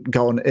they haven't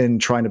gone in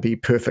trying to be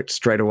perfect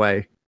straight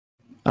away.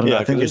 I don't know.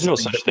 I think there's no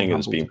such thing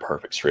as being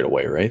perfect straight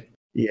away, right?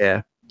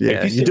 Yeah.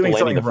 Like if you're doing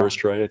something the first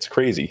try, it's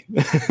crazy.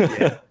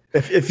 Yeah.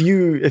 If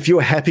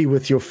you're happy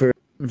with your first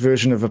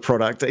version of a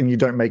product and you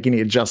don't make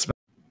any adjustments,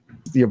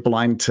 you're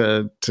blind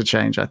to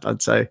change,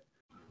 I'd say.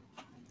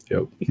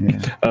 Yep. Yeah.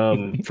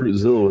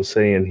 Fruitzilla was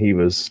saying he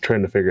was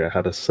trying to figure out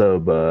how to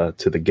sub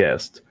to the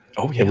guest.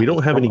 Oh yeah. And we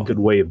don't have any good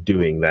way of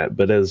doing that.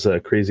 But as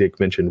Crazy Ick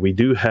mentioned, we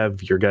do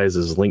have your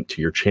guys' link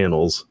to your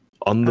channels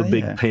on the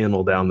big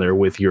panel down there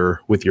with your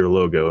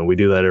logo, and we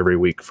do that every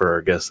week for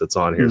our guest that's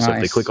on here. Nice. So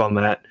if they click on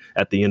that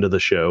at the end of the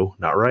show,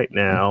 not right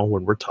now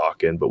when we're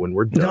talking, but when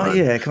we're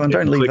done, come on,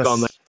 don't leave click us. On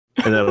that,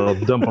 and that'll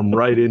dump them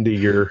right into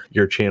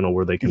your channel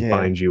where they can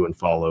find you and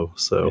follow.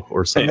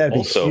 Or something. That'd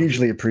be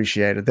hugely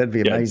appreciated. That'd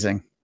be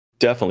amazing.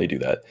 Definitely do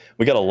that.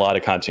 We got a lot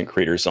of content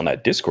creators on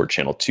that Discord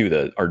channel too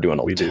that are doing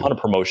a ton of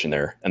promotion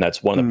there, and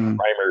that's one of the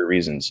primary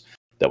reasons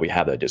that we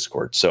have that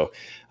Discord. So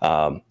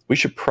we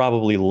should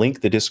probably link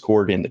the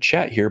Discord in the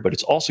chat here, but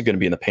it's also going to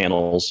be in the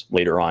panels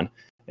later on.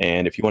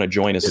 And if you want to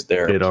join us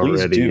there, it please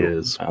already do.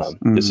 is.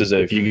 This is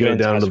if you go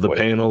down to the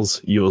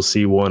panels, you will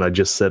see one. I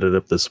just set it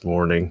up this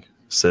morning.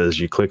 It says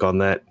you click on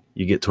that,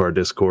 you get to our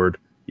Discord.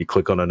 You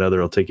click on another,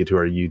 it'll take you to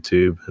our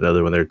YouTube.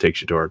 Another one there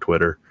takes you to our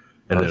Twitter,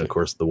 and then of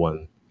course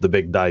the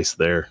big dice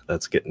there.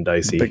 That's getting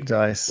dicey. Big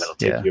dice. That'll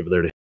take you over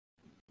there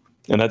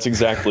and that's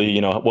exactly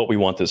what we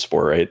want this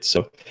for, right?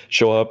 So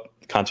show up.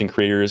 Content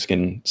creators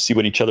can see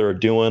what each other are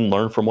doing,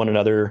 learn from one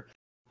another.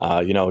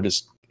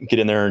 Just get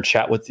in there and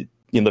chat with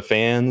the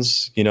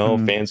fans.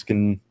 Fans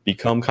can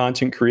become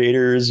content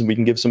creators, and we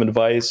can give some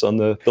advice on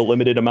the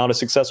limited amount of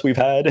success we've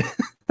had.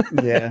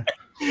 Yeah,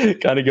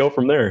 kind of go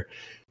from there.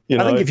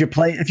 I think if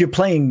you're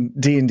playing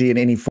D&D in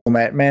any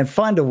format, man,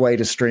 find a way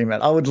to stream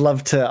it. I would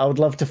love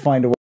to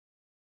find a way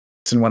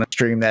and want to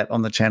stream that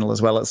on the channel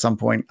as well at some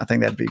point. I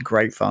think that'd be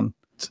great fun.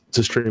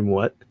 To stream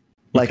what?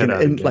 Like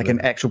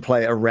an actual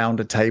play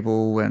around a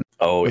table and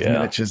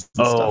miniatures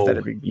and stuff.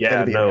 That'd be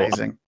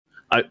amazing.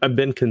 I've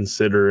been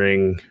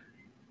considering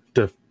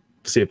to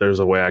see if there's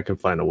a way I can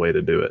find a way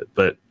to do it,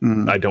 but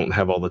I don't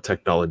have all the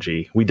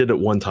technology. We did it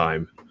one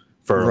time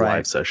for a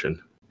live session,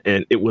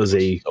 and it was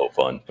so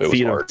fun.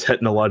 Feat of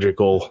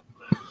technological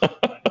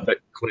that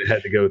Clint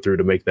had to go through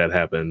to make that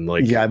happen.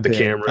 Like the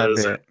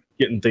cameras,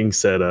 getting things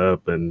set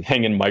up, and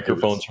hanging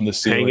microphones from the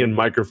ceiling. Hanging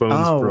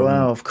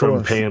microphones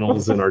from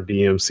panels in our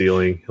DM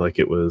ceiling. Like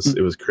it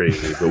was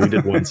crazy. But we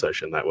did one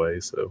session that way,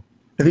 so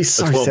it'd be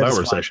so a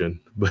 12-hour session.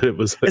 But it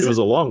was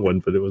a long one,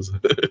 but it was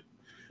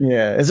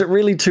yeah. Is it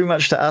really too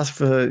much to ask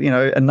for,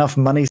 enough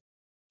money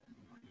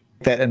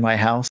that in my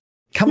house?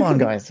 Come on,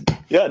 guys.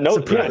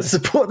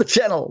 Support the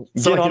channel.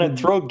 Get on it.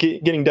 Throw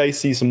getting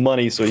Dicey some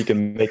money so he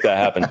can make that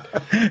happen.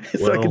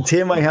 So I can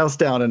tear my house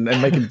down and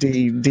make a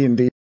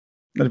D&D.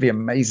 That'd be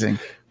amazing.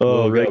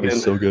 Oh, Reagan, that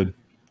was so good.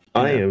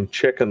 I am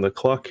checking the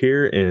clock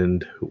here,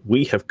 and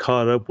we have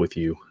caught up with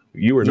you.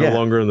 You are no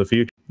longer in the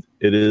future.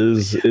 It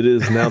is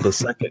now the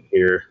second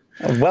here.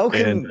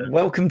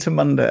 Welcome to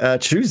Monday,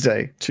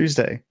 Tuesday.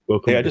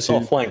 Welcome. I just saw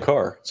a flying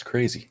car. It's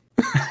crazy.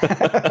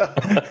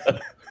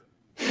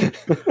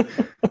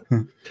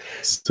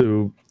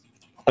 So,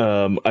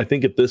 I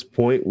think at this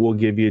point we'll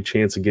give you a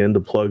chance again to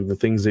plug the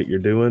things that you're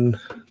doing.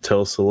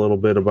 Tell us a little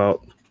bit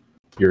about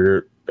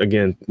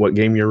what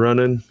game you're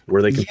running,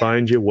 where they can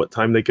find you, what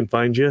time they can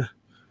find you.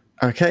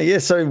 Okay, yeah.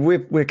 So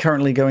we're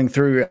currently going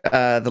through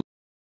the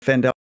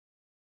Fandel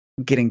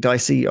Getting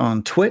Dicey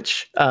on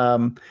Twitch.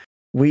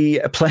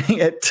 We are playing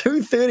at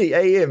 2:30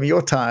 a.m.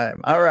 your time.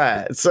 All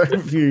right. So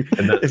if you've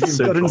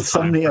got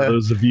insomnia, for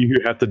those of you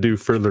who have to do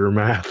further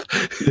math,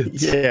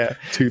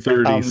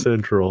 2:30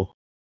 Central,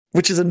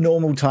 which is a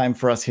normal time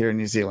for us here in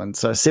New Zealand.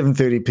 So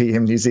 7:30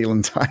 p.m. New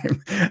Zealand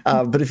time.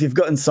 But if you've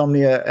got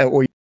insomnia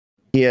or you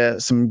hear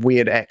some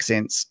weird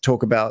accents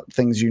talk about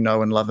things you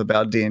know and love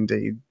about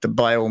D&D,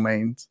 by all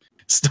means,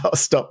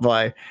 stop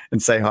by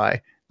and say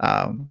hi.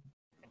 I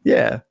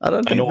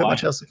don't think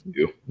much else to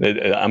do.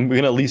 I'm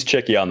going to at least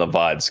check you out on the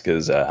VODs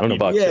because I don't know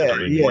about you.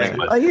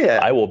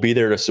 I will be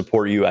there to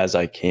support you as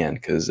I can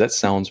because that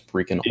sounds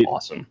freaking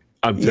awesome.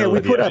 I'm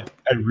telling you,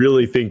 I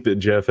really think that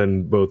Jeff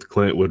and both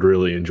Clint would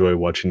really enjoy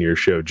watching your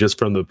show, just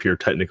from the pure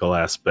technical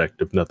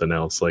aspect, if nothing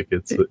else. Like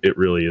it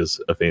really is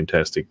a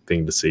fantastic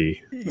thing to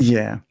see.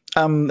 Yeah.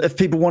 If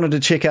people wanted to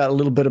check out a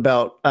little bit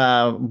about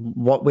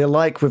what we're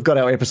like, we've got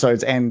our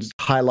episodes and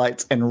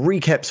highlights and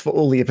recaps for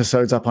all the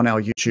episodes up on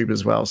our YouTube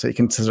as well, so you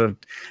can sort of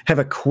have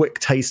a quick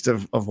taste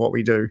of what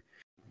we do.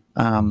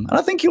 And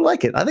I think you'll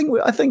like it. I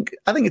think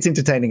it's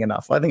entertaining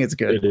enough. I think it's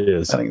good. It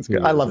is. I think it's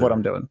good. I love what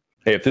I'm doing.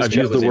 Hey, if this I've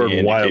used the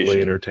word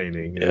wildly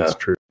entertaining. Yeah, it's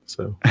true.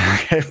 So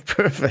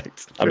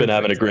perfect. I've been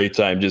having a great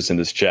time just in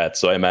this chat,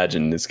 so I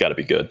imagine it's got to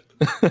be good.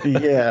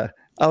 Yeah,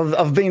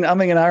 I've been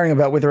umming and ahhing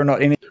about whether or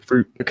not any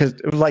fruit, because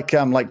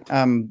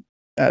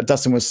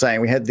Dustin was saying,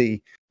 we had the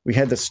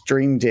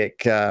Stream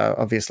Deck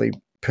obviously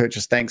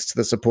purchased thanks to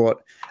the support,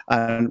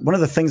 and one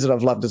of the things that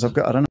I've loved is I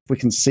don't know if we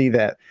can see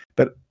that,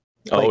 but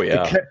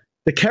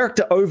the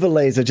character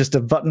overlays are just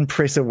a button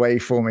press away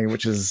for me,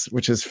 which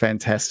is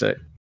fantastic.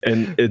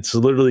 And it's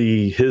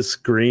literally his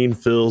screen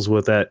fills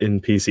with that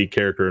NPC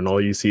character, and all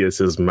you see is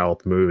his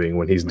mouth moving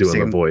when he's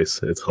doing the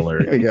voice. It's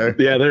hilarious. There you go.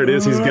 Yeah, there it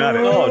is. He's got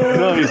it. Oh,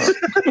 nice.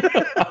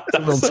 It's a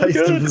little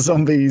taste of the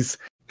zombies.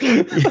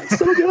 It's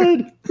so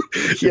good.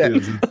 Yeah, it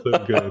is. It's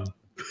so good.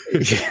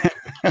 Yeah.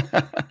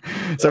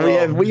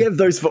 So we have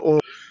those for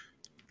all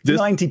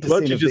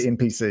 90% of the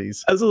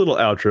NPCs. As a little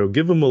outro,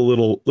 give him a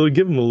little the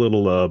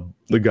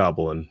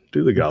goblin.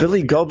 Do the goblin.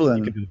 Billy Goblin.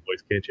 You can do the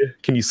voice, can't you?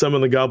 Can you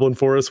summon the goblin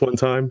for us one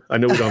time? I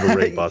know we don't have a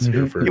raid boss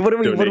here for what do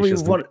we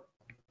want?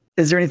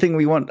 Is there anything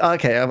we want?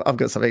 Okay, I've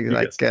got something all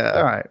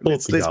right.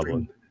 Let's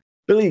goblin.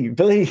 Billy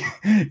Goblin,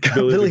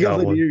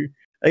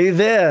 are you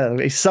there?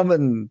 We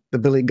summon the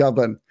Billy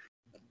Goblin.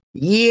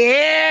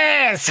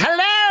 Yes,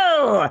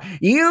 hello.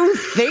 You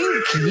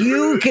think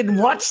you can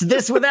watch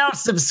this without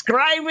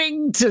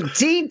subscribing to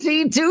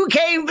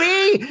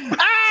TT2KB?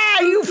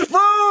 You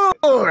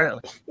fool!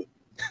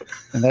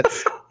 And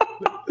that's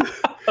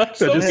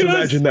so just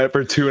imagine that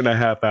for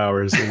 2.5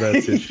 hours, and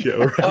that's his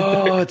show. Right?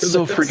 Oh, it's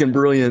so freaking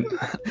brilliant.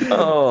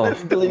 Oh,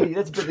 that's Billy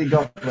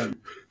Goblin.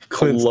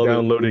 Clint's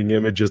downloading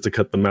images to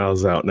cut the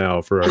mouths out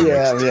now for our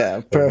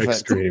perfect next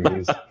stream.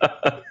 And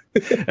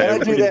I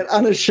do that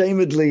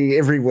unashamedly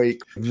every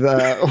week.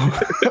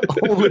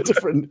 All the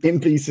different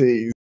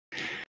NPCs.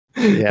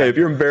 Yeah. Hey, if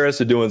you're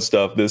embarrassed of doing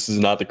stuff, this is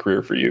not the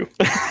career for you.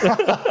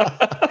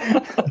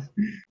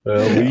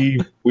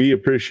 We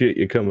appreciate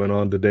you coming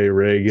on today,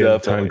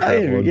 Reagan. Time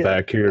traveling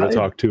back here to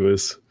talk to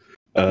us.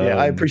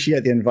 I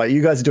appreciate the invite.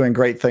 You guys are doing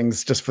great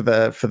things just for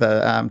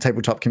the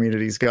tabletop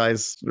communities,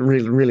 guys.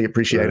 Really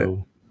appreciate it.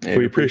 Yeah,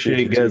 we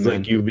appreciate guys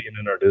like you being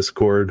in our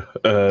Discord,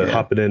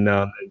 hopping in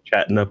now and then,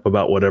 chatting up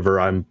about whatever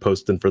I'm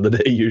posting for the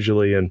day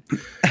usually, and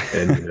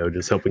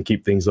just helping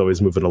keep things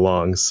always moving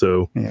along.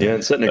 So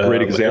and setting a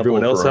great example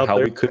for how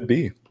we could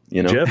be.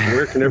 Jeff,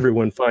 where can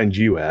everyone find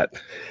you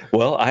at?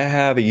 Well, I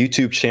have a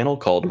YouTube channel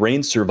called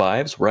Rain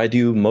Survives, where I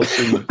do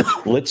mostly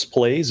Let's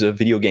Plays of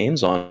video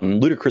games on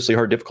ludicrously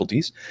hard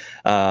difficulties.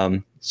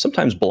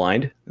 Sometimes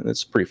blind.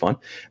 That's pretty fun.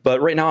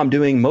 But right now I'm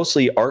doing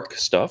mostly ARC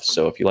stuff.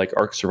 So if you like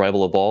ARC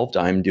Survival Evolved,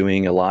 I'm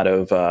doing a lot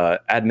of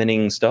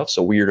adminning stuff,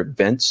 so weird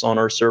events on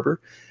our server.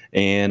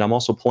 And I'm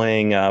also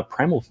playing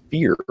Primal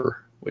Fear,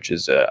 which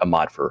is a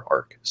mod for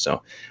ARC.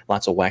 So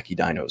lots of wacky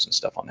dinos and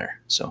stuff on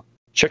there. So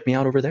check me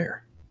out over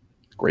there.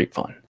 Great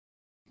fun.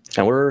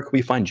 And where can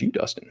we find you,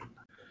 Dustin?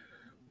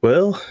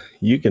 Well,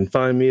 you can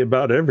find me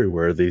about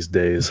everywhere these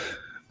days.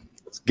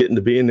 It's getting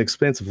to be an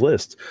expansive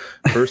list.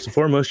 First and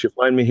foremost, you'll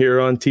find me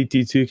here on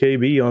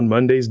TT2KB on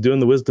Mondays doing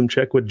the Wisdom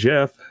Check with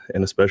Jeff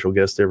and a special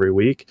guest every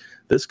week.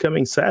 This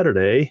coming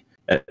Saturday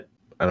at,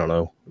 I don't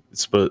know,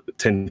 it's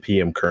 10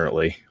 p.m.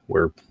 currently,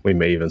 where we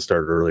may even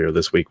start earlier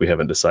this week. We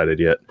haven't decided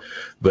yet.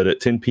 But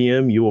at 10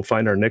 p.m., you will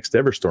find our next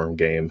Everstorm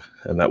game,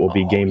 and that will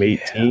be game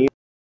 18,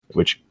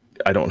 which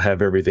I don't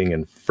have everything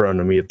in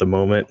front of me at the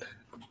moment.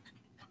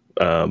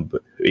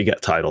 But we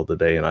got titled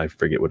today, and I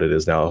forget what it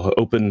is now.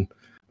 Open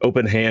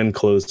Hand,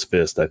 Closed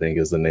Fist, I think,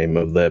 is the name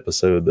of the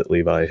episode that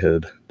Levi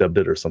had dubbed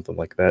it, or something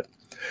like that.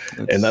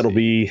 That'll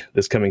be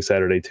this coming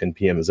Saturday, 10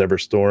 p.m. is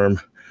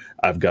Everstorm.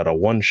 I've got a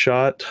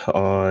one-shot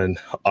on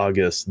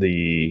August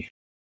the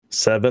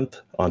 7th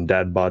on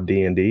Dadbod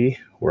D&D,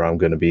 where I'm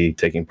going to be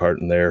taking part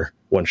in their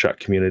one-shot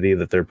community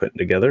that they're putting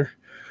together.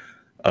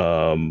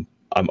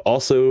 I'm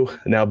also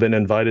now been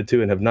invited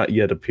to, and have not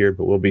yet appeared,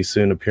 but will be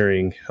soon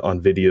appearing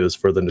on videos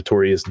for the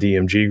Notorious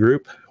DMG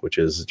group, which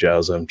is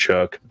Jowsum,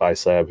 Chuck,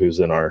 Bisab, who's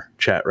in our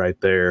chat right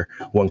there,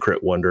 One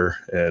Crit Wonder,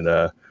 and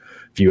a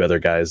few other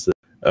guys that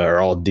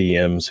are all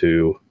DMs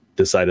who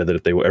decided that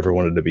if they ever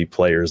wanted to be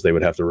players, they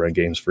would have to run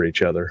games for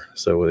each other.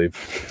 So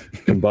they've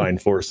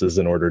combined forces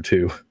in order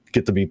to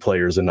get to be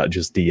players and not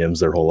just DMs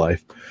their whole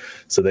life.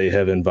 So they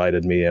have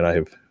invited me, and I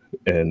have,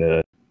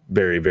 and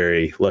very,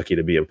 very lucky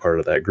to be a part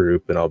of that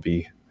group. And I'll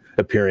be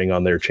appearing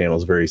on their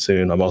channels very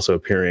soon. I'm also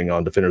appearing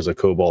on Defenders of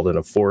Cobalt in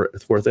a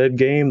fourth ed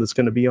game that's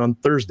going to be on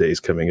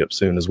Thursdays coming up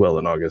soon as well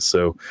in August.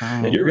 So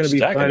you're going to be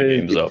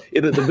finding games up.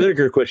 The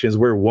bigger question is,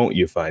 where won't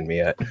you find me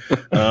at?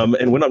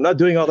 And when I'm not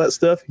doing all that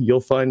stuff,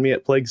 you'll find me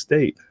at Plague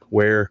State,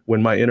 where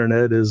when my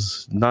internet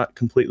is not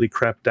completely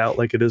crapped out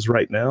like it is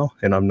right now,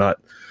 and I'm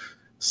not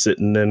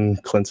sitting in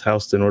Clint's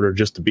house in order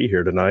just to be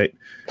here tonight,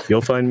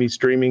 you'll find me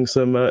streaming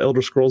some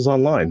Elder Scrolls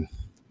Online.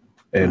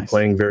 And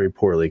playing very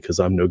poorly because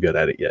I'm no good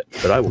at it yet.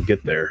 But I will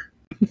get there.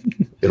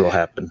 It'll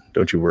happen.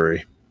 Don't you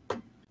worry.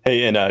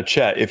 Hey, and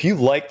chat, if you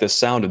like the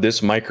sound of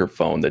this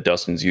microphone that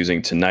Dustin's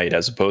using tonight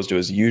as opposed to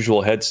his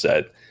usual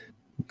headset,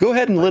 go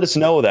ahead and let us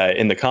know that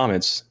in the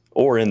comments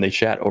or in the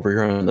chat over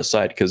here on the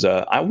side, because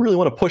I really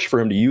want to push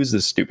for him to use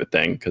this stupid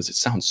thing because it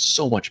sounds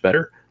so much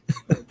better.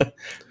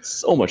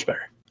 So much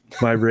better.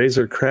 My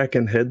Razer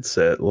Kraken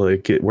headset,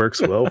 like, it works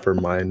well for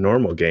my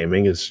normal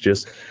gaming. It's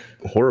just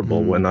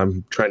horrible when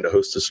I'm trying to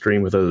host a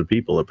stream with other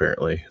people,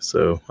 apparently.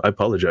 So I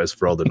apologize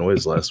for all the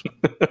noise last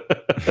week.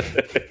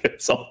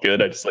 It's all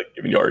good. I just like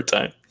giving you a hard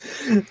time.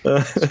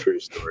 It's a true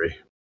story.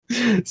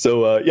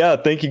 So yeah,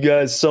 thank you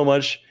guys so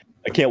much.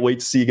 I can't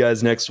wait to see you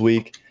guys next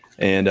week,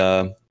 and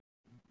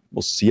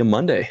we'll see you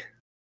Monday.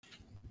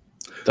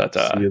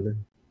 Ta-ta. See you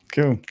then.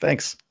 Cool.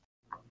 Thanks.